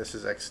interior and this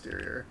is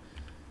exterior.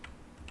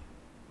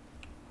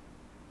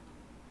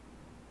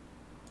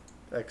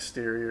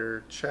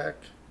 Exterior, check.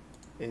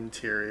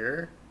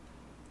 Interior.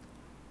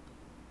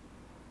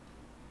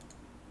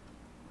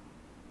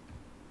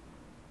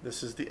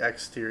 This is the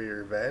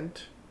exterior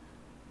vent.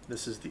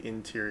 This is the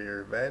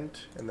interior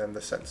vent, and then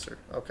the sensor.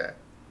 Okay.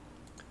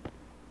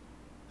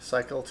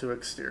 Cycle to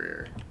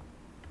exterior.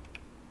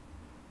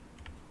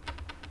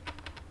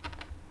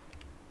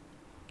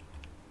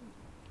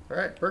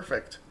 Alright,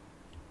 perfect.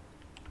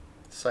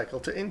 Cycle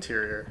to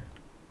interior.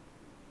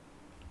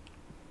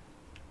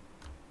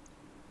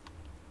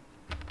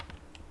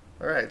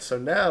 Alright, so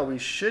now we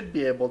should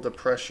be able to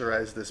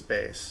pressurize this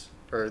base,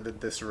 or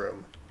this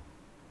room.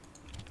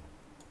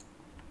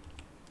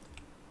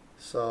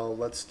 So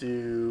let's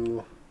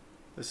do,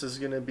 this is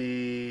going to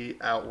be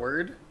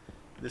outward,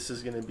 this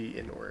is going to be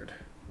inward.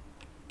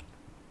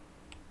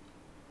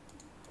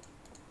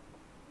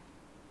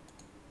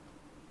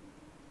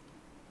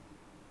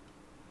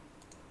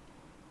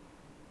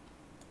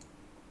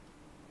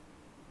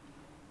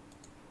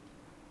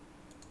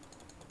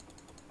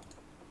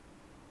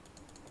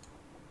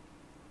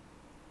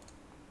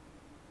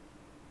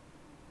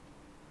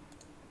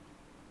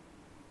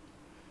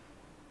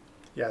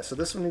 Yeah, so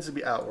this one needs to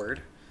be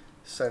outward.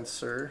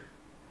 Sensor,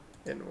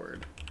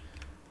 inward.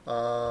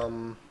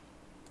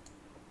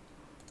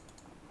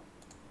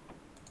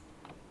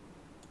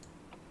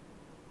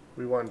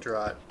 We want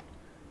draught.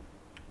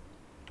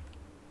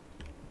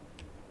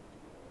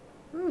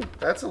 Ooh,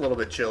 that's a little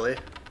bit chilly.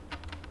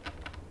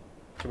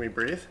 Can we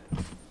breathe?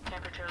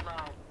 Temperature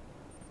low.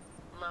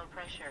 Low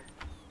pressure.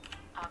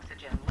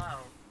 Oxygen low.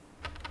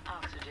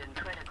 Oxygen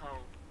critical.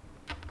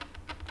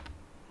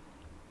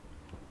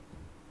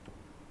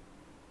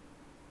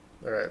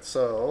 Alright,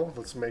 so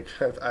let's make,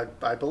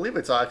 I believe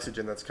it's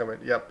oxygen that's coming.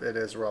 Yep, it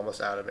is. We're almost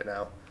out of it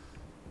now.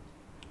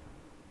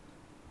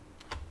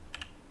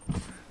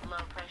 Low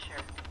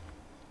pressure.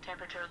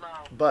 Temperature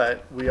low.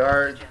 But we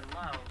are, Oxygen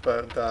low.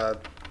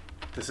 but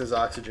this is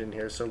oxygen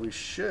here, so we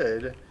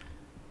should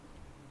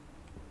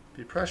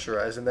be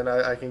pressurized. And then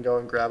I can go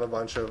and grab a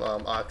bunch of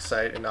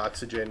oxide and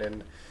oxygen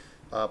and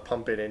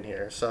pump it in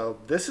here. So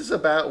this is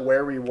about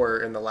where we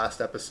were in the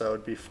last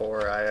episode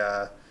before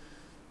I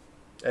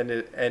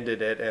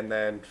ended it and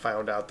then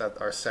found out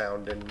that our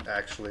sound didn't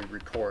actually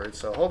record.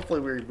 So hopefully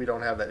we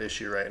don't have that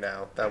issue right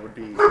now. That would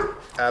be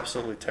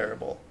absolutely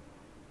terrible.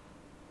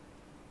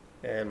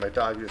 And my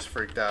dog just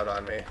freaked out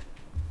on me.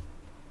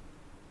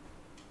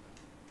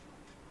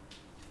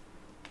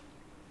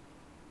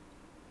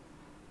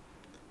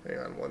 Hang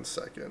on 1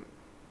 second.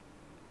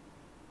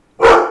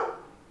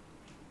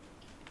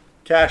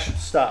 Cash,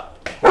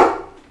 stop.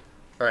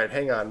 Alright,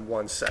 hang on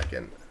 1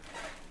 second.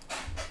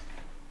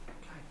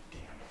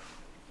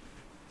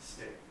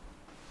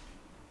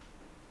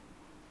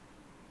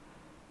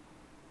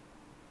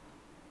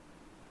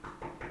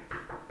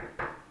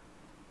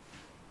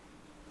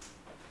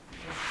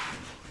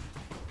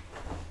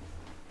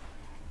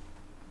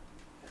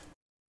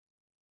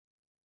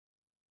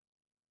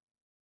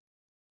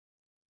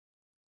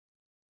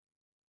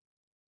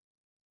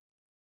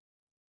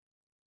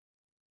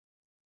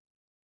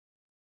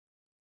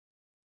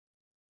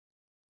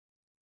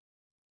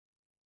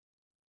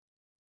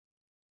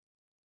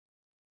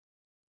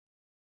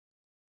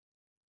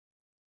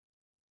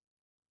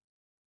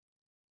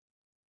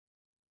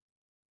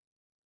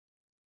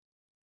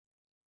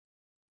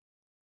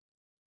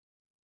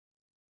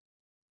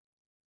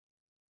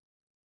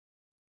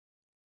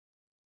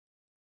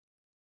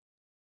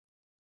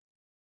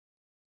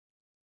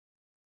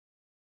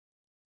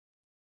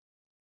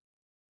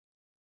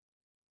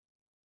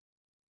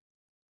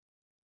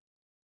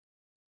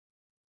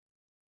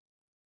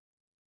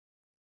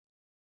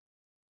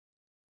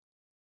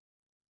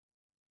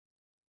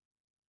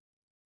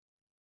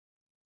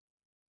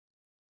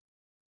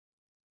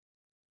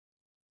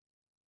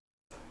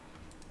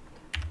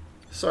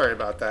 Sorry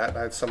about that.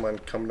 I had someone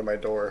come to my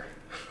door.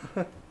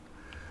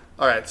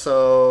 Alright,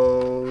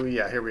 so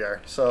yeah, here we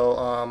are.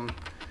 So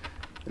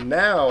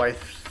now I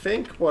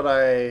think what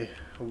I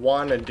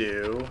want to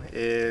do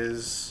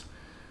is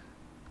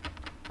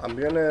I'm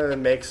going to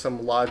make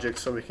some logic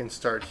so we can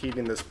start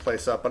heating this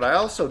place up. But I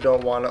also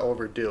don't want to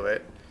overdo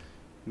it,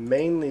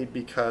 mainly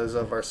because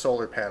of our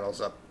solar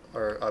panels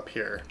up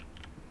here.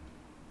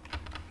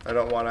 I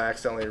don't want to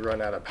accidentally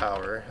run out of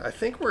power. I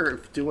think we're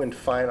doing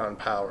fine on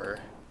power.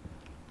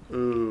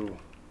 Ooh.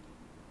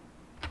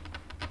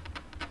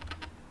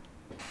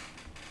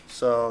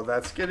 So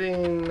that's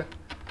getting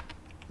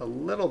a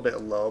little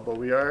bit low, but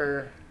we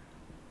are...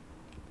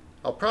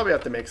 I'll probably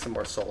have to make some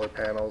more solar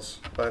panels,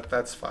 but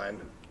that's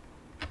fine.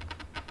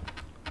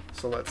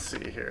 So let's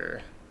see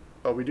here.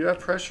 Oh, we do have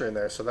pressure in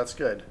there, so that's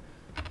good.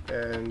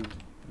 And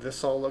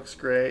this all looks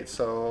great,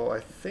 so I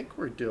think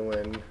we're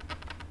doing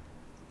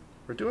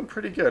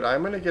pretty good.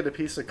 I'm going to get a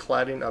piece of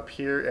cladding up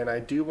here, and I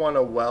do want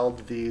to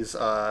weld these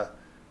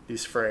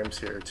frames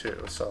here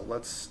too. So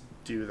let's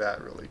do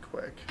that really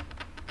quick.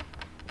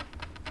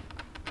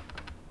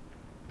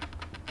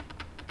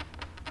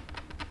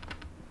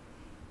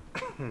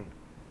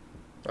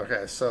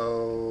 Okay,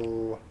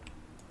 so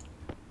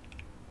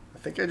I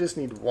think I just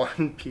need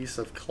one piece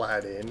of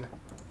cladding.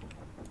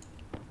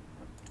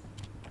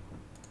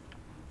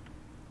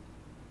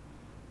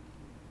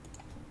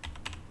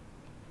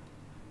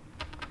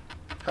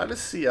 How does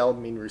CL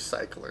mean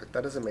recycler?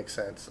 That doesn't make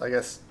sense. I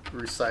guess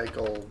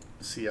recycle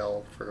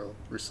CL for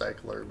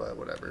recycler, but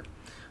whatever.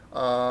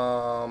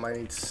 I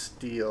need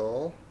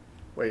steel.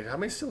 Wait, how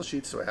many steel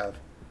sheets do I have?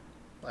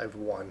 I have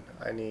one.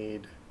 I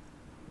need...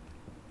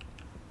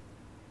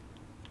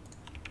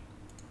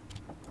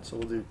 So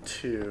we'll do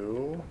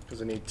 2,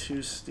 because I need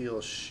 2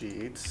 steel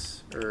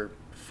sheets, or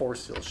 4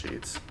 steel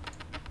sheets.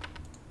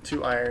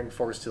 2 iron,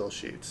 4 steel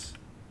sheets.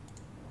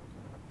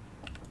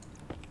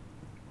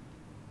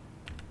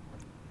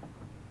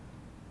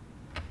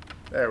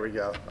 There we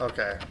go.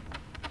 Okay.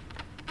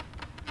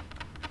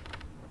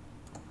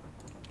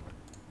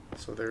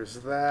 So there's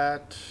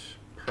that.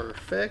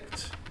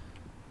 Perfect.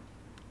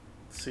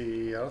 Let's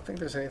see, I don't think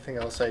there's anything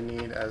else I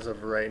need as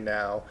of right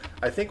now.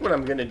 I think what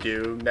I'm going to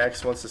do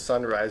next, once the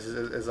sun rises,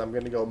 is I'm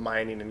going to go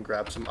mining and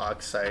grab some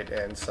oxide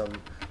and some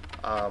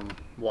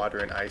water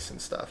and ice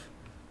and stuff.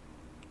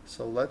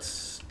 So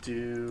let's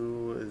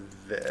do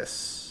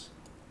this.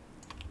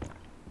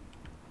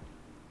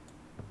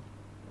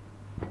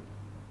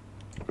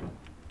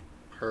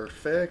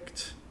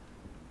 Perfect.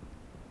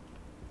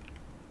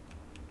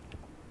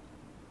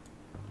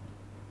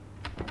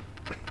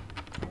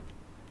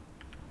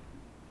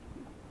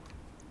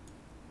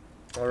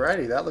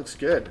 Alrighty, that looks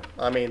good.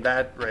 I mean,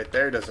 that right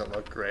there doesn't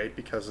look great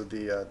because of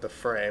the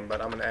frame,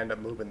 but I'm going to end up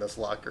moving this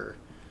locker.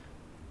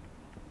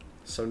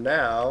 So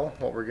now,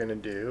 what we're going to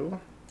do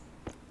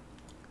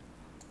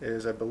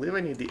is, I believe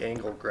I need the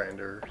angle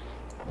grinder.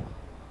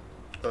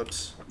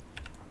 Oops.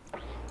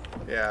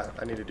 Yeah,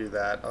 I need to do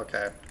that.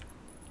 Okay.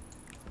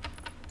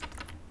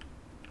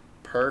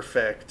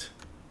 Perfect.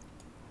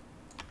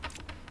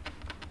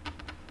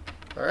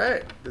 All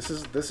right, this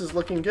is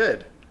looking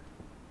good.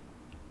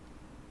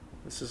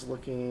 This is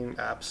looking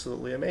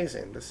absolutely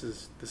amazing. This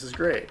is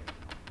great.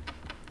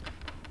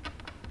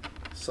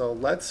 So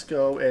let's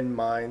go and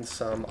mine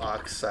some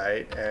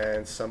oxide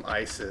and some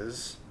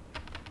ices,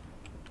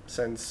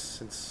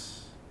 since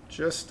it's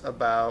just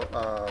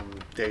about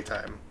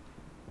daytime.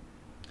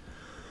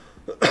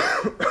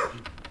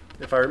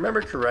 If I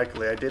remember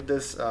correctly, I did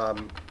this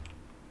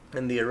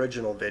in the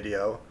original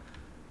video.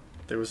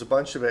 There was a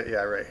bunch of it,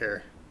 yeah, right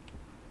here.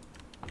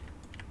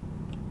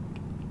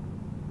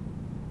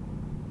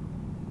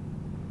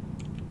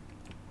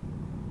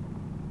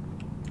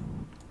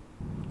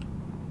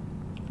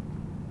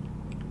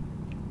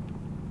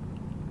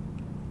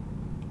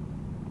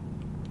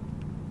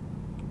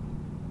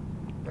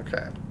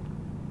 Okay,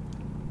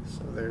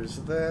 so there's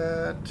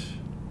that.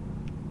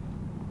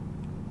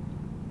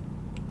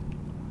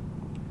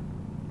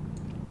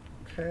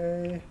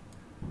 Okay.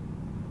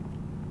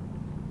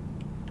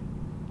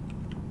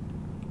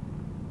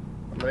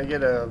 I'm going to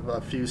get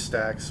a few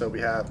stacks so we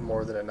have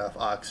more than enough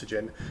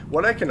oxygen.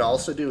 What I can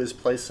also do is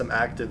place some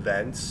active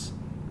vents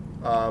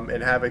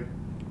and have it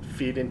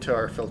feed into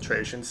our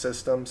filtration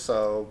system,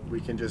 so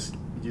we can just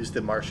use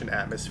the Martian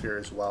atmosphere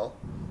as well.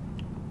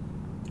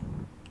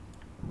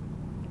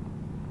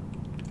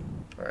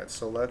 Alright,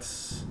 so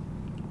let's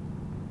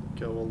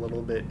go a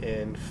little bit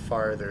in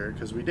farther,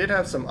 because we did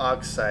have some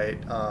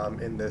oxide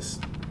in this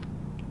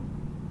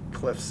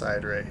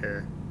cliffside right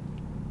here,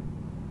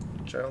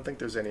 which I don't think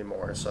there's any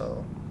more,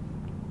 so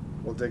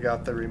we'll dig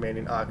out the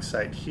remaining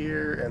oxide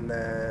here, and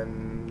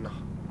then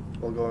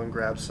we'll go and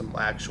grab some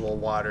actual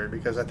water,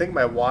 because I think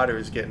my water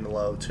is getting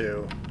low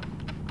too.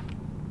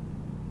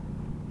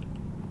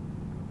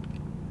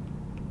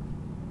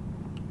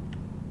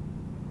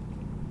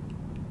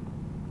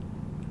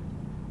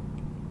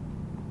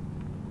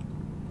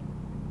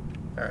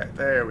 Alright,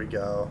 there we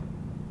go.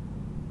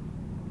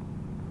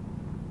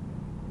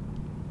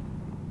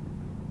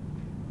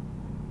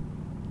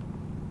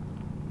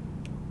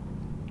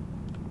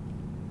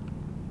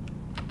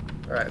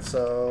 Alright,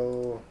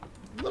 so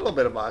a little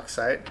bit of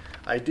bauxite.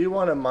 I do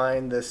want to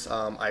mine this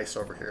ice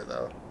over here,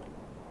 though.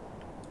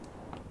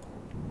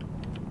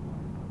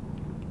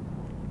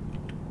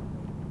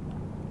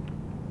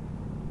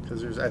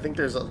 Because I think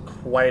there's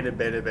quite a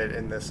bit of it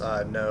in this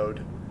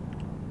node,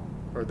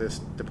 or this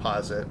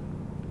deposit.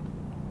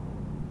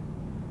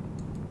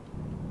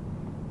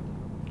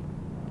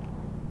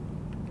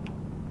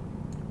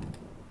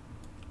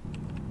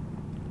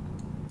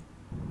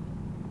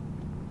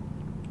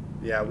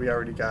 Yeah, we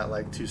already got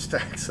like 2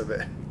 stacks of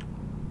it.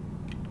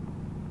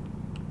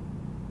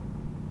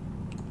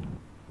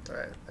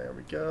 Alright, there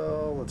we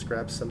go. Let's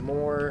grab some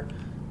more,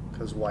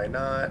 because why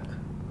not?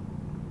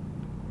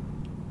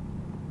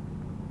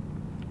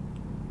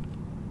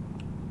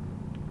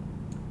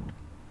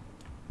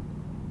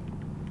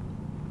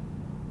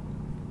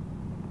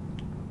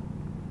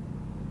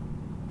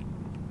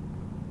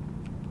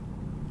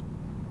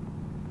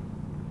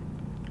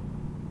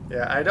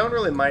 Yeah, I don't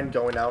really mind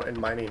going out and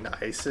mining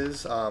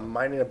ices.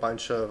 Mining a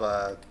bunch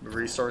of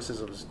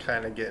resources was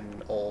kind of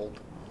getting old.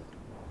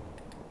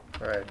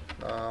 Alright,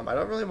 I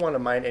don't really want to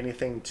mine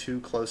anything too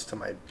close to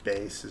my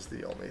base is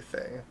the only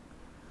thing.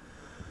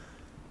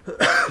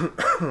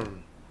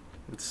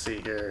 Let's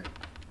see here.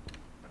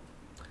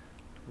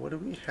 What do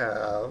we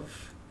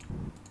have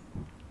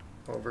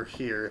over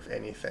here, if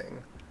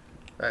anything?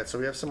 Alright, so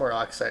we have some more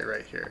oxide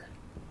right here.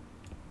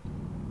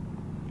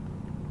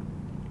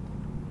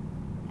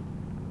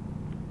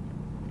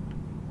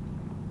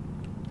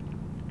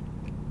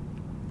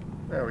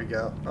 There we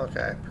go.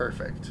 Okay,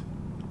 perfect.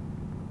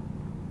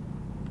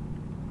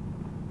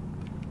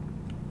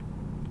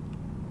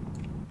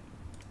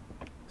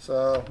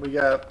 So we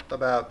got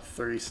about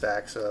 3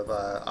 stacks of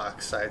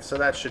oxide, so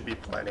that should be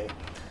plenty.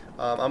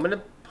 I'm going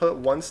to put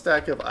 1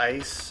 stack of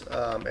ice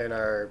in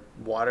our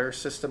water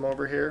system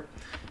over here,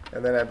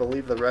 and then I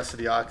believe the rest of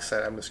the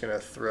oxide I'm just going to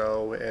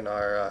throw in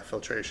our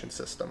filtration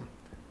system.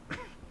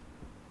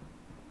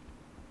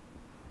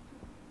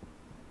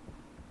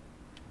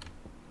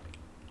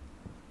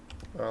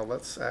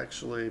 Let's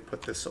actually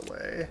put this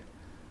away.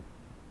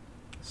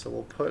 So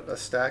we'll put a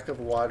stack of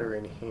water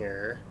in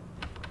here.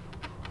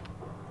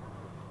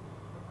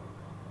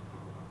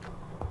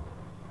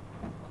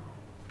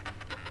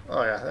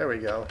 Oh yeah, there we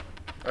go.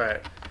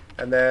 Alright,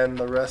 and then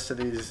the rest of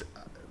these,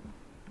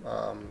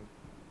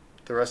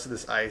 the rest of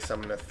this ice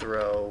I'm going to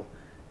throw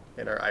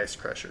in our ice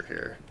crusher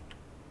here.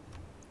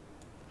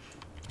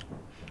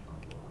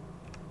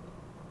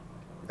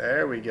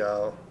 There we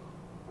go.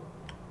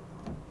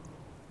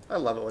 I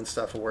love it when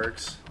stuff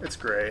works. It's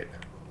great.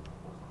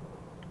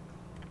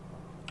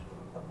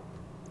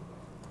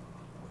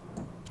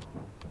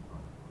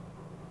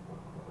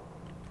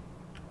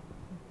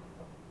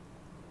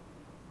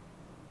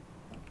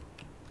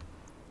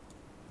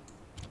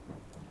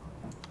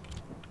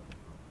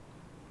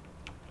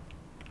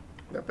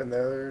 Yep, and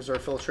there's our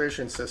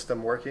filtration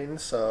system working.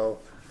 So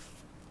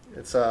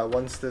it's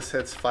once this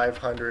hits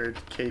 500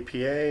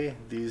 kPa,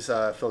 these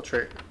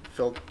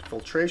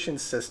filtration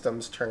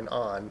systems turn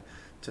on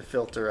to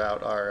filter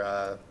out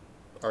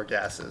our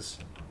gases.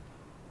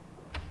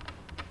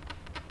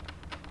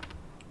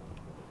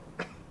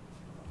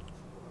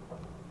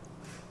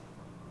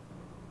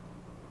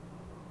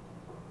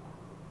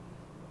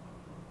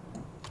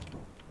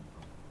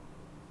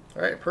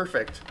 All right,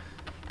 perfect.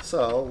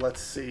 So let's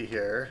see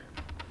here.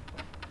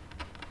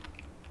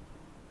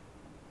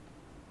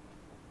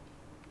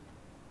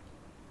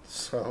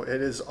 So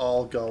it is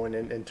all going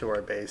into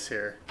our base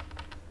here.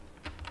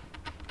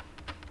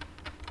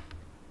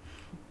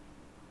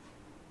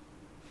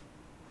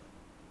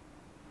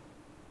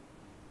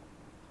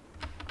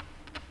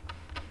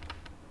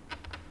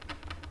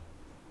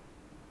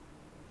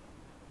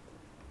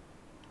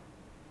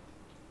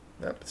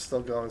 Yep, it's still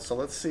going. So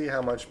let's see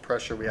how much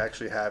pressure we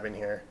actually have in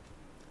here.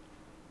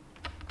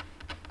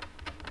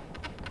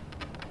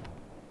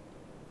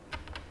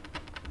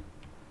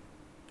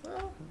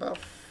 Well, about...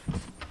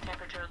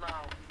 Temperature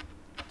low.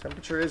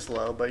 Temperature is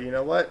low, but you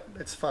know what?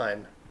 It's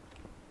fine.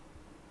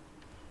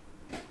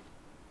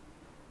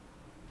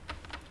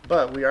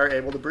 But we are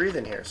able to breathe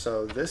in here,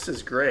 so this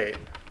is great.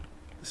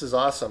 This is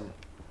awesome.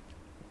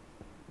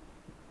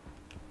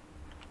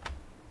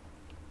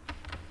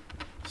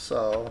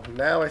 So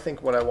now I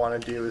think what I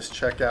want to do is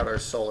check out our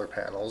solar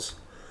panels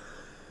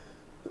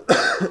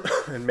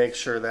and make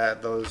sure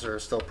that those are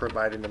still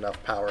providing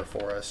enough power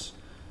for us.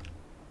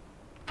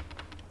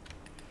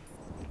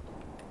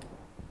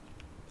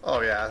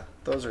 Oh yeah,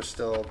 those are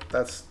still,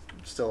 that's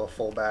still a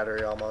full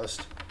battery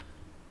almost.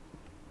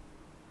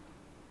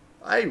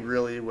 I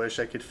really wish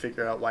I could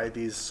figure out why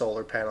these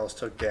solar panels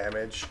took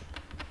damage.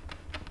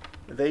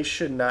 They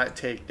should not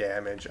take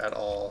damage at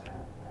all.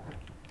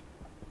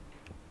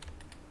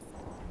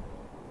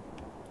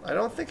 I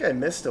don't think I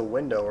missed a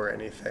window or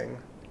anything.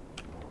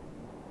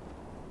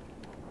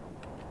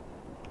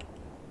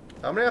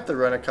 I'm gonna have to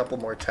run a couple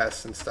more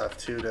tests and stuff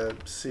too to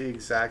see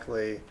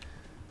exactly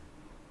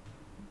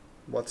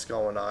what's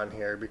going on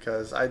here,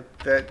 because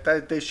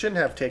they shouldn't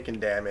have taken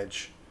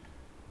damage.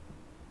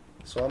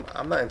 So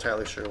I'm not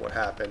entirely sure what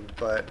happened,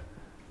 but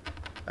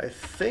I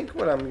think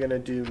what I'm gonna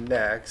do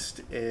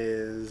next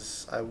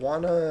is I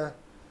wanna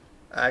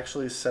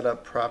actually set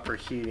up proper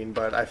heating,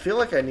 but I feel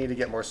like I need to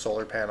get more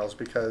solar panels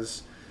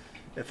because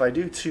if I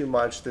do too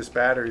much, this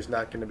battery is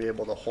not going to be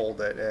able to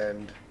hold it,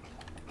 and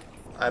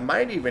I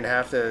might even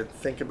have to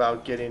think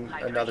about getting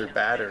another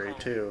battery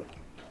too.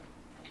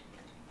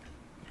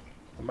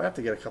 I might have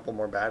to get a couple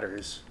more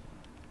batteries.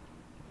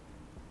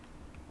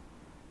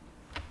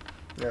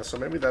 Yeah, so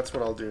maybe that's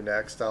what I'll do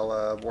next.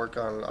 I'll work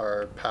on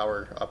our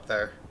power up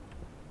there.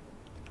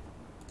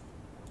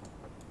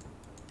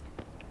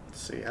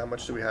 Let's see, how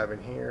much do we have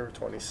in here?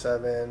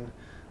 27.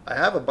 I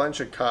have a bunch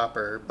of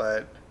copper,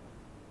 but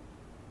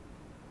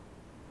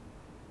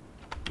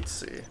let's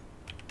see.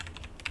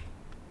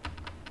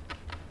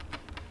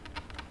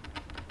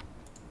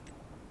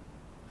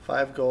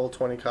 Five gold,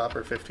 20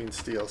 copper, 15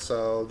 steel.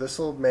 So this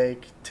will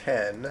make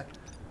 10.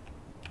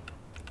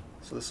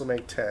 So this will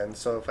make 10.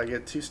 So if I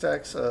get 2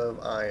 stacks of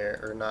iron,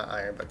 or not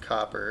iron, but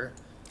copper,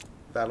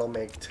 that'll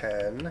make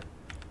 10.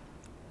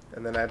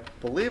 And then I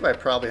believe I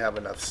probably have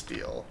enough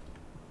steel.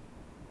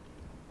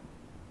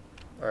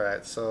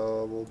 Alright,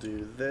 so we'll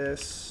do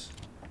this.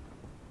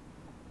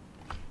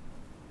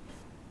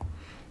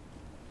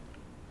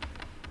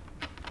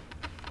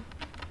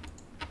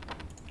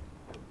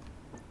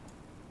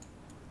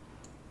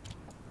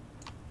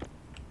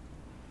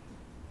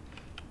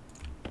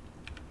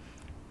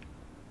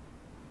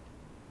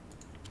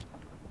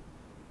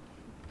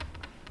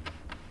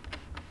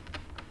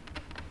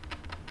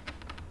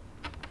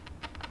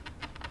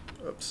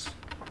 Oops.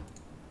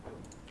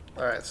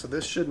 Alright, so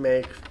this should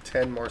make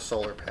 10 more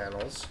solar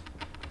panels.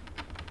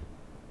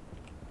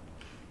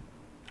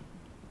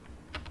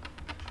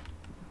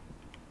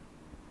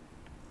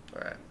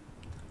 Alright.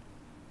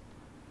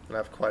 And I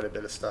have quite a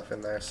bit of stuff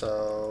in there,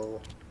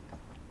 so...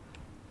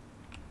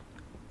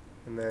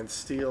 And then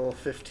steel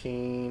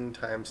 15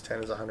 times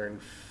 10 is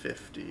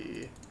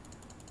 150.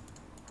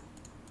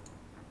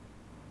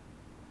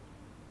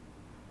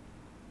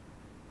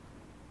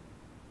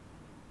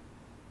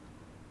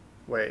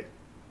 Wait.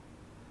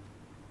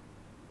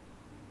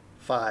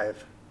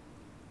 5.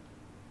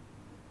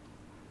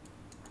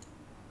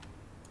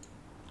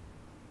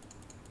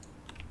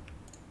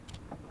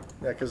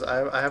 Yeah, because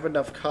I have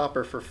enough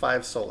copper for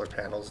 5 solar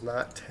panels,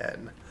 not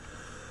 10.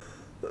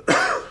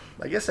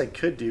 I guess I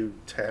could do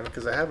 10,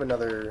 because I have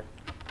another...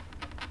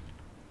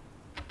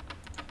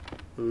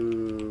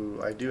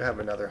 Ooh, I do have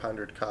another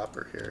 100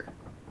 copper here.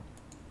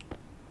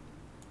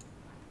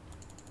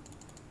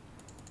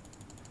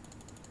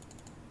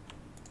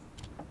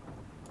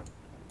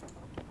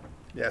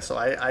 Yeah, so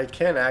I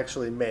can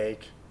actually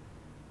make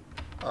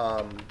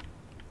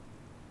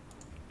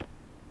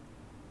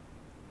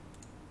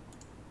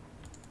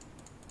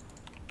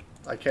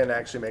I can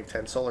actually make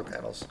 10 solar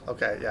panels.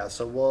 Okay, yeah,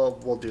 so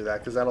we'll do that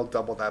because that'll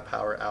double that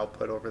power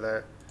output over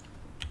there.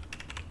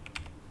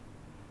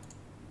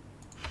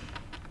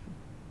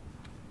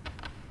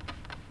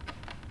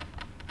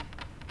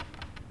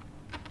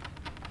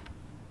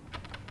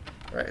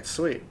 Alright,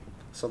 sweet.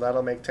 So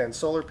that'll make 10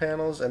 solar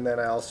panels, and then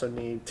I also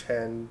need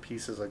 10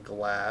 pieces of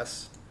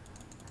glass.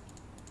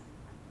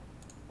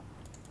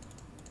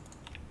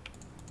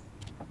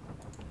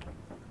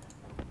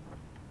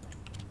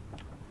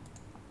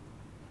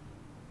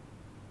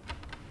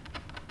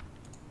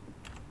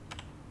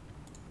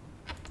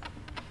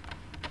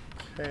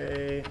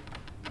 Okay.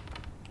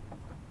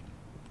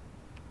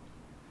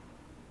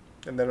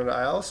 And then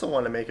I also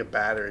want to make a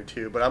battery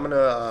too, but I'm going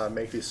to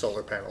make these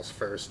solar panels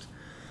first.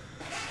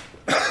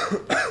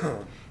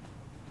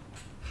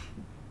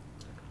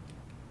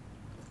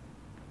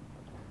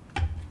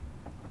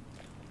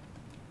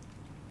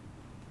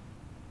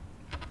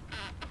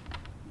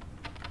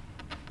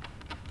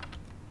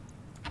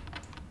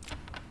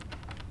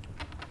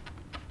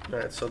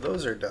 Alright, so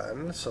those are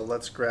done. So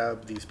let's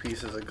grab these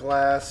pieces of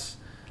glass.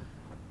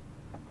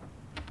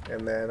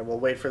 And then we'll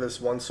wait for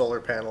this one solar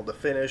panel to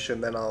finish,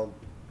 and then I'll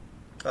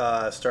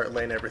start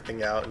laying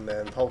everything out, and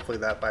then hopefully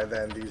that by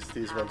then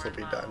these ones will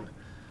be done.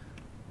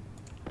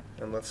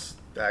 And let's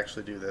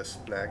actually do this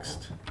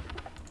next.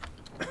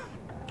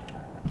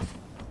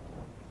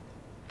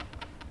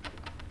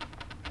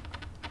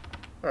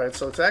 Alright,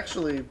 so it's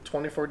actually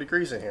 24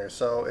 degrees in here,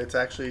 so it's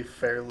actually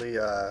fairly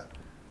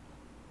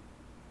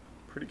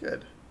pretty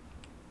good.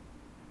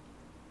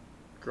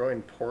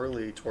 Growing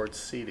poorly towards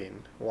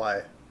seeding.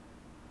 Why?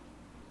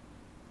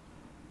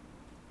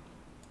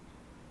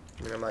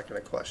 I mean, I'm not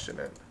going to question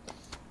it.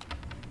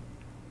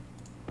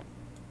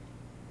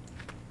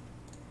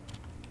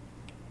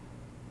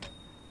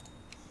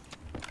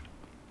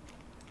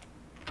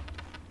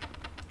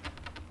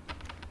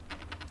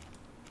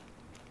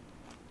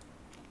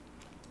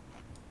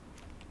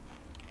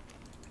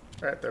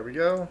 Alright, there we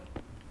go.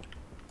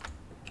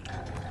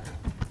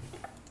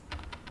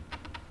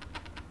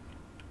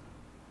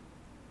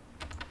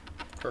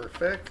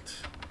 Perfect.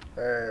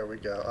 There we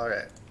go.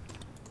 Alright.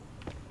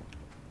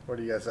 What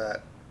are you guys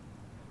at?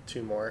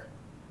 2 more.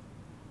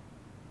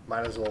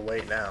 Might as well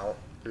wait now.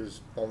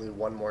 There's only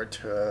 1 more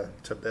to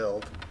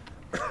build.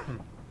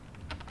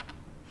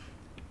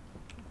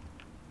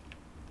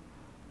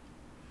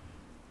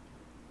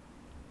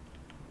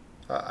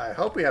 I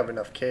hope we have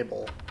enough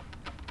cable.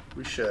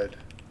 We should.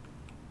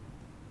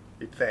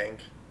 You'd think.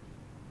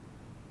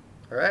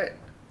 Alright.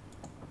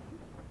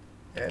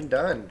 And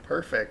done.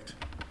 Perfect.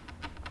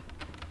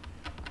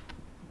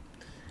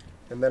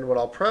 And then what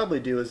I'll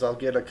probably do is I'll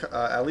get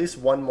at least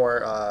one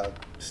more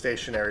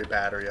stationary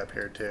battery up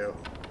here too.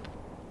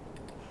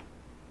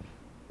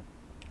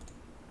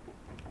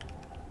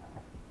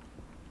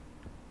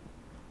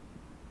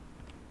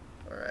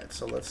 Alright,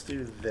 so let's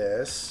do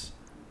this.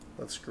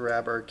 Let's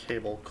grab our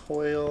cable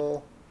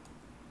coil.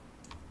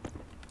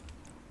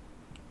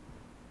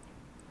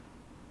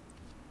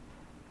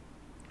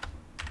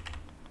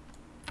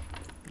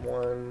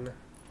 One,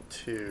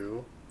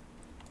 two.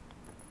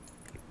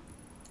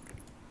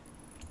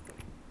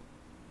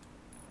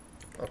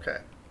 Okay.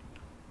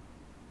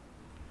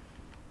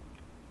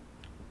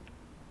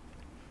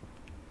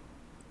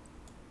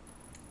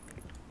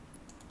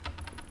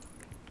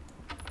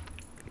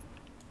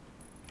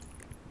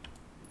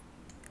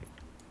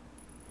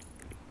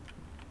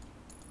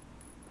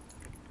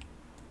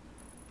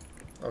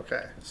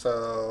 Okay,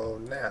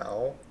 so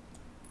now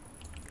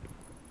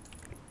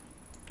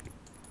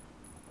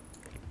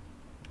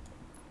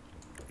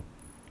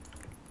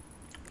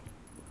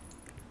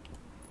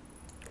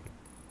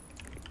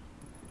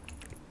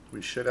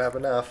we should have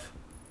enough.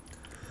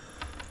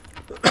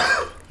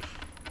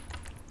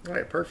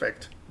 Alright,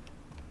 perfect.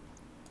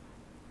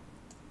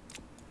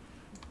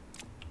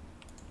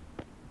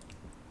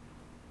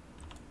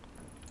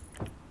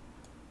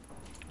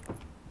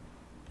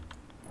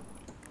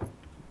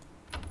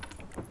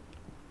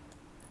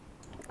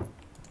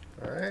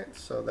 Alright,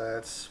 so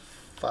that's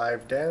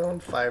 5 down,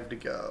 5 to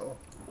go.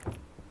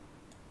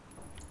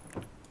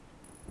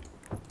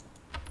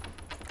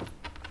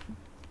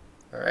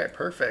 Alright,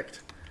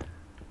 perfect.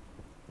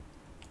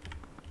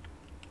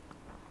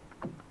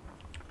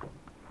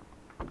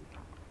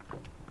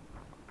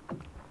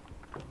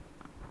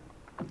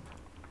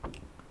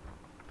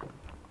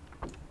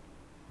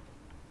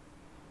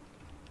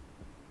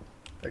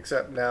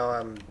 Except now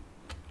I'm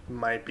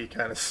might be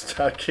kind of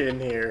stuck in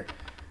here.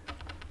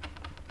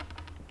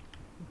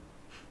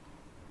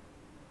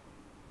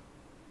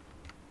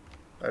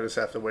 I just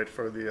have to wait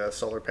for the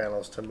solar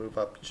panels to move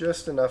up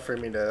just enough for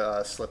me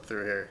to slip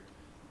through here.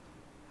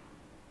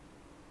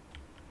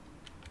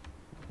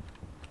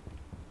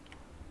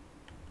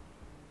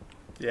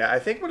 Yeah, I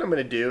think what I'm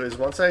going to do is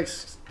once I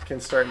can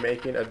start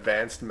making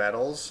advanced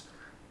metals,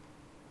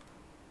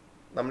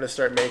 I'm going to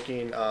start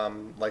making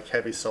like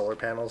heavy solar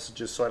panels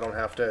just so I don't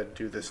have to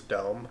do this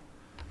dome.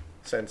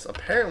 Since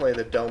apparently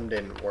the dome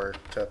didn't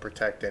work to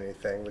protect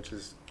anything, which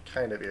is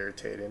kind of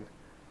irritating.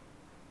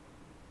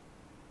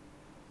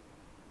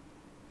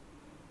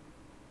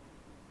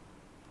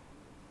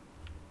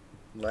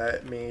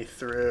 Let me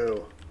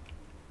through.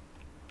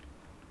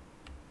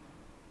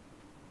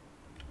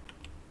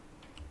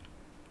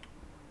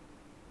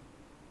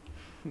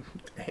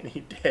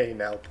 Any day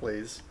now,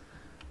 please.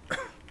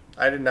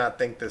 I did not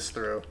think this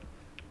through.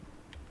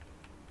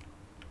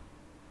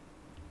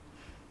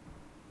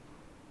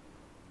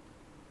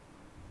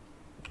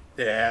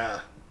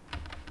 Yeah.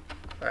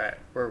 Alright,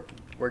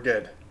 we're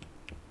good.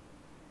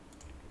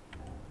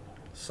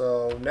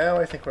 So now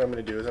I think what I'm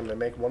going to do is I'm going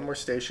to make one more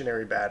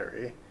stationary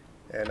battery.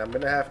 And I'm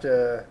going to have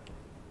to...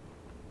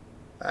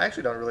 I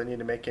actually don't really need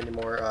to make any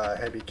more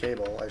heavy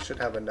cable. I should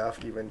have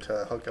enough even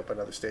to hook up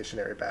another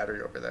stationary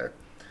battery over there.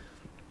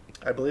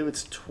 I believe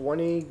it's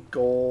 20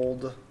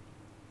 gold,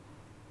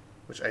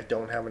 which I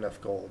don't have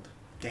enough gold.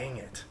 Dang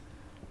it.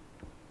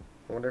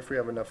 I wonder if we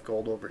have enough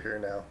gold over here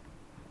now.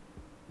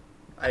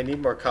 I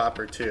need more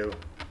copper too.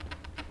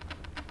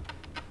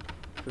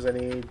 Because I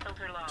need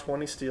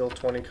 20 steel,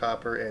 20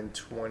 copper, and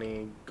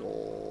 20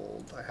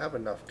 gold. I have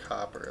enough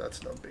copper.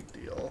 That's no big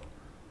deal.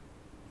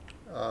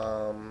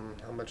 How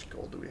much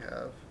gold do we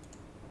have?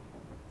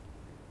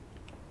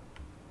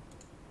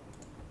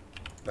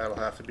 That'll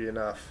have to be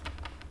enough.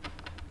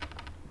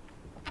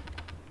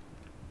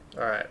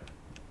 Alright.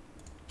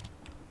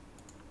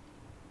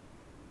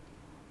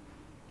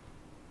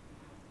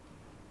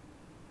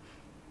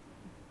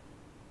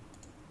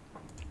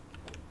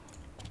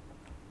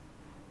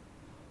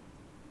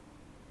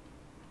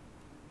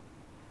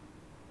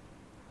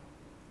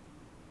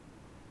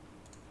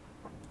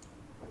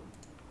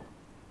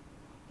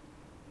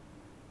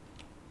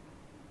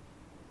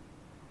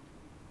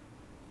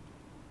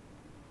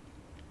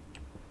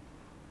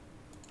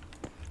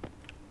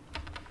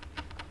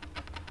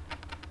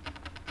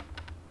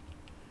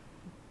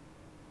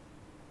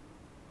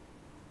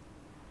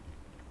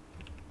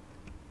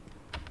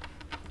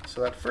 So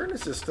that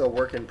furnace is still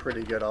working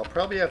pretty good. I'll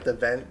probably have to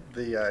vent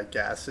the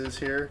gases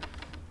here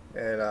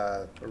and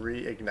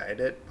reignite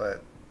it,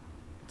 but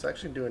it's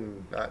actually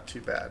doing not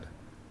too bad.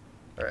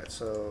 Alright,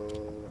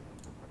 so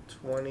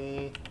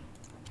 20,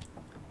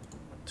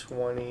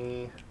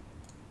 20,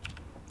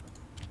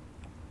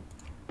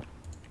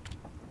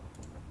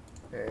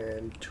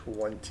 and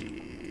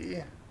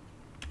 20.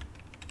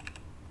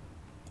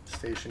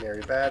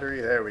 Stationary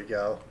battery, there we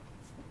go.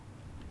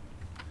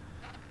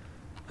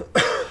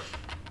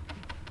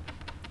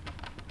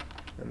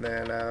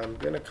 And I'm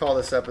going to call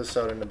this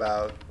episode in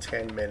about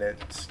 10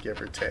 minutes,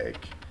 give or take.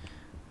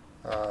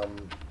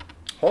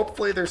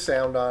 Hopefully there's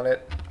sound on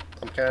it.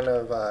 I'm kind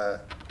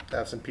of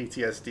have some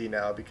PTSD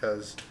now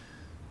because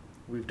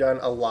we've done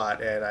a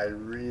lot, and I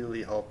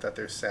really hope that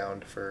there's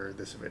sound for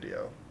this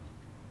video.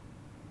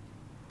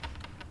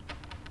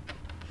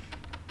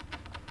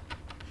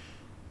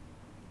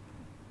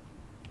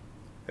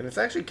 And it's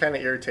actually kind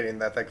of irritating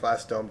that that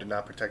glass dome did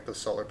not protect those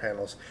solar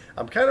panels.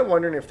 I'm kind of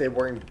wondering if they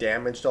weren't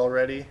damaged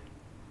already.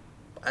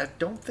 I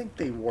don't think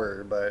they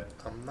were, but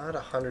I'm not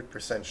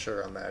 100%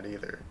 sure on that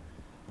either.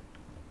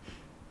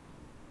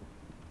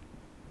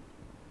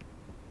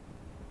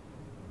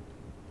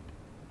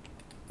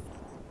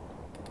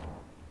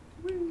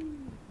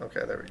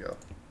 Okay, there we go.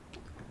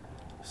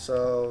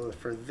 So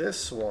for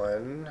this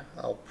one,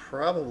 I'll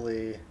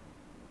probably...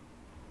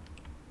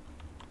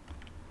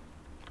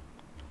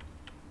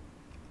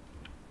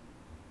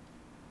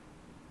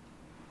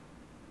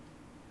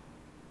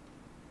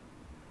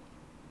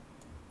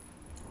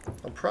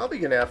 I'm probably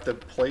going to have to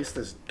place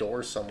this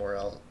door somewhere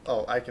else.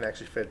 Oh, I can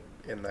actually fit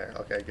in there.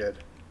 Okay, good.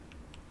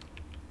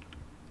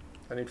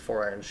 I need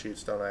 4 iron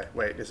sheets, don't I?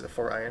 Wait, is it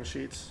 4 iron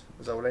sheets?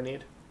 Is that what I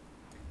need?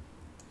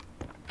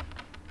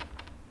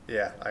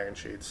 Yeah, iron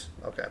sheets.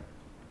 Okay.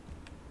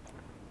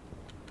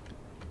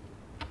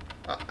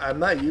 I'm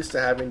not used to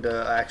having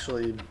to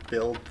actually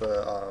build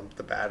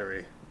the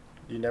battery.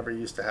 You never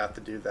used to have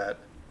to do that.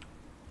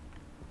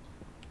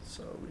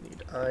 So we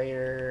need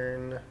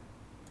iron.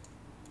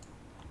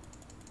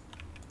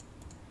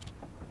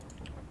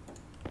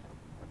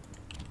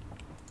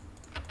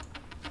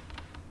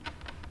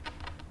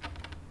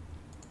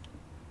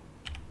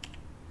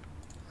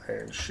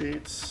 Iron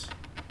sheets.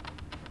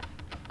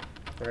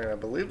 Alright, I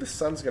believe the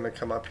sun's going to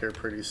come up here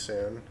pretty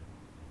soon.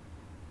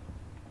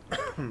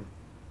 Oh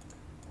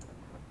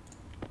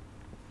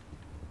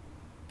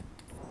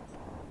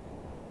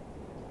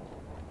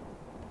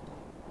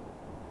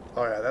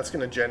yeah, that's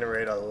going to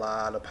generate a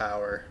lot of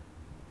power.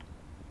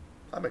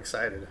 I'm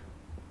excited.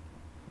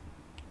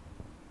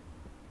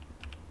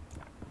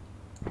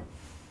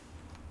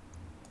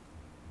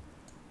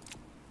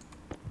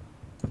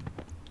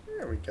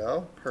 There we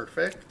go.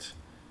 Perfect.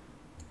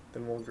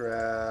 Then we'll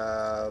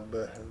grab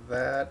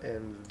that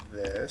and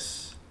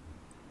this.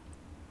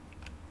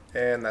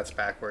 And that's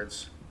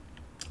backwards.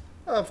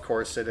 Of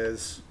course it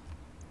is.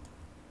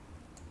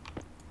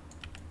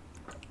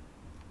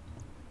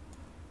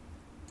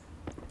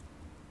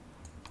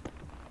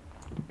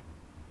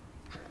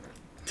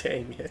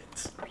 Dang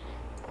it.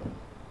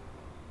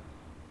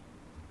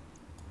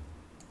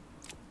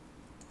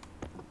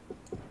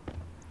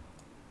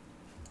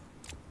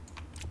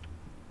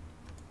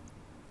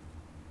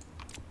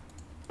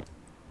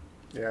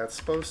 Yeah, it's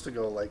supposed to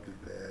go like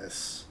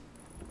this.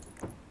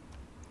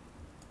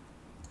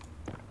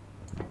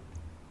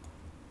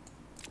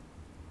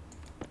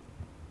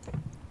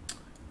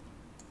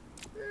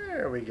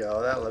 There we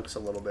go. That looks a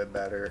little bit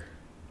better.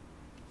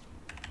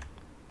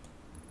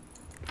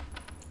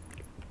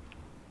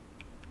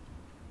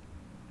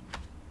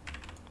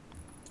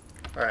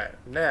 Alright,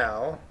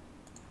 now...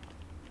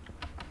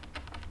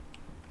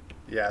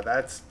 Yeah,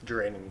 that's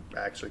draining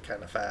actually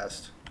kind of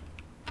fast.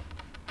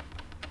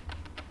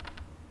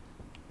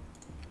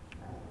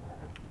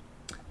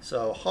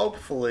 So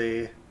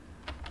hopefully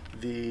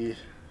the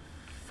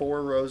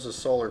 4 rows of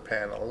solar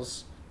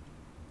panels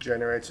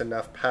generates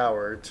enough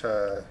power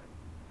to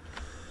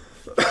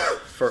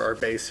for our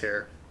base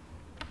here.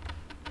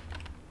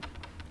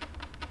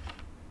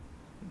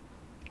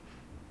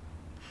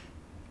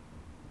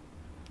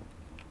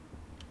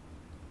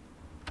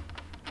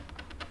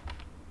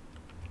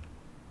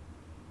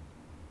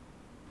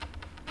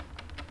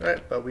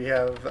 Alright, but we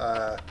have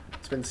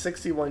it's been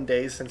 61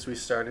 days since we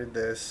started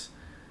this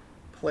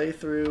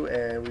playthrough,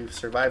 and we've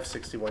survived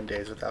 61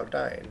 days without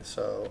dying,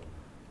 so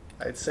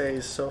I'd say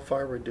so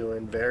far we're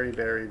doing very,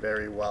 very,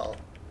 very well.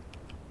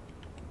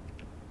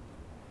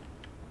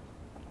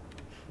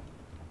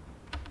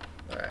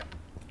 Alright.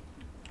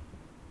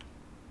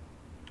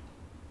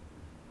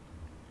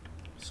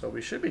 So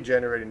we should be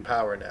generating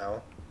power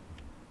now.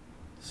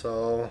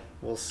 So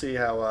we'll see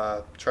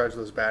how charged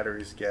those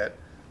batteries get.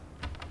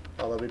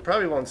 Although we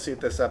probably won't see it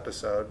this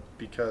episode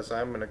because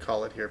I'm going to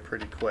call it here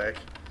pretty quick.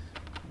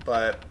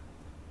 But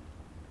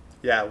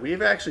yeah,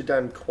 we've actually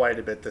done quite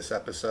a bit this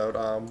episode.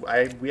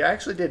 I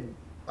actually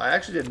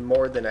did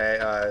more than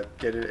I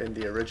did it in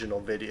the original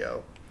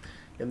video.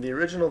 In the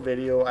original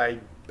video, I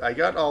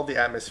got all the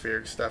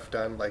atmospheric stuff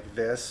done like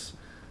this.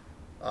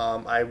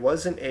 I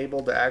wasn't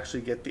able to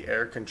actually get the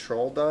air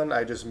control done.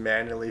 I just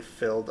manually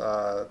filled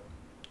our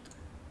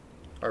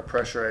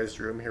pressurized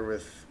room here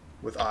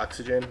with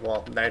oxygen.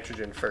 Well,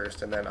 nitrogen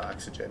first and then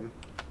oxygen.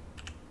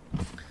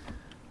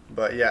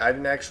 But yeah, I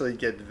didn't actually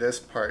get this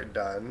part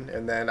done,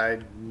 and then I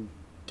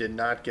did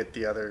not get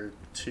the other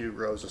 2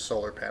 rows of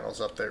solar panels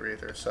up there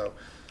either. So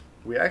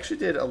we actually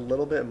did a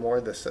little bit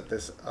more this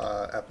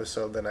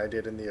episode than I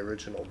did in the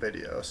original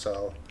video.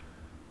 So,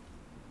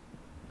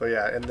 but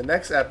yeah, in the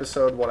next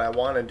episode, what I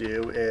want to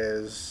do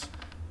is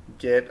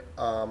get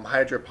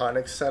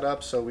hydroponics set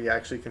up so we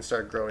actually can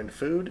start growing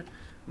food,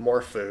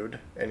 more food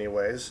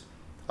anyways.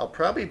 I'll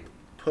probably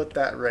put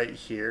that right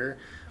here.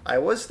 I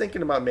was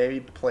thinking about maybe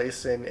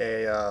placing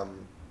a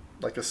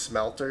like a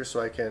smelter so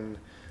I can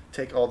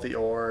take all the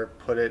ore,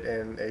 put it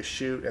in a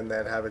chute, and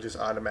then have it just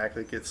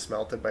automatically get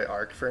smelted by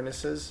arc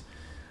furnaces.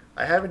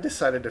 I haven't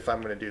decided if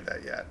I'm going to do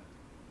that yet.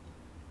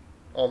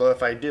 Although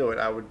if I do it,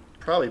 I would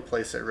probably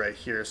place it right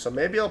here. So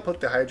maybe I'll put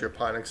the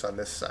hydroponics on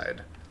this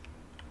side.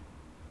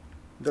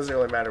 It doesn't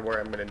really matter where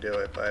I'm going to do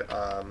it, but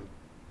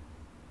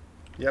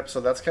yep,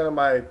 so that's kind of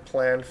my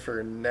plan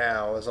for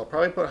now, is I'll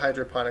probably put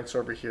hydroponics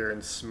over here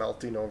and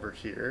smelting over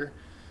here.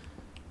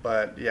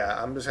 But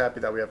yeah, I'm just happy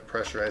that we have a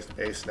pressurized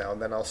base now,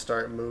 and then I'll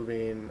start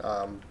moving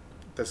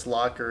this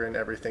locker and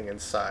everything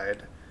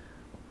inside.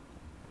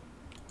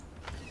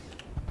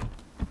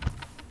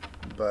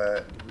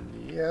 But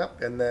yep,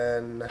 and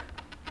then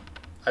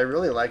I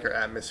really like our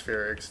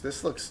atmospherics.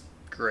 This looks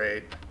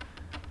great.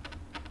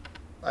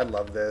 I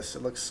love this.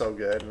 It looks so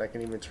good, and I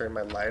can even turn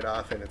my light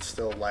off and it's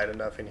still light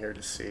enough in here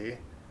to see.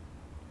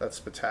 That's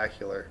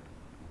spectacular.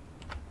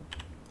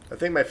 I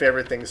think my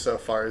favorite thing so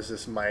far is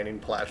this mining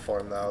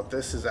platform, though.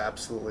 This is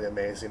absolutely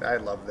amazing. I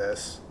love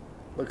this.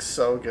 Looks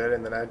so good,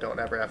 and then I don't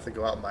ever have to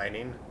go out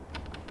mining.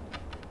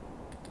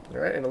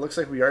 Alright, and it looks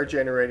like we are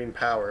generating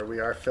power. We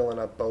are filling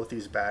up both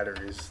these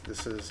batteries.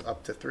 This is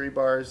up to 3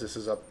 bars. This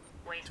is up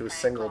to a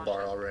single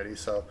bar already.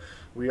 So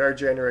we are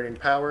generating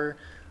power.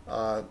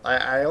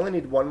 I only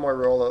need one more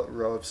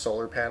row of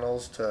solar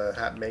panels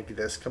to make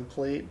this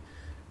complete.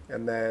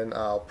 And then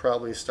I'll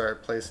probably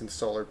start placing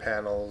solar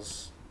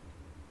panels.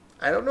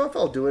 I don't know if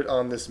I'll do it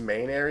on this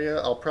main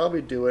area. I'll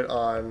probably do it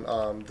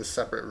on the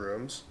separate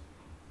rooms.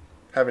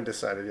 Haven't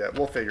decided yet.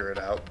 We'll figure it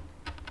out.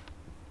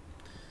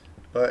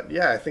 But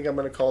yeah, I think I'm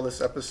going to call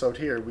this episode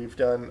here. We've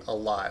done a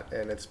lot,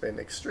 and it's been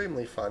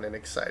extremely fun and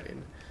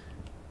exciting.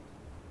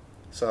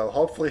 So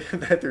hopefully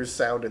that there's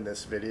sound in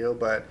this video,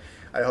 but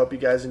I hope you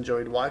guys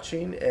enjoyed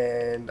watching,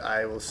 and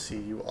I will see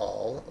you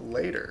all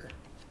later.